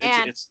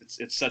 It's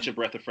such a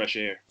breath of fresh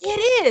air.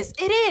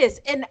 It is.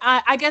 And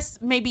I guess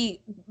maybe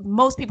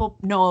most people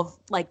know of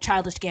like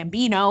Childish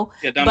Gambino.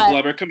 Yeah, Donald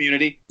Glover,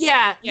 Community.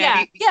 Yeah.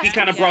 He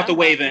kind of brought the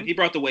wave in. He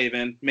brought the wave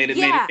in. Made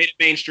it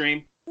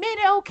mainstream. Made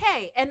it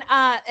okay.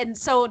 And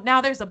so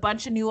now there's a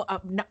bunch of new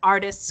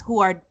artists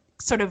who are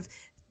sort of,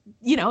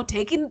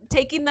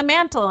 taking the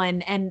mantle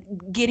and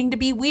getting to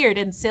be weird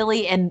and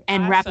silly and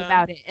rap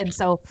about it. And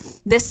so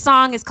this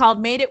song is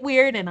called Made It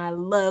Weird, and I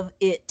love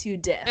it to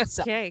death.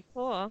 Okay,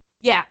 cool.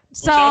 Yeah.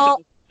 So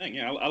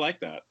yeah, I like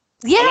that.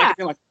 Yeah.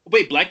 Like,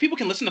 wait, Black people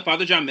can listen to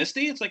Father John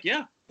Misty? It's like,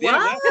 yeah.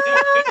 Yes,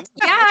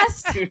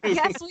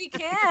 we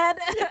can.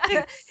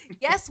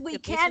 Yes, we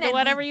can. And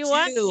whatever you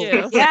want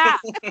to. Yeah.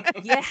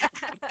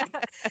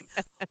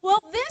 Well,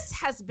 this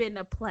has been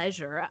a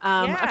pleasure.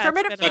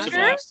 Affirmative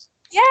Murder.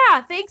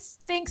 Yeah, thanks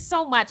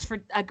so much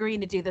for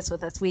agreeing to do this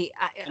with us. We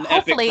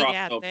hopefully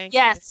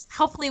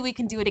we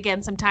can do it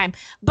again sometime.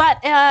 But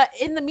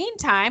in the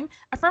meantime,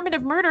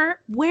 Affirmative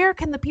Murder, where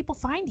can the people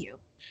find you?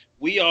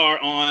 We are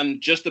on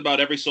just about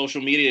every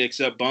social media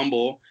except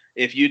Bumble.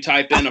 If you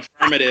type in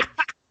Affirmative,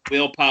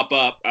 we'll pop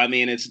up. I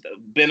mean, it's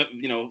been,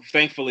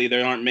 thankfully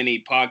there aren't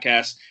many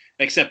podcasts,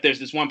 except there's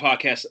this one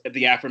podcast,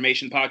 the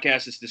Affirmation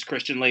Podcast. It's this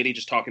Christian lady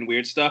just talking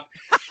weird stuff.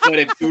 But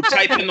if you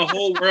type in the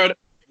whole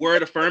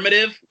word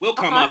affirmative, we'll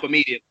come up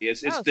immediately.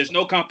 There's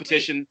no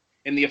competition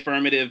in the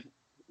affirmative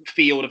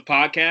field of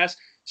podcasts.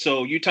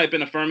 So you type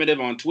in Affirmative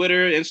on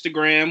Twitter,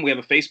 Instagram. We have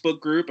a Facebook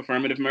group,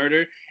 Affirmative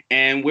Murder,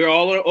 and we're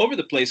all over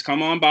the place.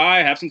 Come on by,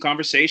 have some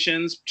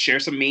conversations,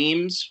 share some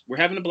memes. We're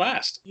having a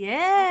blast.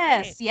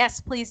 Yes,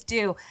 please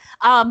do.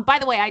 By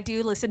the way, I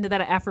do listen to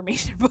that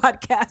Affirmation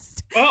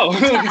podcast. Oh,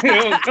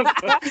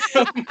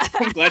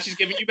 I'm glad she's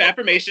giving you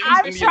affirmations.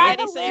 I'm trying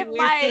to live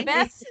my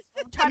best.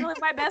 I'm trying to live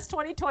my best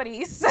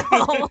 2020. So,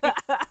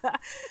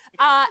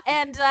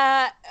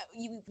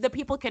 the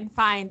people can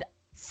find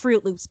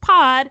Fruit Loops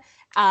Pod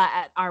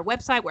at our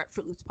website. We're at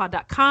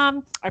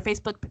fruitloopspod.com. Our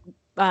Facebook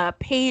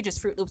page is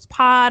Fruit Loops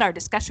Pod. Our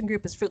discussion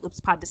group is Fruit Loops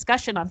Pod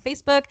Discussion on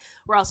Facebook.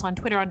 We're also on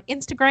Twitter, on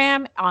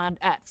Instagram,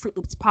 at Fruit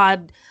Loops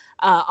Pod,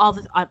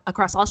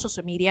 across all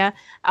social media.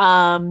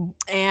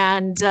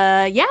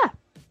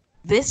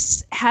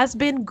 This has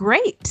been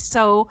great.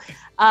 So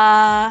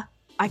I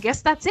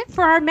guess that's it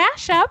for our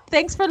mashup.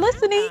 Thanks for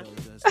listening.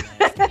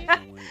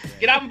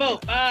 Get out and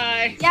vote.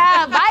 Bye.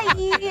 Yeah, bye.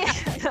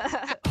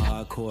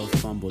 Hardcore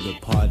fumble the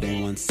part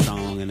in one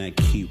song, and I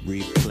keep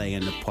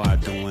replaying the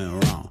part that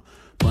went wrong.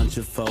 Bunch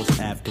of folks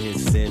after it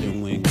said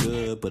it went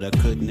good, but I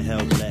couldn't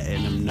help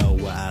letting them know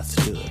where I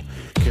stood.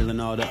 Killing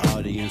all the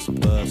audience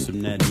buzz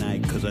from that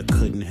night, cause I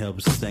couldn't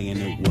help saying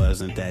it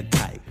wasn't that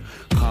tight.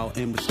 Caught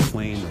in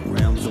between the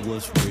realms of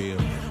what's real,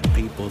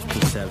 people's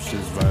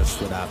perceptions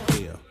versus what I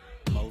feel.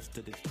 Most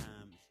of the time.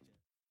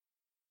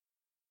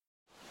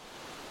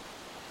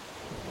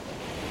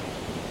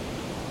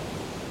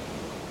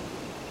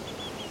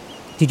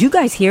 Did you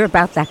guys hear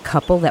about that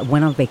couple that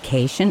went on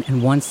vacation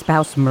and one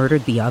spouse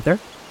murdered the other?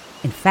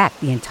 In fact,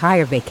 the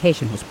entire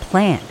vacation was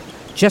planned,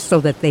 just so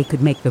that they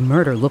could make the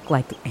murder look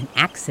like an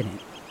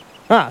accident.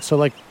 So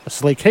like a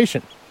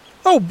slaycation.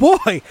 Oh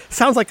boy,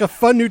 sounds like a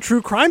fun new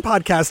true crime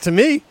podcast to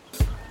me.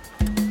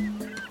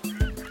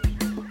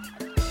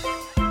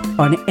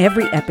 On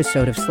every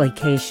episode of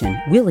Slaycation,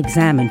 we'll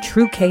examine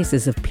true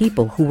cases of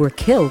people who were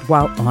killed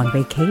while on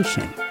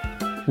vacation.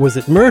 Was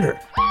it murder?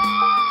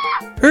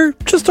 Or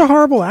just a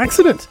horrible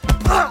accident?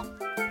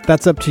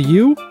 That's up to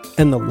you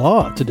and the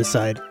law to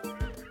decide.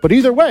 But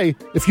either way,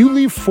 if you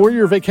leave for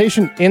your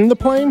vacation in the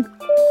plane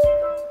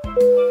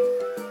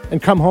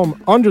and come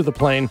home under the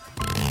plane,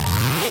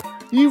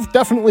 you've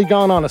definitely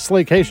gone on a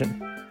slaycation.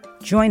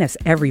 Join us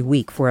every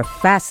week for a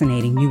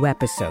fascinating new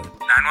episode.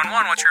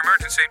 911, what's your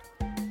emergency?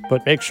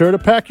 But make sure to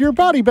pack your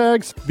body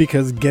bags,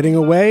 because getting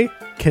away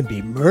can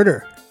be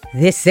murder.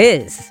 This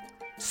is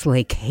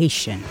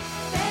Slaycation.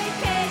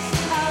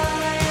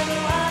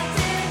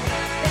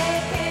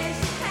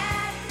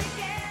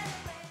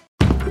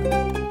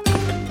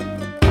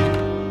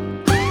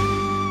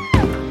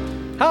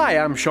 Hi,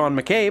 I'm Sean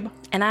McCabe.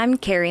 And I'm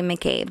Carrie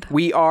McCabe.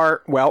 We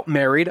are,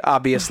 married,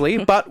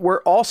 obviously, but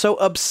we're also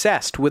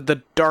obsessed with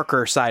the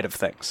darker side of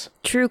things.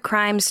 True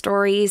crime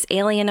stories,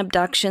 alien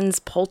abductions,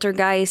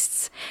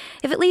 poltergeists.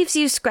 If it leaves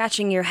you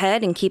scratching your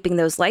head and keeping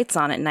those lights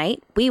on at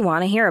night, we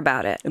want to hear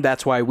about it.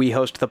 That's why we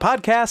host the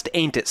podcast,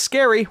 Ain't It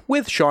Scary,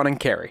 with Sean and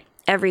Carrie.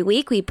 Every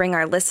week, we bring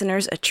our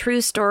listeners a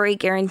true story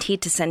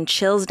guaranteed to send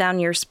chills down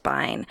your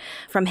spine.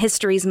 From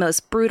history's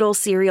most brutal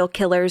serial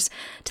killers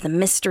to the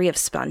mystery of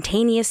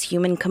spontaneous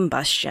human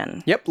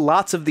combustion. Yep,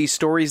 lots of these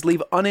stories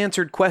leave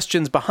unanswered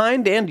questions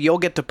behind, and you'll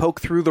get to poke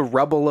through the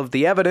rubble of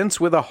the evidence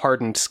with a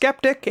hardened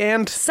skeptic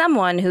and...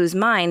 someone whose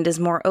mind is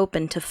more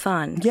open to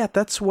fun. Yeah,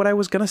 that's what I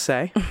was gonna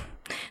say.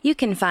 You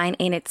can find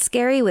Ain't It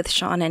Scary with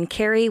Sean and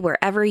Carrie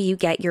wherever you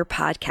get your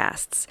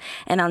podcasts.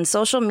 And on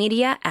social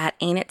media at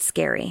Ain't It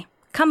Scary.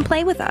 Come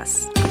play with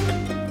us.